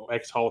 the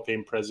ex-Hall of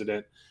Fame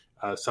president,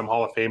 some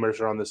Hall of Famers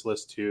are on this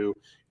list too.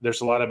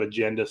 There's a lot of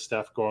agenda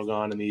stuff going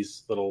on in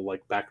these little,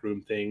 like,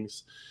 backroom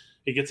things.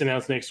 It gets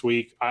announced next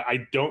week.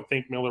 I don't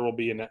think Miller will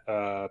be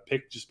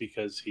picked just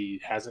because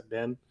he hasn't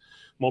been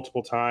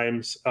multiple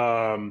times.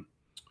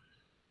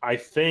 I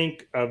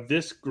think of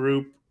this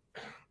group,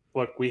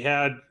 look, we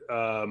had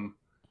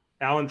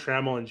Alan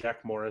Trammell and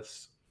Jack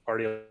Morris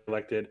already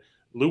elected.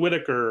 Lou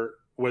Whitaker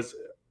was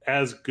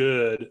as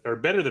good or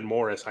better than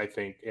Morris, I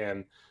think,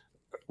 and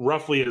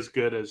roughly as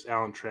good as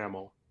Alan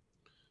Trammell.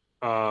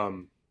 A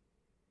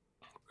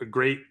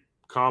great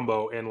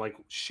combo, and, like,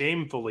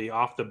 shamefully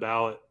off the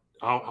ballot,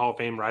 Hall of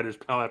Fame writers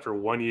ballot after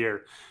 1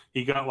 year.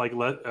 He got like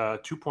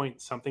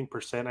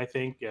 2-point-something%, I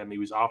think, and he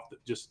was off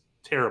just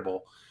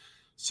terrible.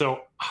 So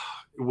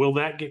will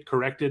that get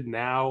corrected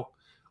now?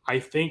 I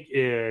think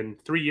in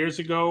 3 years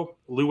ago,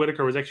 Lou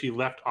Whitaker was actually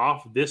left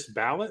off this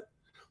ballot.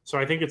 So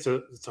I think it's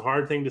a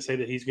hard thing to say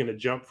that he's going to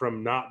jump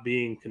from not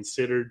being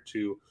considered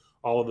to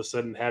all of a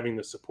sudden having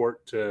the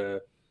support to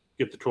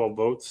get the 12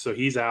 votes. So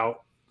he's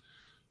out.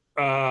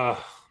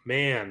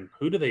 Man,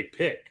 who do they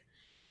pick?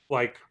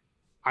 Like,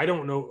 I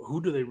don't know.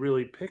 Who do they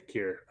really pick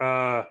here?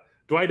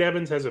 Dwight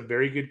Evans has a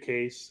very good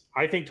case.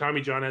 I think Tommy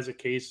John has a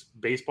case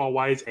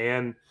baseball-wise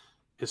and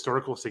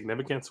historical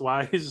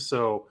significance-wise.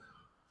 So,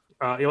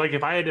 like,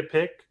 if I had to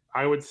pick,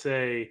 I would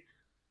say,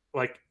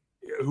 like,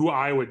 who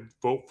I would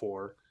vote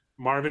for: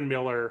 Marvin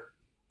Miller,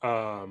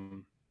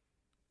 Lou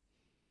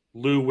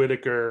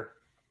Whitaker,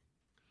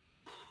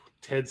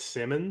 Ted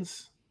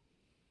Simmons,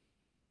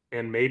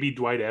 and maybe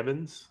Dwight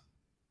Evans,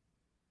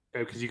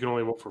 because you can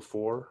only vote for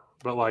 4.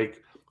 But,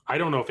 like, I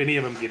don't know if any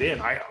of them get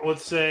in.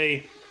 Let's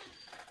say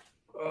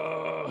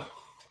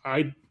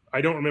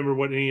I don't remember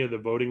what any of the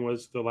voting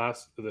was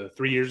the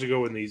 3 years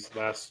ago when these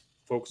last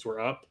folks were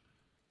up.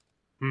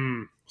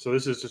 So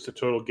this is just a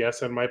total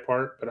guess on my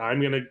part, but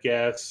I'm gonna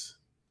guess.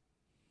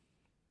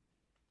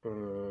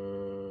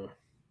 I'll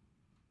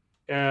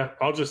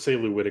just say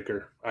Lou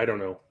Whitaker. I don't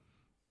know.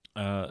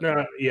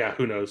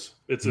 Who knows?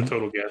 It's a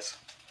total guess.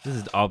 This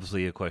is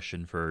obviously a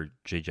question for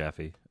Jay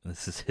Jaffe.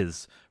 This is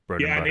his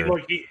bread and butter. I mean,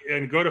 look,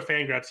 and go to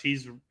Fangraphs.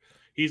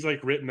 He's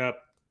like written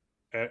up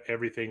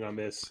everything on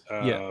this.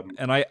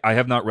 And I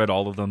have not read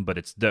all of them, but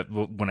it's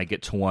when I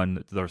get to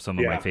one, they're some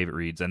of my favorite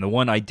reads. And the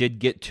one I did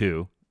get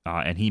to,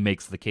 and he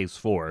makes the case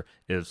for,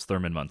 is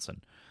Thurman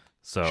Munson.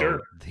 So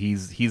sure.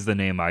 he's the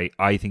name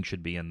I think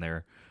should be in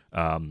there.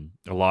 An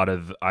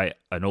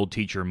old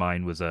teacher of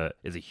mine is a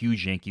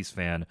huge Yankees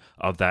fan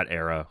of that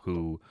era,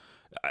 who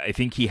I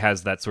think he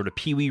has that sort of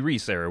Pee Wee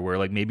Reese era where,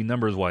 like, maybe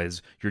numbers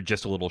wise you're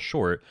just a little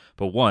short,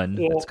 but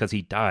it's because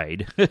he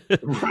died.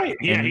 Right.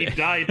 Yeah, he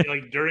died,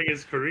 like, during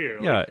his career.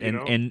 Yeah,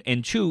 like,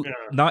 and two,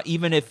 not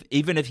even if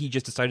he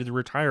just decided to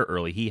retire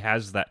early, he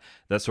has that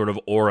sort of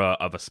aura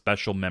of a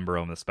special member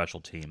on the special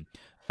team.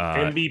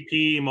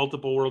 MVP,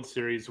 multiple World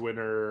Series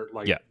winner,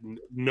 like,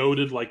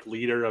 noted, like,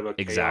 leader of a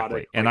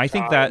chaotic, and like,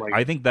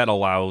 I think that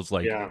allows,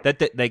 like,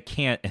 that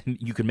can't.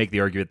 You can make the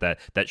argument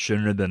that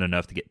shouldn't have been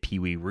enough to get Pee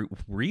Wee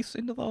Reese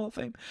into the Hall of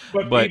Fame,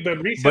 but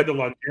Reese had the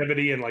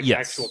longevity and, like,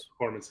 actual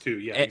performance too.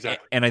 Yeah,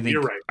 exactly. And I think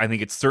you're right. I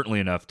think it's certainly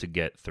enough to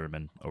get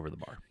Thurman over the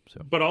bar.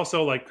 So, but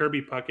also, like,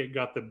 Kirby Puckett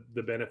got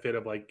the benefit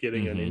of, like,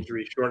 getting an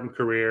injury shortened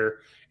career,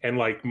 and,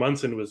 like,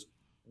 Munson was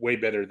way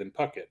better than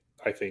Puckett.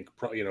 I think,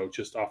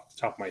 just off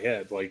the top of my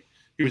head, like,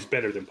 he was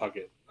better than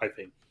Puckett, I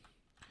think.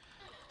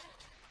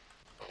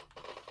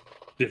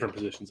 Different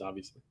positions,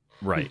 obviously.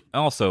 Right.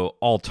 Also,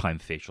 all-time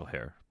facial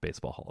hair,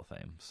 Baseball Hall of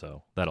Fame.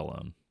 So that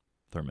alone,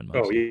 Thurman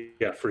Munson.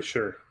 Oh, yeah, for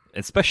sure.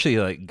 Especially,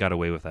 like, got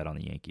away with that on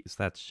the Yankees.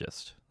 That's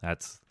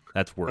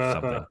worth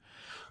something.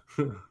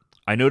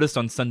 I noticed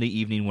on Sunday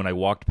evening when I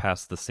walked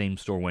past the same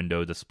store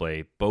window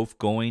display, both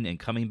going and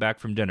coming back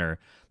from dinner,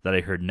 that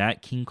I heard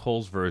Nat King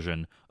Cole's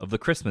version of the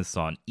Christmas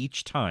song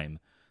each time,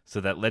 so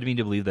that led me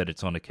to believe that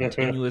it's on a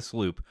continuous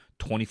loop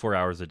 24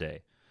 hours a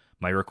day.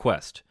 My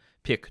request: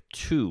 pick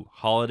 2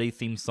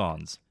 holiday-themed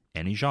songs,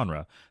 any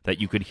genre,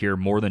 that you could hear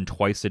more than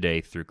twice a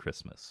day through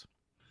Christmas.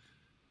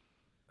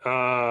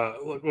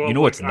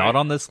 What's not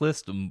on this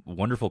list?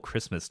 Wonderful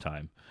Christmas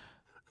Time.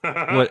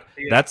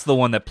 That's the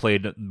one that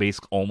played it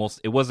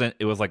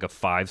was like a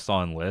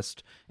 5-song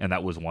list, and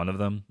that was one of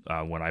them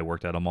when I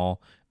worked at a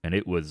mall, and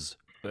it was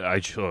I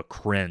just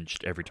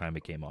cringed every time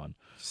it came on.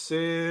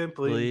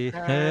 Simply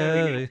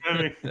Hey.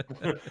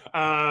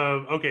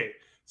 Okay,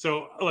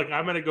 so look,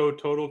 I'm gonna go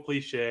total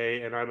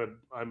cliche, and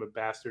I'm a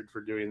bastard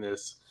for doing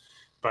this,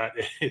 but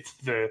it's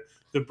the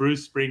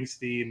Bruce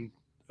Springsteen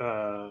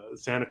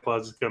Santa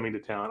Claus is Coming to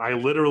Town. I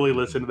literally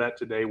listened to that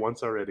today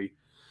once already.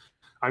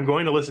 I'm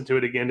going to listen to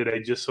it again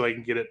today just so I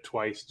can get it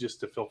twice, just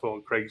to fulfill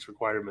Craig's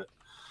requirement.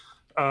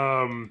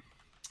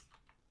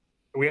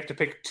 We have to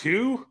pick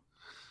two.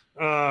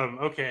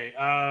 Okay.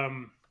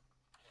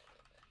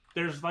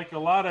 There's like a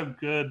lot of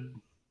good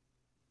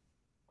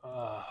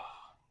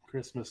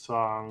Christmas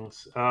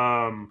songs.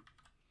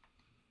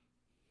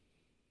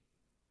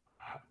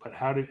 But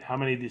how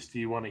many of these do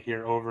you want to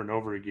hear over and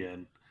over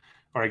again?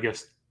 Or I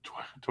guess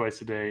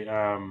twice a day.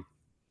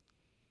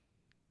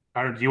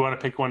 Do you want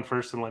to pick one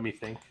first and let me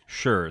think?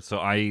 Sure. So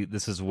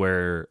this is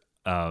where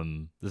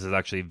this is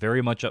actually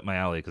very much up my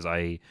alley because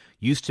I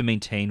used to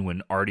maintain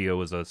when Rdio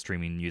was a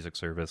streaming music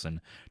service and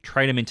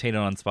try to maintain it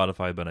on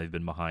Spotify, but I've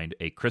been behind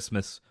a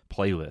Christmas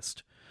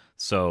playlist.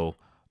 So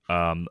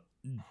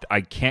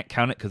I can't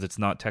count it because it's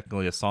not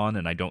technically a song,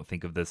 and I don't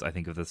think of this. I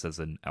think of this as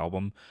an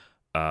album.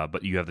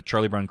 But you have the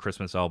Charlie Brown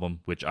Christmas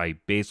album, which I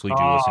basically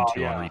do listen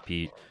to on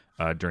repeat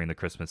during the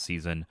Christmas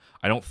season.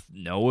 I don't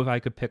know if I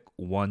could pick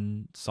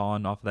one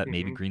song off of that,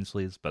 maybe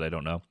Greensleeves, but I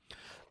don't know.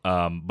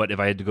 But if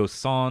I had to go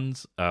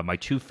songs, my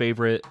two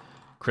favorite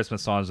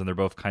Christmas songs, and they're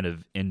both kind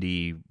of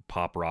indie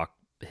pop rock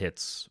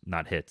hits,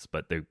 not hits,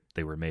 but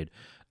they were made.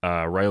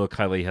 Rilo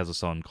Kiley has a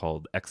song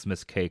called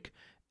Xmas Cake,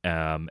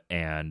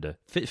 and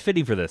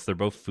fitting for this, they're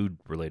both food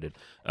related.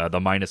 The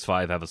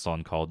 -5 have a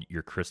song called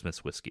Your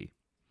Christmas Whiskey.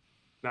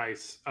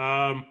 Nice.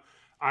 I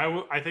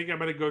think I'm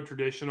gonna go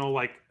traditional.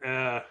 Like,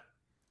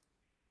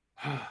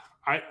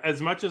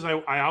 as much as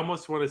I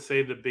almost want to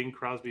say the Bing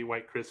Crosby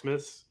White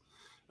Christmas,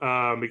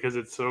 because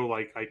it's so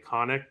like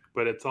iconic,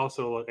 but it's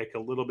also like a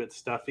little bit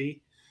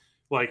stuffy.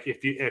 Like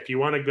if you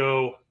want to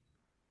go,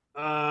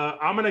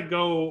 I'm gonna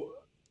go.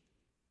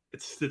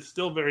 It's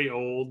still very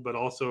old, but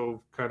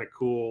also kind of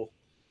cool.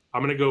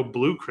 I'm gonna go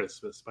Blue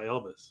Christmas by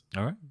Elvis.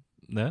 All right.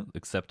 No,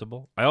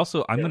 acceptable. I'm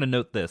going to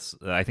note this.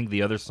 I think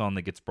the other song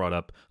that gets brought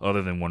up,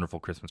 other than Wonderful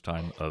Christmas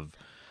Time, of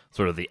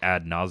sort of the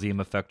ad nauseum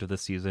effect of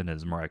this season,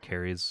 is Mariah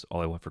Carey's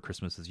All I Want for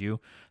Christmas Is You.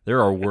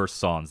 There are worse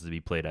songs to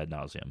be played ad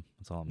nauseum.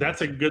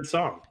 That's a good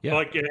song. Yeah.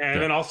 Like,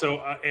 and then also,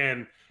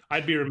 and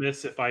I'd be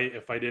remiss if I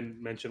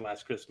didn't mention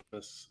Last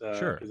Christmas.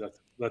 Sure, because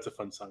that's a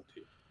fun song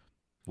too.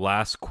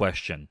 Last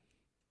question.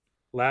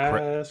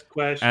 Last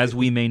question. As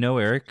we may know,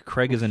 Eric,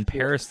 Craig is in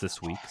Paris this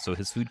week, so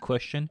his food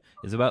question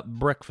is about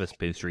breakfast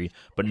pastry,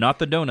 but not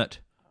the donut,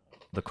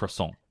 the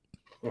croissant.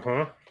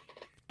 Uh-huh.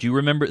 Do you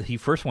remember, he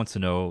first wants to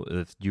know,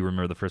 do you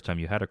remember the first time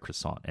you had a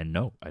croissant? And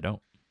no, I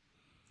don't.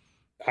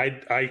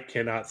 I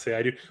cannot say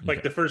I do.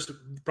 Like I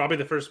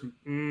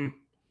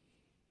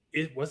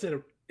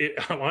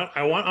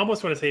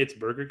almost want to say it's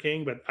Burger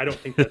King, but I don't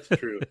think that's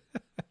true.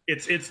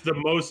 It's the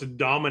most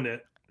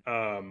dominant.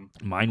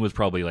 Mine was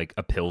probably like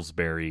a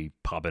Pillsbury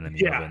popping in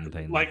the oven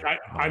thing. Like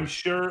I'm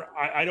sure.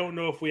 I don't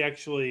know if we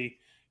actually.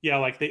 Yeah,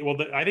 like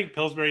I think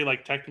Pillsbury,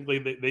 like technically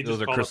they those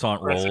just are call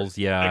croissant rolls.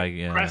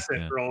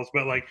 Crescent rolls,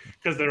 but like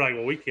because they're like,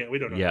 well, we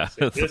don't know. Yeah,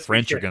 the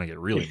French are gonna get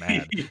really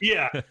mad.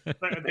 Yeah,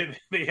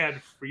 they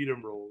had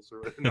freedom rolls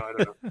or no, I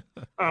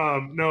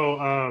don't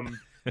know.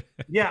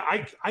 Yeah,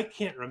 I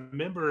can't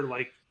remember.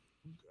 Like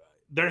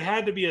there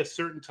had to be a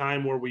certain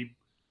time where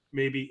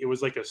maybe it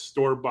was like a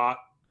store-bought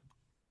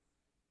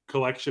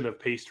collection of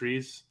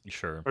pastries,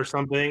 sure, or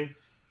something.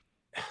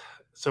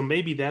 So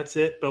maybe that's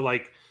it, but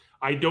like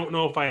I don't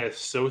know if I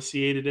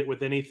associated it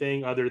with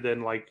anything other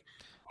than like.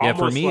 Yeah,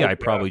 for me, like, I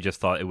probably just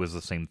thought it was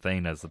the same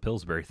thing as the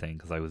Pillsbury thing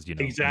because I was, an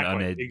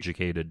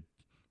uneducated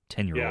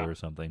 10-year-old or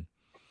something.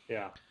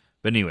 Yeah.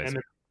 But anyways,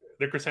 and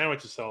the croissant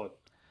sandwich is solid.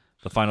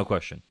 The final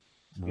question: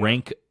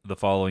 rank the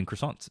following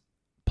croissants: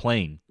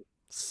 plain,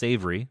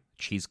 savory,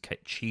 cheese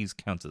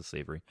counts as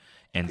savory,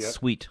 and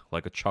sweet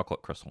like a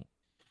chocolate croissant.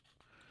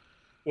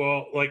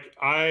 Well, like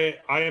I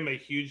am a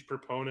huge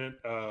proponent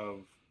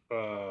of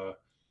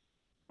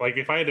like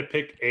if I had to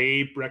pick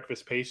a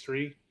breakfast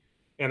pastry,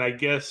 and I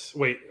guess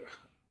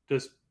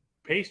does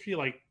pastry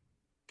like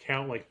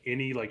count like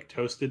any like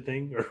toasted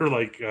thing or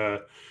like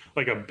a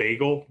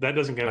bagel? That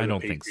doesn't count. I as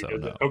don't a pastry,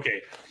 think so. No.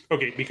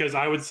 Okay, because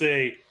I would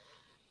say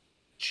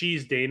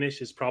cheese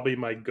Danish is probably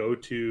my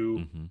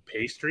go-to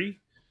pastry,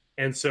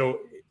 and so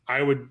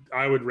I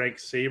would rank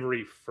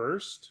savory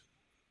first.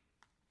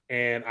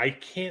 And I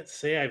can't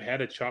say I've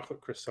had a chocolate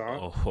croissant.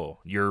 Oh,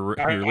 your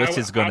list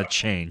is going to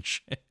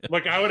change.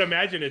 Like I would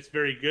imagine it's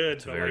very good.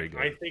 It's very good.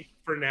 I think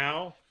for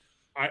now,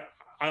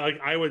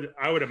 I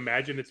would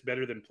imagine it's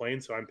better than plain,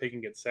 so I'm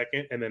picking it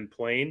second and then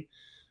plain.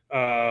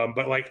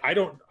 But like I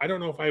don't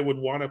know if I would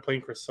want a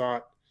plain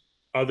croissant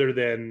other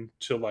than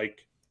to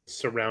like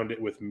surround it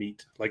with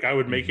meat. Like I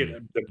would make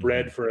it the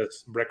bread for a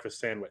breakfast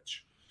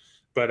sandwich.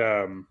 But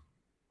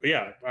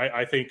yeah,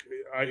 I think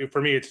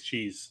for me it's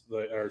cheese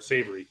or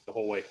savory the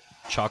whole way.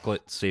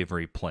 Chocolate,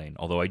 savory, plain.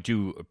 Although I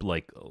do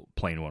like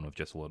plain one with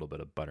just a little bit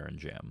of butter and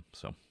jam.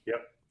 So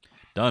yep,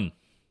 done.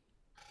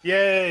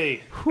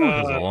 Yay! Whew,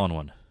 that was a long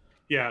one.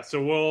 Yeah,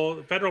 so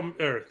the federal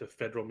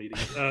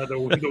meetings,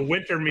 the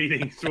winter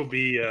meetings will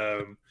be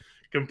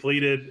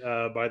completed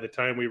by the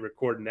time we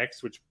record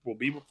next, which will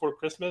be before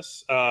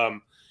Christmas.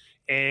 And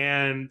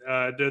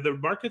the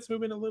market's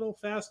moving a little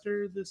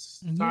faster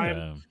this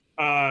time.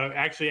 Yeah.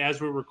 Actually,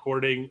 as we're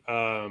recording,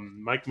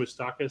 Mike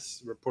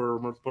Moustakas,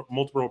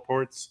 multiple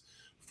reports,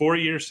 4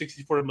 years,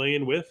 $64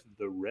 million with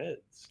the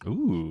Reds.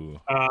 Ooh.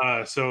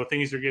 So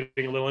things are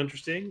getting a little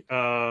interesting.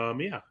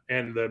 Yeah,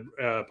 and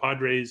the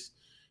Padres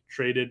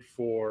traded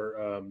for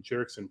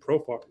Jerickson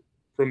Profar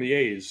from the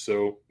A's,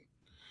 so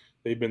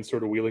they've been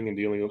sort of wheeling and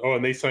dealing. Oh,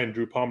 and they signed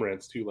Drew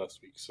Pomeranz too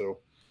last week. So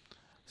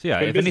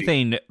yeah, if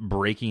anything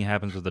breaking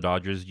happens with the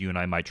Dodgers, you and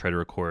I might try to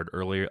record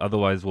earlier.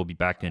 Otherwise, we'll be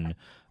back in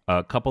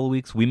a couple of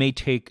weeks. We may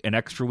take an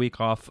extra week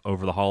off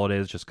over the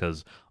holidays just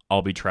because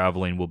I'll be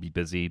traveling, we'll be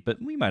busy,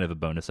 but we might have a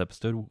bonus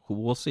episode.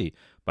 We'll see.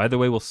 By the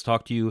way, we'll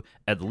talk to you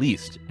at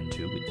least in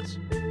 2 weeks.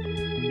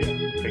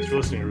 Yeah, thanks for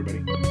listening,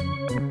 everybody.